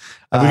game.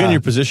 Have we gotten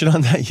your position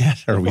on that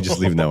yet? Or are we just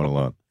leaving that one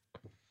alone?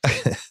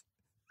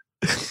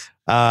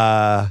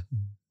 I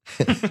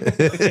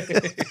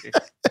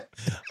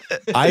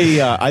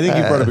think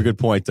you brought up a good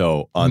point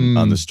though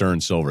on the Stern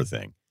Silver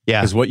thing.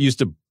 Yeah. Because what used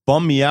to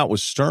bum me out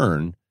with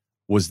Stern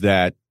was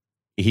that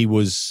he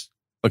was,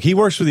 like, he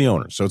works for the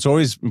owner, so it's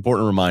always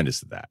important to remind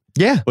us of that.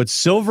 Yeah. But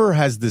Silver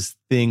has this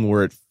thing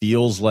where it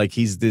feels like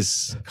he's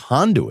this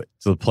conduit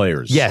to the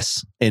players.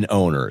 Yes. And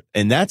owner.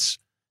 And that's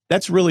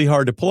really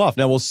hard to pull off.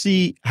 Now, we'll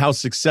see how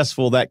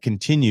successful that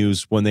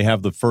continues when they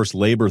have the first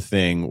labor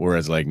thing where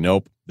it's like,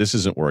 nope, this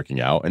isn't working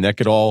out. And that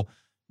could all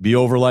be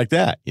over like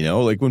that. You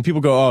know, like when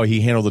people go, oh,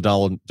 he handled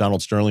the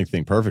Donald Sterling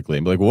thing perfectly.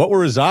 I'm like, well, what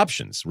were his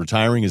options?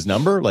 Retiring his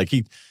number? Like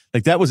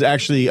that was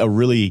actually a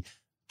really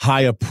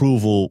high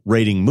approval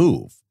rating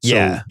move. So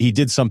yeah. He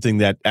did something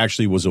that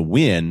actually was a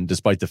win,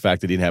 despite the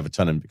fact that he didn't have a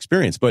ton of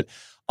experience. But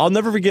I'll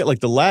never forget, like,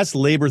 the last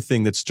labor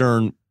thing that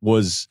Stern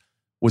was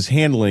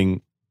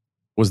handling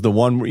was the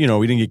one where, you know,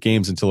 we didn't get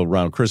games until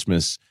around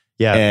Christmas.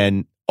 Yeah.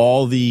 And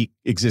all the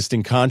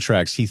existing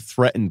contracts, he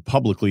threatened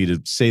publicly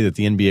to say that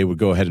the NBA would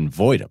go ahead and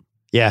void them.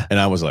 Yeah. And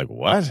I was like,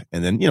 what?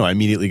 And then, I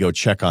immediately go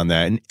check on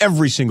that. And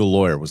every single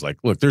lawyer was like,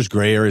 look, there's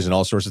gray areas and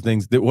all sorts of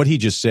things. That what he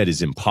just said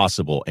is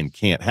impossible and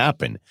can't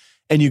happen.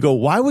 And you go,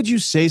 why would you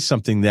say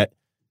something that,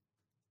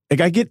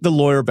 like, I get the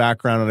lawyer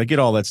background and I get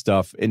all that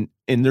stuff. And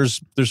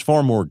there's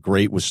far more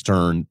great with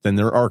Stern than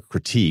there are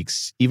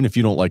critiques, even if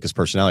you don't like his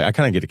personality. I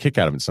kind of get a kick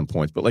out of him at some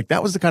points. But like,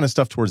 that was the kind of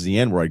stuff towards the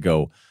end where I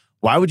go,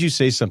 why would you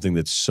say something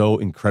that's so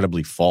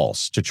incredibly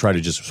false to try to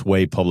just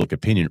sway public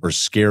opinion or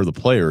scare the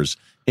players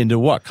into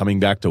what? Coming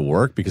back to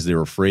work because they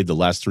were afraid the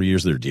last 3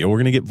 years of their deal were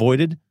going to get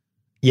voided?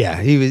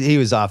 Yeah, he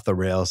was off the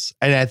rails.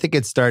 And I think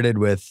it started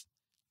with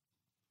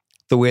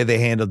the way they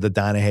handled the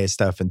Donahue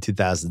stuff in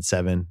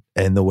 2007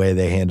 and the way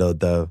they handled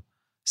the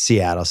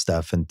Seattle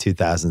stuff in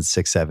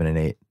 2006, 7, and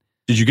 8.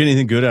 Did you get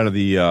anything good out of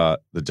the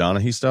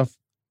Donahue stuff?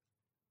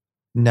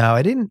 No,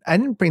 I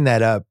didn't bring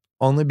that up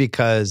only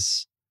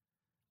because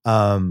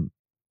my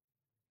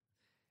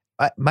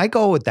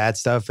goal with that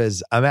stuff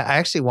is I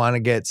actually want to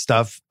get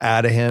stuff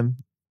out of him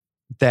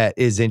that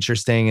is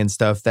interesting and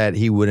stuff that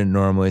he wouldn't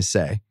normally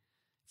say.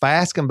 If I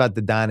ask him about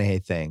the Donahue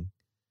thing,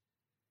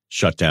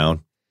 shut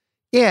down.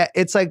 Yeah,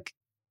 it's like,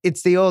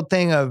 it's the old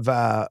thing of,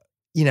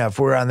 if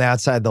we're on the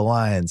outside of the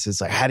lines,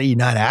 it's like, how do you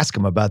not ask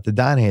him about the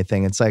Donahue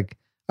thing? It's like,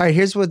 all right,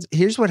 here's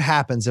what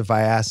happens if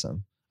I ask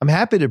him. I'm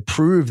happy to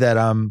prove that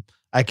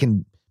I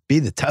can be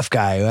the tough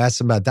guy who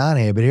asks him about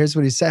Donahue, but here's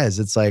what he says.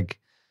 It's like,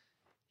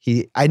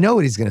 I know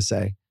what he's going to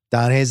say.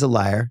 Donahue's a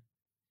liar.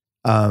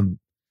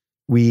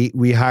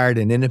 We hired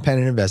an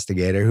independent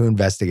investigator who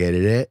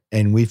investigated it,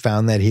 and we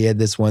found that he had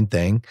this one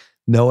thing.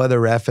 No other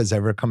ref has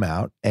ever come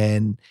out,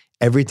 and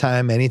every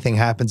time anything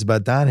happens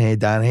about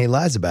Donahue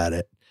lies about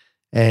it.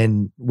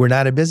 And we're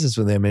not in business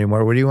with him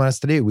anymore. What do you want us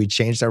to do? We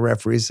changed our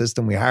referee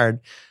system. We hired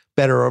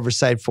better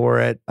oversight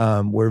for it.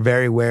 We're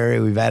very wary.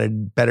 We've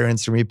added better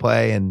instant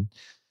replay, and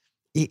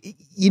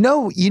you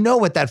know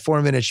what that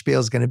 4-minute spiel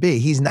is going to be.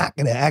 He's not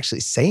going to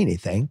actually say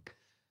anything.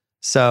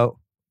 So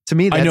to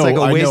me, that's like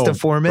a waste of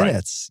 4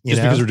 minutes. Right.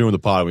 Just because we're doing the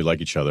pod, we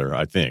like each other,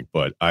 I think.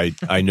 But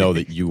I know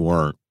that you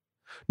weren't.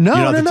 No,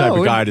 you're not the type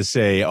of guy to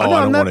say, I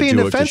don't want to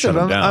do it to shut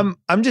him down.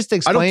 I'm just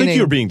explaining. I don't think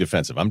you're being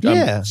defensive. I'm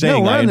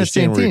saying I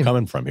understand where you're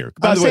coming from here.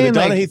 By the way, the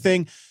Donahue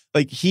thing,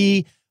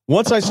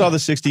 once I saw the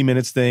 60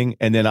 Minutes thing,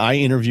 and then I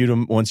interviewed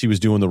him once he was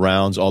doing the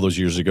rounds all those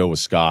years ago with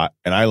Scott,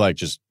 and I won't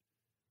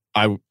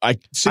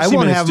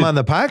have him on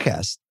the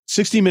podcast.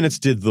 60 Minutes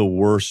did the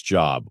worst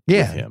job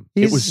with him.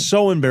 It was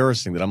so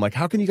embarrassing that I'm like,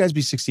 how can you guys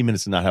be 60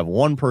 Minutes and not have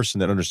one person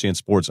that understands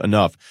sports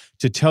enough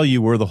to tell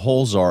you where the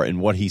holes are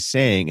and what he's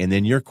saying? And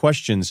then your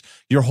questions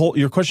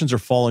are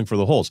falling for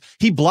the holes.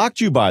 He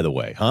blocked you, by the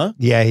way, huh?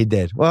 Yeah, he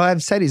did. Well,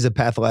 I've said he's a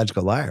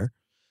pathological liar.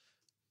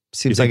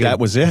 Seems like that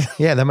was it.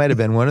 Yeah, that might have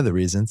been one of the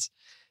reasons.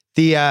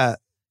 The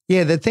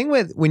thing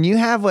with when you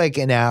have like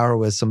an hour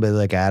with somebody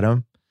like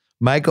Adam,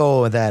 my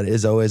goal with that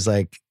is always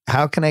like,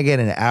 how can I get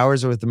an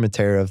hour's worth of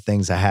material of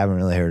things I haven't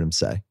really heard him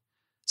say?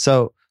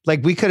 So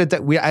like we could have,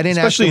 I didn't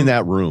especially in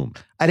that room.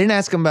 I didn't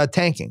ask him about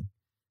tanking.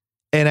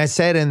 And I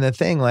said in the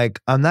thing, like,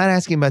 I'm not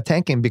asking about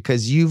tanking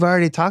because you've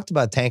already talked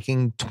about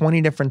tanking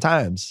 20 different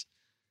times.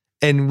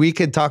 And we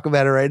could talk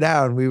about it right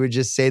now and we would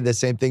just say the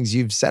same things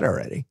you've said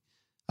already.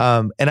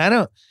 And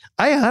I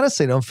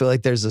honestly don't feel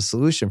like there's a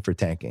solution for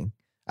tanking.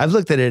 I've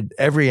looked at it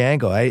every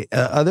angle.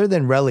 Other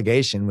than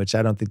relegation, which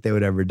I don't think they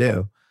would ever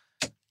do.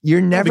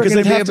 You're never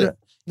going to be able to.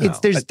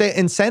 There's the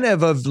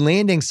incentive of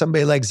landing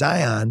somebody like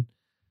Zion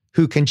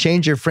who can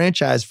change your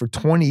franchise for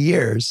 20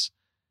 years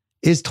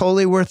is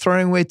totally worth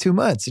throwing away 2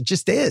 months. It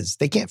just is.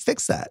 They can't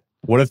fix that.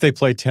 What if they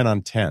play 10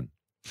 on 10?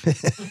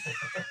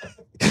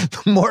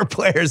 More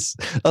players,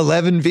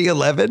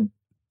 11v11,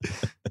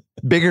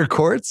 bigger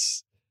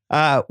courts.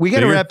 We got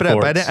to wrap it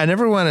up. I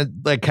never want to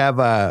like have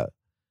I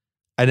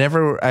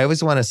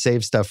always want to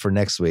save stuff for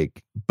next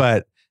week,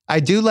 but I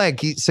do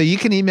like, so you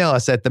can email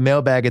us at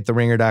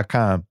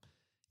themailbag@theringer.com.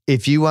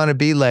 If you want to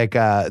be like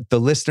the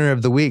listener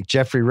of the week,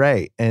 Jeffrey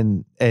Wright,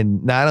 and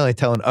not only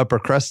tell an upper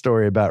crust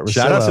story about Russillo.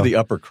 Shout out to the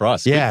upper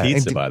crust. Yeah, good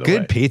pizza, by the way.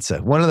 Good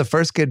pizza. One of the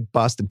first good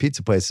Boston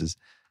pizza places.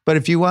 But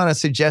if you want to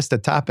suggest a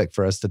topic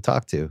for us to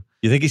talk to.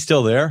 You think he's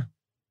still there?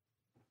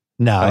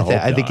 No,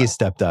 I think he's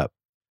stepped up.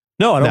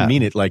 No, I don't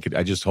mean it like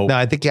I just hope. No,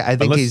 I think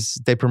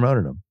they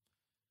promoted him.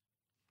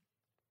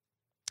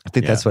 I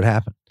think that's what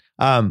happened.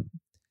 All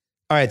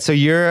right, so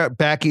you're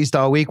back east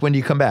all week. When do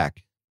you come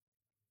back?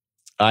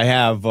 I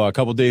have a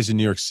couple days in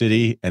New York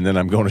City, and then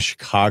I'm going to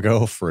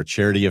Chicago for a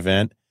charity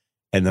event,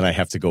 and then I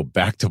have to go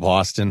back to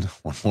Boston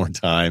one more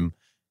time,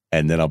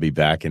 and then I'll be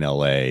back in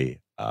LA,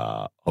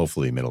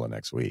 hopefully middle of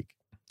next week.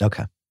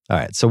 Okay. All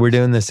right. So we're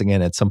doing this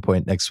again at some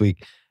point next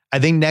week. I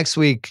think next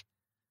week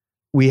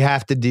we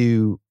have to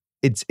do,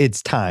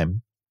 it's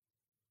time.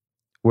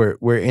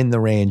 We're in the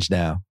range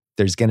now.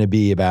 There's going to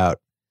be about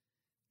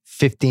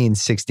 15,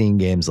 16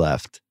 games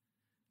left.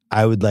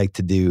 I would like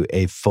to do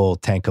a full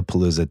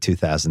Tankapalooza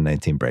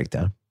 2019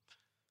 breakdown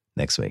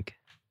next week.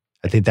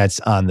 I think that's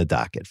on the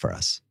docket for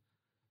us.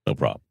 No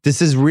problem.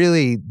 This is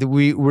really,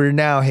 we're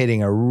now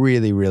hitting a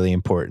really, really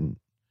important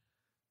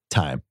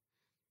time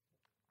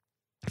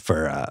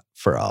for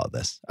all of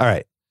this. All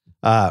right.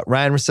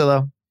 Ryen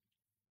Russillo,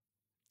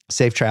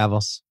 safe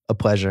travels. A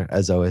pleasure,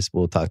 as always.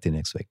 We'll talk to you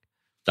next week.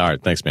 All right.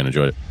 Thanks, man.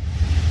 Enjoyed it.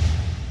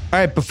 All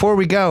right. Before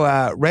we go,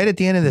 right at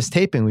the end of this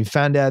taping, we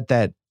found out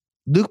that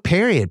Luke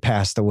Perry had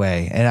passed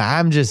away. And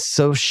I'm just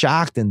so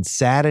shocked and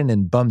saddened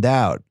and bummed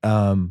out.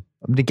 I'm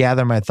going to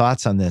gather my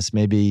thoughts on this.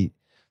 Maybe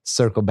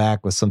circle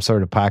back with some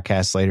sort of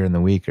podcast later in the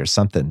week or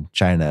something,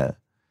 trying to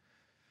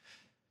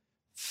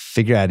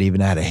figure out even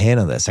how to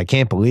handle this. I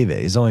can't believe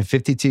it. He's only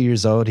 52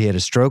 years old. He had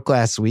a stroke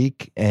last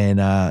week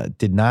and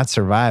did not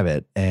survive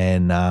it.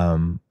 And I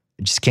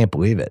just can't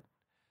believe it.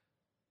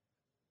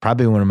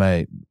 Probably one of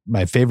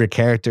my favorite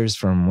characters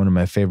from one of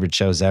my favorite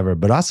shows ever,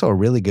 but also a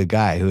really good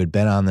guy who had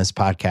been on this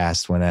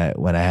podcast when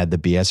I had the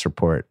BS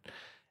report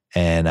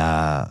and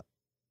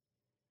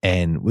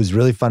was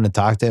really fun to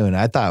talk to. And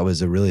I thought it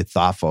was a really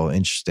thoughtful,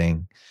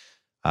 interesting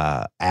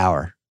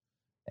hour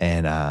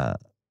and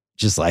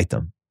just liked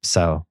him.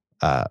 So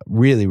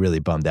really, really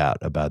bummed out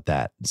about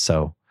that.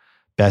 So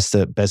best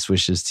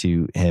wishes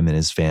to him and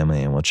his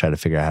family. And we'll try to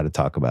figure out how to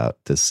talk about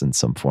this in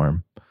some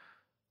form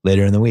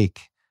later in the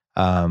week.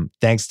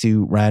 Thanks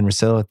to Ryen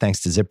Russillo. Thanks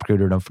to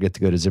ZipRecruiter. Don't forget to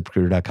go to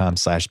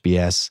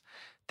ZipRecruiter.com/BS.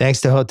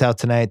 Thanks to Hotel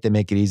Tonight. They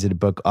make it easy to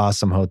book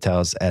awesome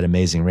hotels at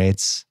amazing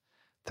rates.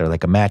 They're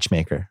like a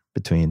matchmaker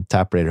between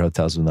top-rated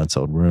hotels with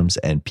unsold rooms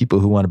and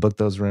people who want to book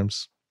those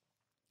rooms.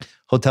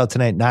 Hotel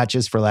Tonight, not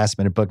just for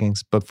last-minute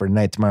bookings, book for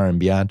tonight, tomorrow, and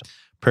beyond.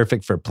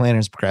 Perfect for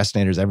planners,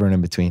 procrastinators, everyone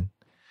in between.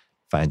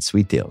 Find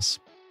sweet deals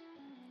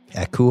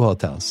at cool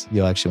hotels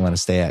you'll actually want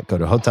to stay at. Go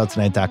to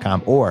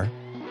hoteltonight.com or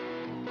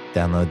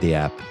download the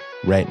app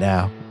right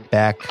now.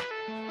 Back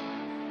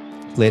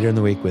later in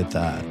the week with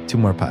 2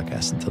 more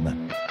podcasts. Until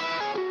then.